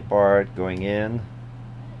anime part going in.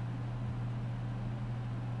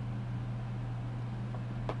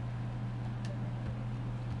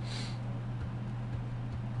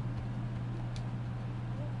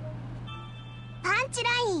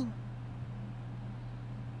 Punchline.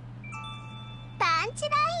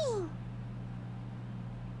 Punchline.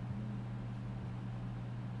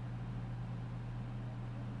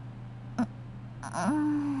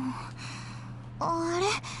 あれ、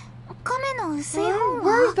亀の薄い方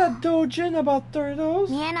Where's that dojin about turtles?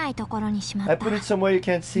 見えないところにしまっ I た。 put it somewhere you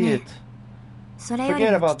can't see it. それより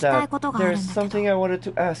Forget も聞 about きたい that. ことがある There's んだけ something ど、 I wanted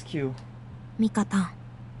to ask you. ミカタン、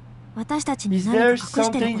私たちに Is 何 there か隠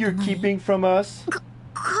してる something こ you're とない？ keeping from us? 隠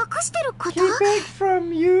してること Keeping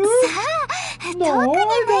from you? 特 No, に I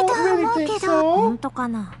ないと don't 思う really け think ど so. 本当か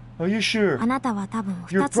な？ Are you sure? あなたは多分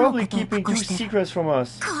You're 2つの probably ことを keeping 隠 two してる。 secrets from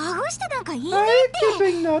us. 隠してなんかいいね I っ ain't て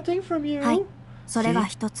keeping nothing from you. はい、それが See?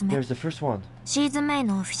 一つ目。 There's the first one. シーズンメイ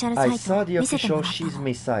のオフィシャルサ I イト saw を the 見せても official らった She's の。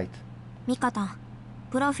 Me site. ミカタン、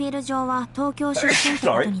プロフィール上は東京出身って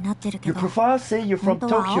ことになってるけ Your ど、 profile say you're from 本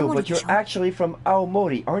当は Tokyo, 青森 but で you're しょ？ actually from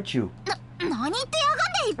Aomori, aren't you? 何言ってやがん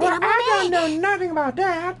ねえべ Well, らぼ I ね don't know nothing about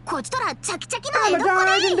that. こっちとらチャキチャキ I'm な a 江戸っ子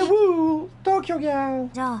died in the で woo, Tokyo gal.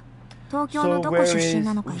 じゃあ東京 So のどこ where 出 is 身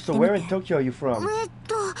なのか言って so み where in て。 Tokyo are you from?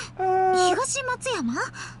 東松山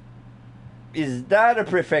Is that a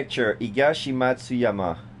prefecture?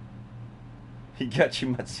 Higashimatsuyama.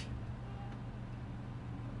 Higashimatsu.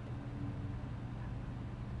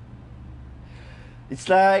 It's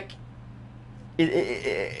like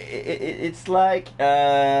it's like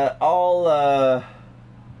all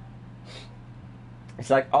it's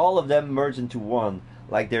like all of them merge into one.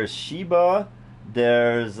 Like there's Shiba,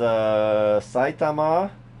 there's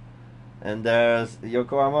Saitama, and there's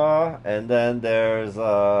Yokohama, and then there's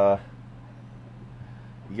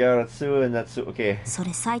Yaratsu and Natsu. Okay, そ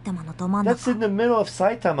れ埼玉のど真ん that's 中。 in the middle of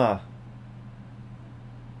Saitama.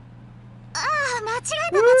 ああ間違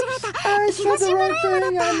えた Oops, 間違 I え said た the 東 wrong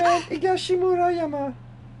村山 thing. だ I っ meant Higashimurayama.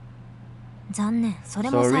 残念、それ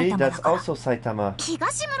も埼 Sorry, 玉だ that's から。 also Saitama. た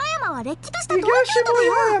東村山はれっきとした東京都だ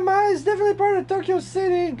よ Higashimurayama is definitely part of Tokyo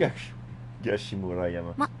City.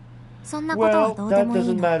 Gashimurayama. そんなことは Well, どうで that もいい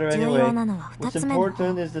doesn't の。 matter 重 anyway. 要なのは2 What's つ目の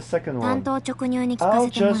important 方。 is the second 単 one. 刀直入に聞か I'll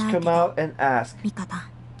せてもら just うけ come ど、 out and ask, ミカタン、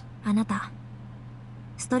あなた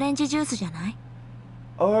ストレンジジュースじゃない？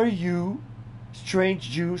 are you strange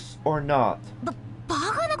juice or not? バ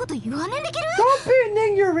カなこと言わねえできる Don't be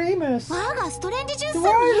an ignoramus. 我がストレンジジュース Do 見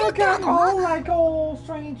I え look た at の all like old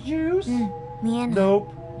strange juice? 見えない。 Nope,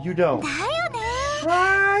 you don't. だよね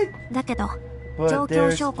Right? だけど、 But 状況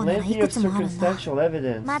there's 証拠ならい plenty く of つもあるんだ。 circumstantial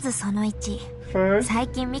evidence. まずその1、 First, 最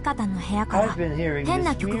近ミカタンの部屋から I've been hearing 変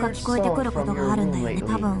な this 曲が weird 聞こえてく song るこ from と your があるんだ room よね。 lately.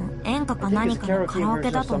 多分演歌か I think 何 it's かの karaoke カラオケ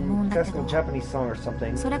version だ of と思う some んだけど、 classical Japanese song or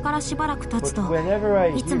something. それからしばらく経 But つと、 whenever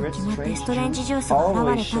I いつ hear も it, 決まって strange ストレンジ juice ジュースが現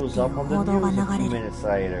always れたってい shows う up on the 報道が news a 流 few れる。 minutes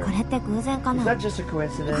later. これって偶然か Is な？ that just a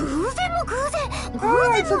coincidence? 偶然も偶然偶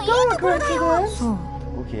Alright, 然 so もいい don't ところだよ coincidence. そう。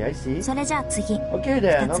 Okay, I see. それじゃあ次。 Okay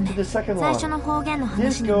then, 二つ on 目 to the second 最初の one. 方言の This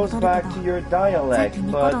話に goes 戻る back け to ど、 your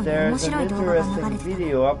dialect, but there's an 面白い動画が流れ interesting てたね。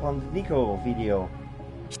 video up on the Nico video.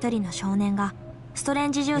 一人の少年がストレ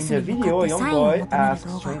ンジジュー In ス the に向か video, っ a て young サインを boy 求める asks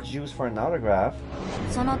動画。 strange juice for an autograph,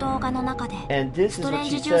 その動画の中で and this ス is トレ what ン she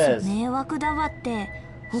ジジュー says. ス迷惑だわって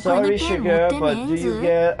他 Sorry, にペン持っ sugar, てね but え do ん you ず。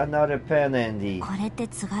 get another pen, Andy? これって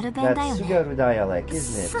津軽弁だよ That's ね。 Sugaru dialect,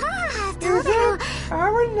 isn't さ it? あどうだろう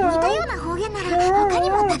I would 似たよ know. うな方言な There ら are 他 a に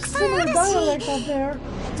も lot た of くさんあ similar る dialects し out there.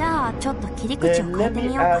 じゃあちょっと切り口を Then 変え let てみ me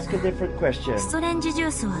ようか ask a な。 different question. ストレンジジュ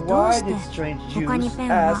ースはどう Why して did strange 他に juice ペン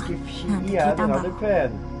は ask if なんて he 聞い had たんだ another ろう。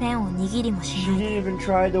 pen? ペンを握りもし She ないで。 didn't even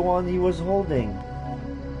try the one he was holding.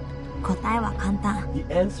 答えは簡単。 The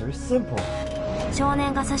answer is simple. 少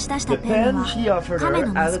年が差し出し The たペン pen は he offered 亀の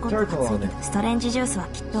her マ had ス a コットが turtle つい on て it. る。ストレンジジュースは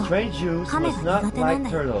きっと Strange juice 亀 was が not 苦手なん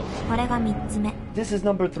like だよ。 turtles. これが3つ目。 This is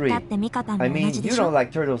number だ 3. ってミカタンも I 同 mean, じで you しょ。 don't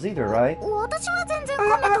like turtles either, right? 私は全然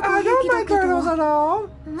こんなとこ I 平 don't 気だ like け turtles ど at all.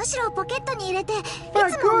 むしろポケットに入れてい But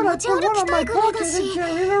つも good, 持 I ち put 歩 one き in た my いぐらいだ pocket し and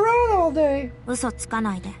carry it around all day. 嘘つか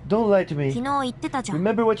ないで。 Don't lie to 昨 me. 日言ってたじゃん。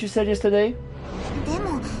 Remember what you said yesterday? で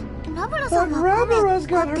もラブラさん But はカメ Rabara's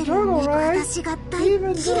飼 got っ her てるよ turtle, ね right? 私が大嫌い Even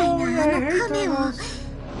な though あ I の hate カメを turtles.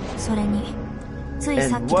 それに、つい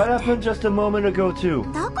さっ And き what だって happened just a moment ago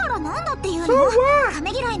too? だからなんだっていうの So what? カ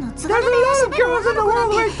メ嫌いの津 There's 軽 a 弁を lot of 喋る girls in 女 the の子なん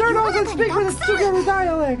world て like 世の turtles 中 and に speak た with く a さん Tsugaru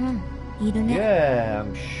dialect. いるね。 Yeah,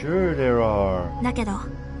 I'm sure there are. だけど、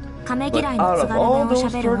亀 But 嫌いの out 津 of 軽弁 all を those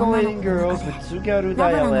喋る女の turtle-eating 子の girls 中 with で、 Tsugaru ラ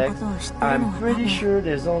ブラの dialect, ことを知ってるの I'm は多 pretty 分、 sure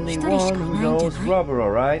there's only 一人し one かい who ないんじゃ knows ない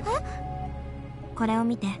Rabara, right? これを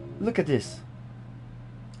見て。 Look at this.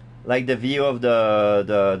 Like the view of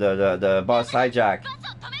the boss hijack.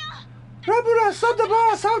 Rabara, stop the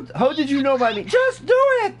boss! How did you know by me? Just do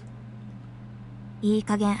it! いい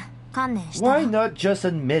加減、観念した Why ら。 not just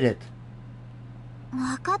admit it?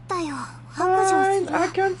 わかったよ白状 Fine, す I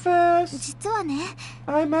る confess. 実はね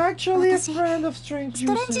I'm actually a 私 friend of strange ス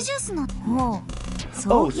トレンジジ juices. ュースのもう、そ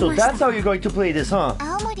Oh, うき so ました that's か。 how you're going to play this, huh?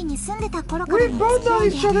 青森に住んでた頃から We've の both 付き known 合い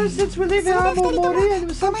each で other since we live in それで二人とも Amomori,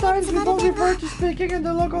 and たまに sometimes 津 we 軽 both 弁 refer が to speaking in the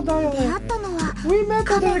local 出会 dialect. ったのは We met at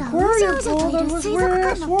彼 an がうじゃ aquarium うじゃと pool い that る was 水族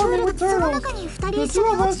館のプー swarming ル with その turtles. 中に二人 The 一緒 two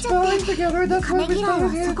に of 落 us ちちゃっ fell in て together, that's 亀 when we 嫌いは started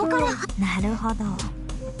そ hating こから turtles. なるほど。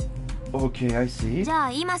 Okay, I see. じゃ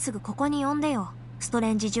あ今すぐここに呼んでよ。スト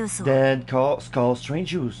レンジジュースを。 Then call Strange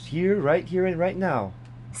Juice here, right here and right now.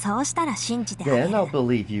 そうしたら信じてあげ Then る。 I'll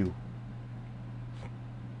believe you.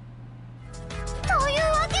 という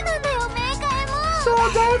わけなんだよメーカーも So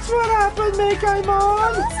that's what happened, どう Meikaimon! すれ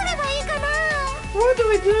ばいいかな What do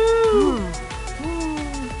we do?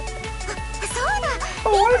 そうだ Oh,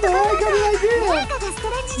 I know, I got メ an ー idea! カーがスト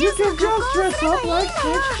レンジジュ You ースを can 加 just 工す dress れば up いいの like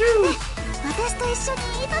strange juice! 私と一緒に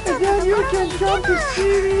イトちゃん And の then と you ころ can に行け come ば to see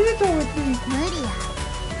Ito with me! 無理や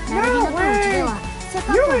なるべくうちではセ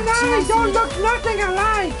カン You ドは and しな I いす don't ぎ look nothing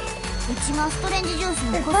alike! うちがストレンジジュース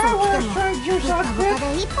の If コスを I 着 wear ても strange juice ブカブカ outfit,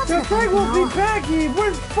 で一発 the で買 thing う will be よ baggy, it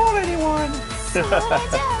wouldn't fool anyone! それじゃあ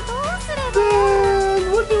どうすれば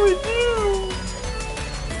Then, what do we do?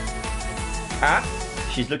 Ah,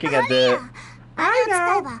 she's looking at the. あれを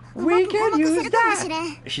使えば I know. うま We く can ごまかせ use るかもしれん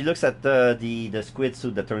She looks at the squid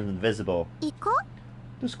suit that turns invisible. 行こ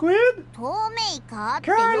う The squid? 透明化っ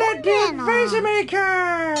て Turn 呼ん it で in な face やだ maker!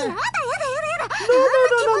 やだやだやだ No,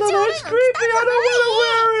 no, no, no, no, it's creepy! I don't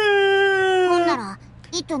ほん want な to wear it! ら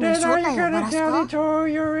糸の Then 正 are you 体をば gonna らす tell か Ito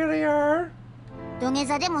you really are? 土下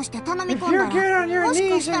座でもして頼み If 込ん you だ get ら on your もし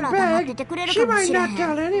か knees した and ら黙って beg, てくれる she かも might しれへ not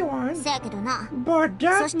tell ん anyone. せやけどな But そ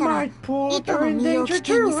that したら might put 糸 her の in 身を危 danger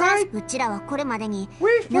険 too, にさらす right? うちらはこれまでに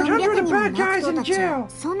We've put 何百 hundreds of 人も bad の guys 人 in たち jail.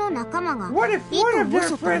 その仲間が What if 糸 one を of 襲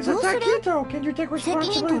their ったら friends どうす attack る Ito? Can you take 責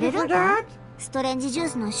任取 responsibility れ for るか that? ストレンジジュー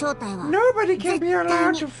スの正体は Nobody can 絶 be 対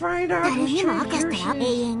allowed に to find out 誰 who にも明 strange かしたら juice 永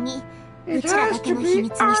is. 遠にう It ちらだ has け to の秘 be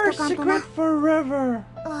密にしと our かんとな secret forever.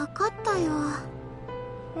 わかったよ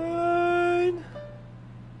Fine.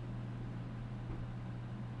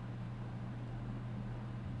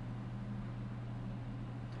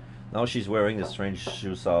 Now she's wearing the strange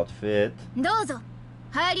shoes outfit. どうぞ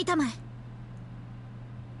入りたまえ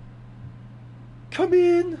Come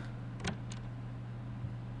in.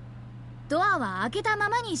 ドアは開けたま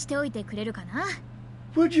まにしておいてくれるかな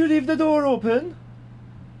Would you leave the door open?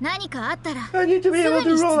 何かあったら I need to be able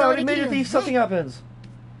to roll out すぐに出動できるように immediately ね if something happens.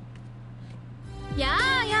 や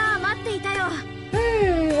あやあ待っていたよ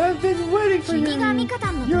Hey, I've been waiting for 君がミ you. カ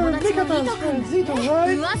タンの You're 友達の Mikatan's イト君 friend, Zito, だ right?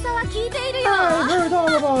 ね噂は聞いているよ I heard all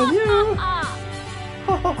about you. あ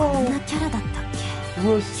こんなキャラだったっけ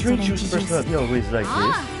Was Strange Juice personality always like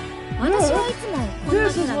あ this? 私はいつもこんな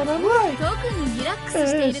This キ is ャ what ラ I'm like. 特にリラックス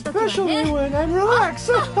している時は Especially ね when I'm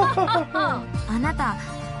relaxed. あなた、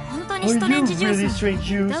本当に Are ストレン you ジジュ really ース Strange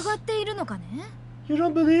Juice? 疑っているのかね You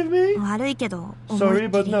don't believe me? 悪いけど、思い Sorry, っ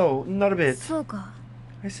き but り。 no, not a bit. そうか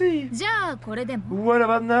I see. じゃあこれでも What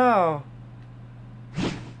about now?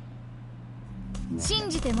 信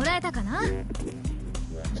じてもらえたかな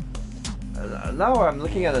Now I'm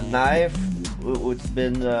looking at a knife. It's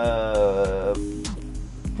been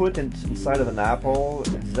put inside of an apple.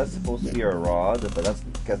 Is that supposed to be a rod? But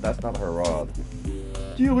that's not her rod.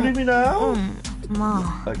 Do you believe me う now? ん、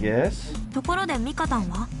ま I guess. あ。ところでミカタン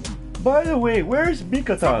は By the way, where's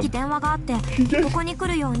さっき Mika-tan? 電話があって、 just- ここに来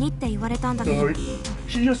るようにって言われたんだけど。 Sorry.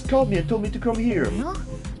 She just called me and told me to come here. よ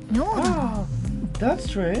妙だ Ah, that's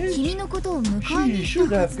strange. 君のことを迎えに She 行っ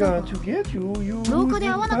た should は have ずだ gone が to get you. You 廊下で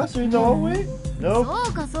会わ didn't なかっ pass た her in the hallway? No. そ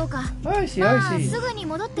うかそうか I see, ま I あ see. すぐに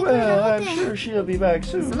戻ってくるだ Well, ろう I'm って sure she'll be back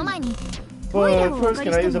そ soon. の前にトイレ But をお first, 借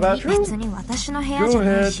can I り use し the てもいい bathroom? 別に私の部屋じ Go ゃ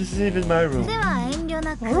ない ahead, し。 this is even my room. では遠慮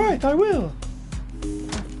なく Alright, I will.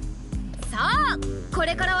 さこ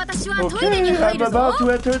れから私はトイレ Okay, に入 I'm るぞ about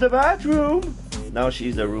to enter the bathroom. Now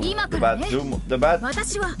she's the room. 今 The からね bathroom.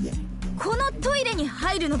 私はこのトイレに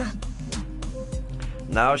入るのだ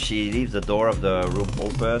Now she leaves the door of the room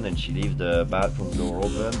open and she leaves the bathroom door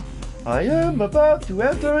open. I am about to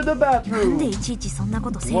enter the なんで bathroom. いちいちそんな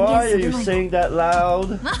こと宣 Why 言 are する you のよ saying that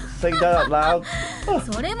loud? Saying that out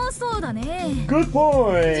loud? それもそうだね Good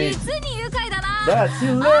point. 実に愉快だな That's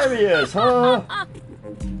hilarious, huh?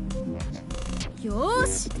 よー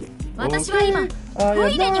し私は今 Okay, ト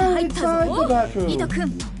イレに I 入 am っ now た inside ぞ the bathroom. イトく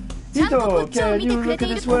んちゃんとこ Ito, っちを can 見て you くれ look て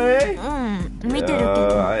at いる this か way? 見てるけ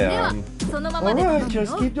ど I では am. そのままで頼 Alright, むよ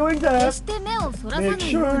just keep doing 決 that. して目をそらさな Make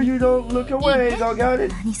いよう sure に you don't look away. Don't got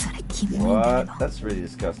it. 何それキモいんだ What? けど That's really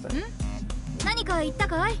disgusting. 何か言った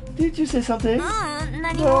かい Did you say something?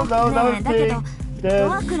 何 No, も no, ねえだけど nothing. ド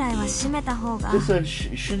ア Then, くらいは閉めた方が listen,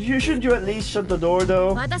 shouldn't you at least shut the door,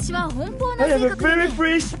 though? 私は奔放な I have 性 a 格で very ね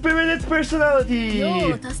free-spirited personality.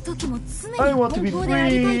 用を足す時も常 I に want to be 奔放であ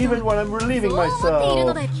りた free いと even when I'm relieving そう思っている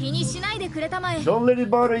の myself. で気にしないでくれたまえ Don't let it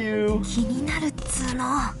bother you. 気になるっつーの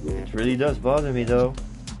It really does bother me, though.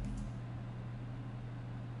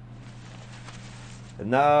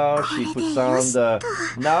 And now she puts on the.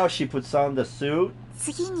 Now she puts on the suit.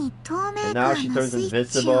 次に透明 And 感 now の she ス turns イッ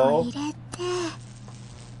チを invisible. 入れて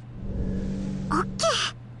オッケー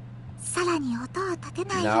さらに音を立て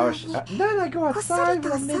ないよ Now う she, に Then I go outside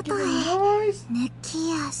when I'm making a noise. 抜き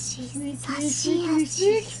足差し Sneaky, 足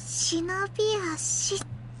sneaky. 忍び足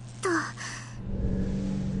とう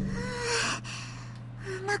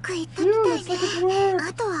まくいったみ Phew, たい looks ね like it worked.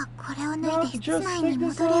 あとはこれを Now 脱 to いで室 just 内に take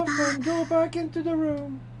this 戻れ off ば and go back into the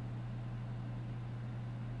room.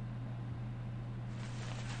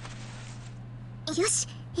 よし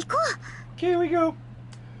行こ Here we go.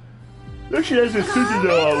 Look, she has a suit in the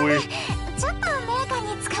う hallway. ちょっとメーカー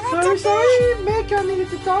に捕まっちゃ Sorry, って sorry. Mecca needed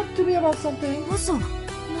to talk to me about something. 嘘なん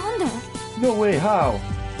で No way, how?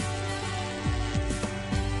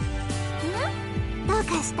 どう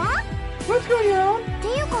かした What's going on? って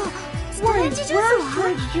いうかストレ Wait, ンジ where's ジュースは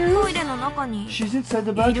Strange トイ Juice? レの中に She's inside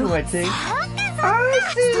the bathroom, I think. I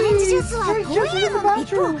ストレンジジュ see. ースは Strange ボ Juice イ is ラ in the ーの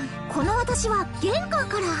一方 bathroom. この私は玄関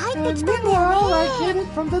から入って And きたんだ meanwhile, I よ get ね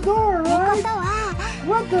it from the door, ってこ right? とは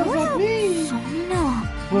What does that mean? そんな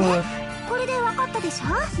What? これで分かったでしょ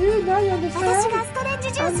See, now you 私が understand? ストレン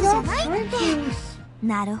ジジュー I'm スじゃ not ない Strange Juice.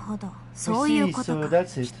 なるほど I そういう see, こと so か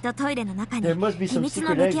that's きっ it. とトイレの中に There must be 秘 some 密の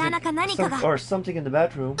secret 抜け穴か何か exit. が Or something in the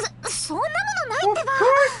bathroom. そんなものない Of ってば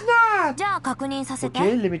course not! じゃあ確認させて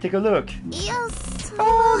Okay, let me take a look. いやそれ Oh,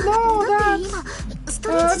 は no, だって that's... 今スト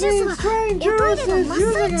レン I ジジュー mean, スは Strange おトイ Juice レ is の真っ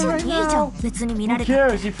using 最 it 中 right いいじゃ now. ん別に見ら Who れたって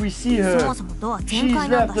cares if we see そも her? そもドア全 She's 開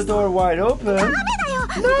なん left だ the し door wide open. ダメだよ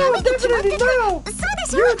No, ダメって決まって definitely る no! そうで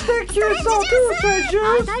し You ょ think you're so too, Strange 当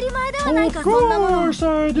Juice? たり前ではない Of かそんなもの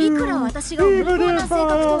course I い do! くら私が奔 Even 放な if 性格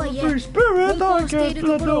とは I'm いえ free spirit, 奔 I 放してい can't る let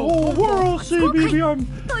と the ころを whole 奔放 world see 公開 maybe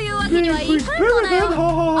I'm というわけに being はい free かんのだ spirited, よ ha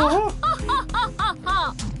ha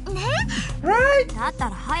ha! Right? だった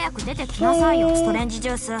ら早く出てきなさいよストレンジジ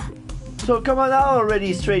ュース So come on out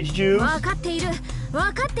already, Strange Juice. 分かっている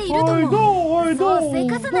分かっていると I も know, I そう know!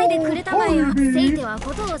 せかさないでくれたまえよ Don't せい hurry て me! は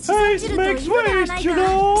ことをし損じ Haste るという makes のではない waste, you か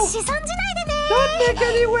know! 試算じないでね Don't make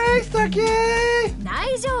any waste, okay?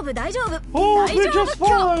 大丈夫大丈夫 Oh, 大 we're 丈 just 夫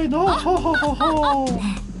今日 fine! Oh, ho, ho, ho, ho!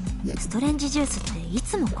 ストレンジジュースってい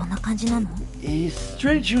つもこんな感じなの Is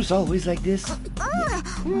Strange Juice always like this?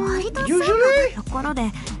 割と Usually? ところで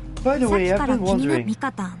By the さっ way, きか I've ら been 気になる wondering. ミ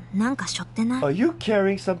カタンなんか背負ってない Are you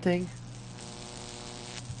carrying something?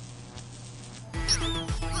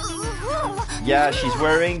 Yeah, she's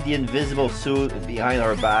wearing the invisible suit behind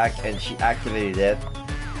her back and she activated it.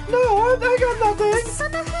 No, I got nothing! そ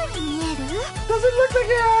んな風に見える Does it look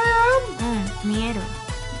like I am? うん見える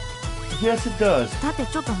Yes, it does. だって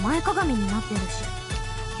ちょっと前かがみになってるし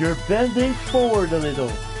You're bending forward a little.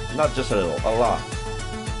 Not just a little, a lot.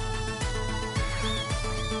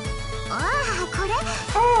 ああこれ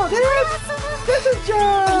Oh, this is just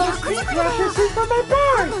Yeah, speed practices for my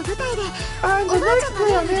part! の舞台で And the next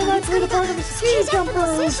play I made, I played the part of a ski jumper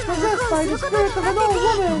who was possessed by the spirit of an old ど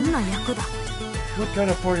woman. んな役だ What kind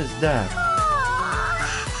of part is that?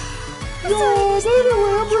 No,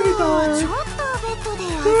 anyway, I'm pretty ちょ tired. っとベッドで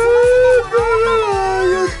休ま Hey,せてもらおうかな I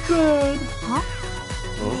said.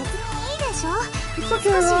 別にいいでしょ It's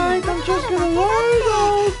okay, right? I'm just gonna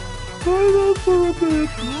lie down for a bit.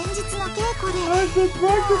 連日の稽古で I've been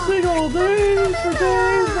practicing all day for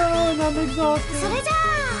days now and I'm それ exhausted. じゃあ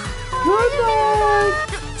Good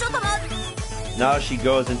night! ちょっと待って Now she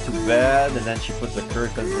goes into bed and then she puts the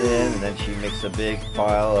curtains in and then she makes a big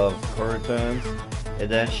pile of curtains and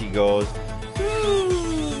then she goes,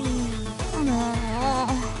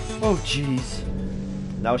 Oh jeez.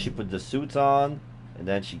 Now she put the suit on, and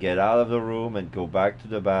then she get out of the room and go back to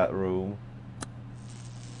the bathroom.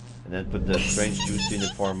 And then put the strange juice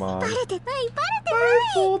uniform on. I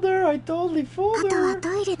fooled her! I totally fooled her!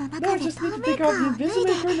 Now I just need to take off the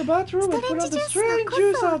invisimaker in the bathroom and put on the strange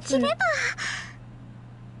juice outfit.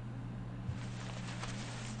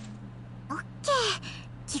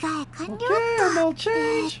 Okay, I'm all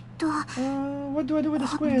changed. What do I do with the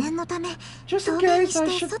squid? Just in case, I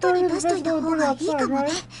should turn it invisible and put it outside,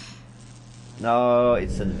 right? No,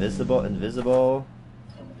 it's invisible.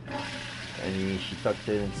 And she tucked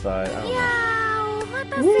it inside. I don't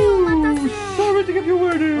know. Woo! Sorry to give you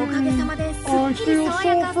waiting. I feel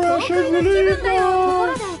so fresh and relieved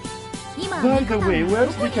now. By the way,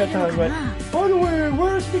 where's Mikata right now?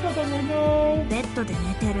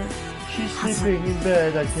 She's sleeping in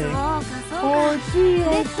bed, I think. Oh, I see,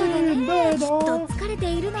 in bed, huh?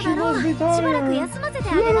 She must be tired.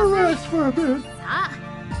 Let her rest for a bit.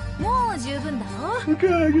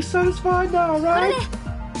 Okay, you're satisfied now, right?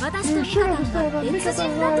 You should understand that Mikata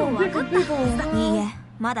and I are different people, huh?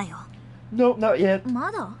 No, not yet.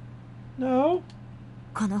 No?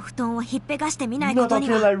 Not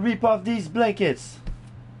until I rip off these blankets.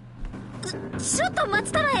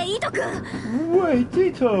 Wait,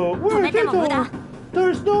 Ito! Wait, Ito!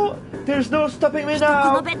 There's no stopping me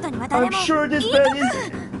now! I'm sure this bed is...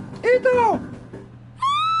 Ito!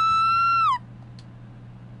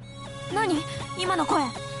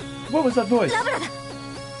 What was that noise?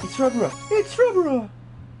 It's Rabura! It's Rabura!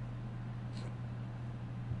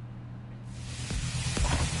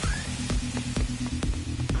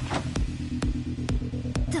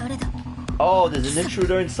 Oh, there's an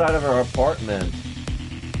intruder inside of her apartment.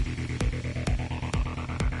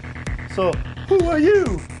 So, who are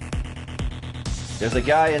you? There's a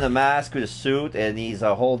guy in a mask with a suit, and he's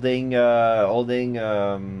holding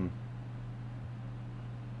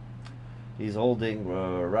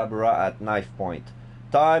Rabura at knife point.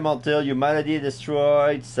 Time until humanity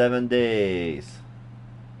destroyed, 7 days.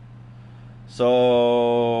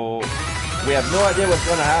 So we have no idea what's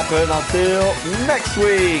going to happen until next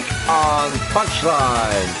week on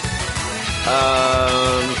Punchline.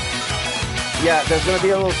 Yeah, there's going to be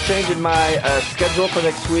a little change in my schedule for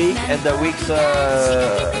next week and the weeks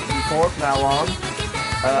before from now on.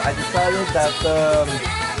 I decided that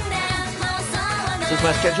since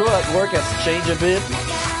my schedule at work has changed a bit,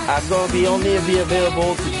 I'm going to only be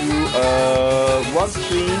available to do one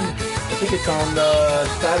stream. I think it's on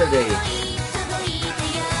Saturday.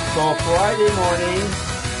 So Friday morning,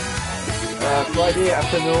 Friday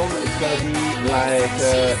afternoon, it's going to be like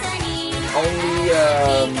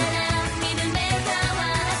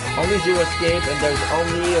only Zero Escape, and there's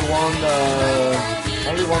only one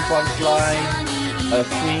Punchline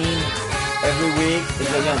stream every week. It's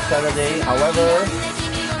going to be on Saturday. However,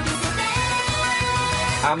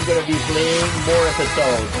 I'm going to be playing more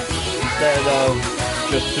episodes instead of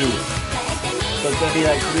just 2. So it's going to be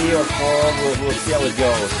like 3 or 4. We'll see how it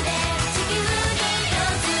goes.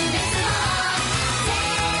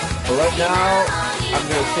 But right now, I'm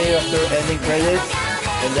going to stay after ending credits,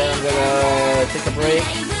 and then I'm going to take a break.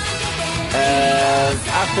 And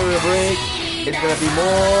after the break, it's going to be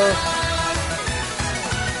more.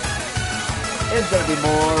 It's going to be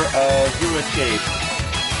more Zero Escape.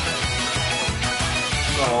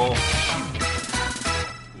 So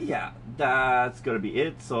yeah, that's gonna be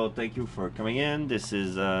it. So thank you for coming in. This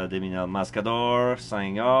is Deminel Mascador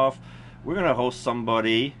signing off. We're gonna host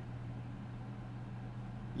somebody.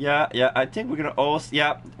 Yeah, I think we're gonna host.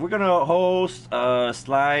 Yeah, we're gonna host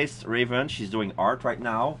Slice Raven. She's doing art right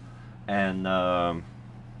now, and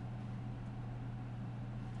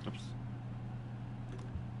oops.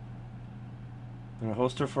 I'm gonna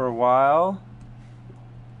host her for a while.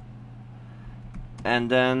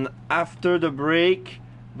 And then after the break,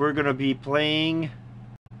 we're gonna be playing